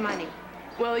save money?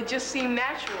 Well, it just seemed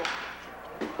natural.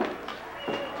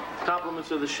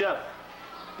 Compliments of the chef.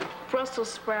 Brussels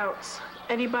sprouts.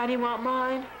 Anybody want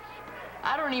mine?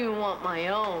 I don't even want my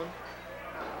own.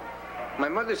 My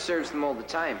mother serves them all the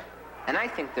time, and I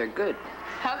think they're good.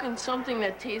 How can something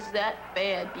that tastes that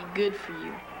bad be good for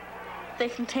you? They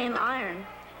contain iron.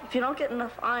 If you don't get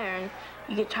enough iron,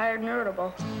 you get tired and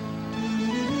irritable.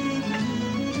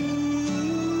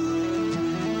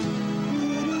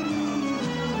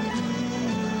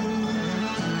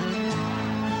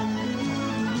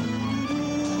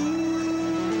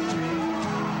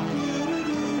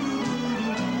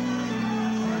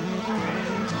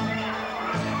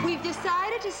 We've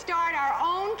decided to start our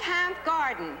own camp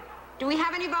garden. Do we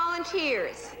have any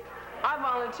volunteers? I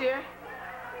volunteer.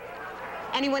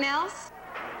 Anyone else?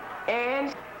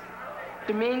 And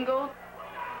Domingo,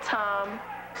 Tom,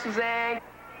 Suzanne,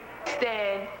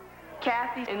 Stan,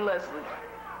 Kathy, and Leslie.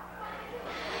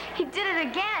 He did it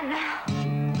again.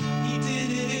 He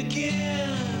did it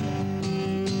again.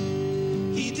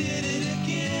 He did it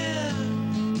again.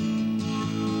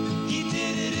 He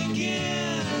did it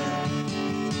again.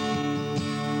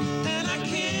 And I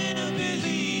can't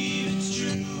believe it's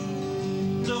true.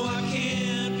 No, I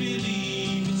can't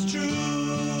believe it's true.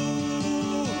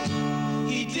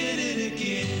 He did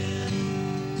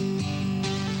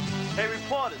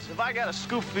have I got a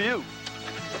scoop for you.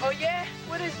 Oh, yeah?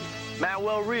 What is it?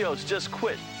 Manuel Rios just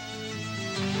quit.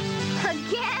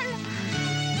 Again?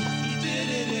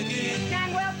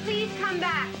 Manuel, please come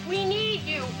back. We need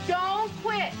you. Don't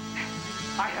quit.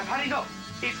 I have had enough.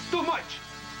 It's too much.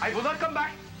 I will not come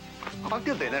back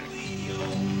until dinner. Hey,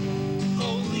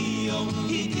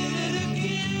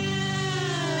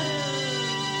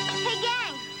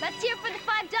 gang, let's hear for the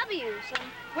 5 W's.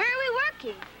 Where are we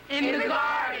working? In the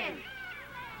garden.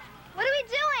 What are we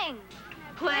doing?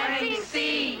 Planting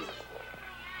seeds.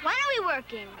 When are we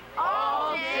working?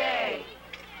 All day.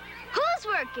 Who's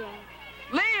working?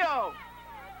 Leo!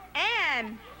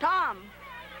 Anne. Tom.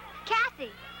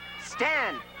 Kathy.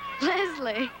 Stan.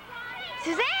 Leslie.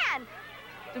 Suzanne.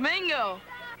 Domingo.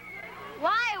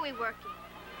 Why are we working?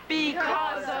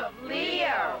 Because of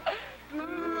Leo.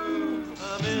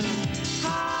 I'm in a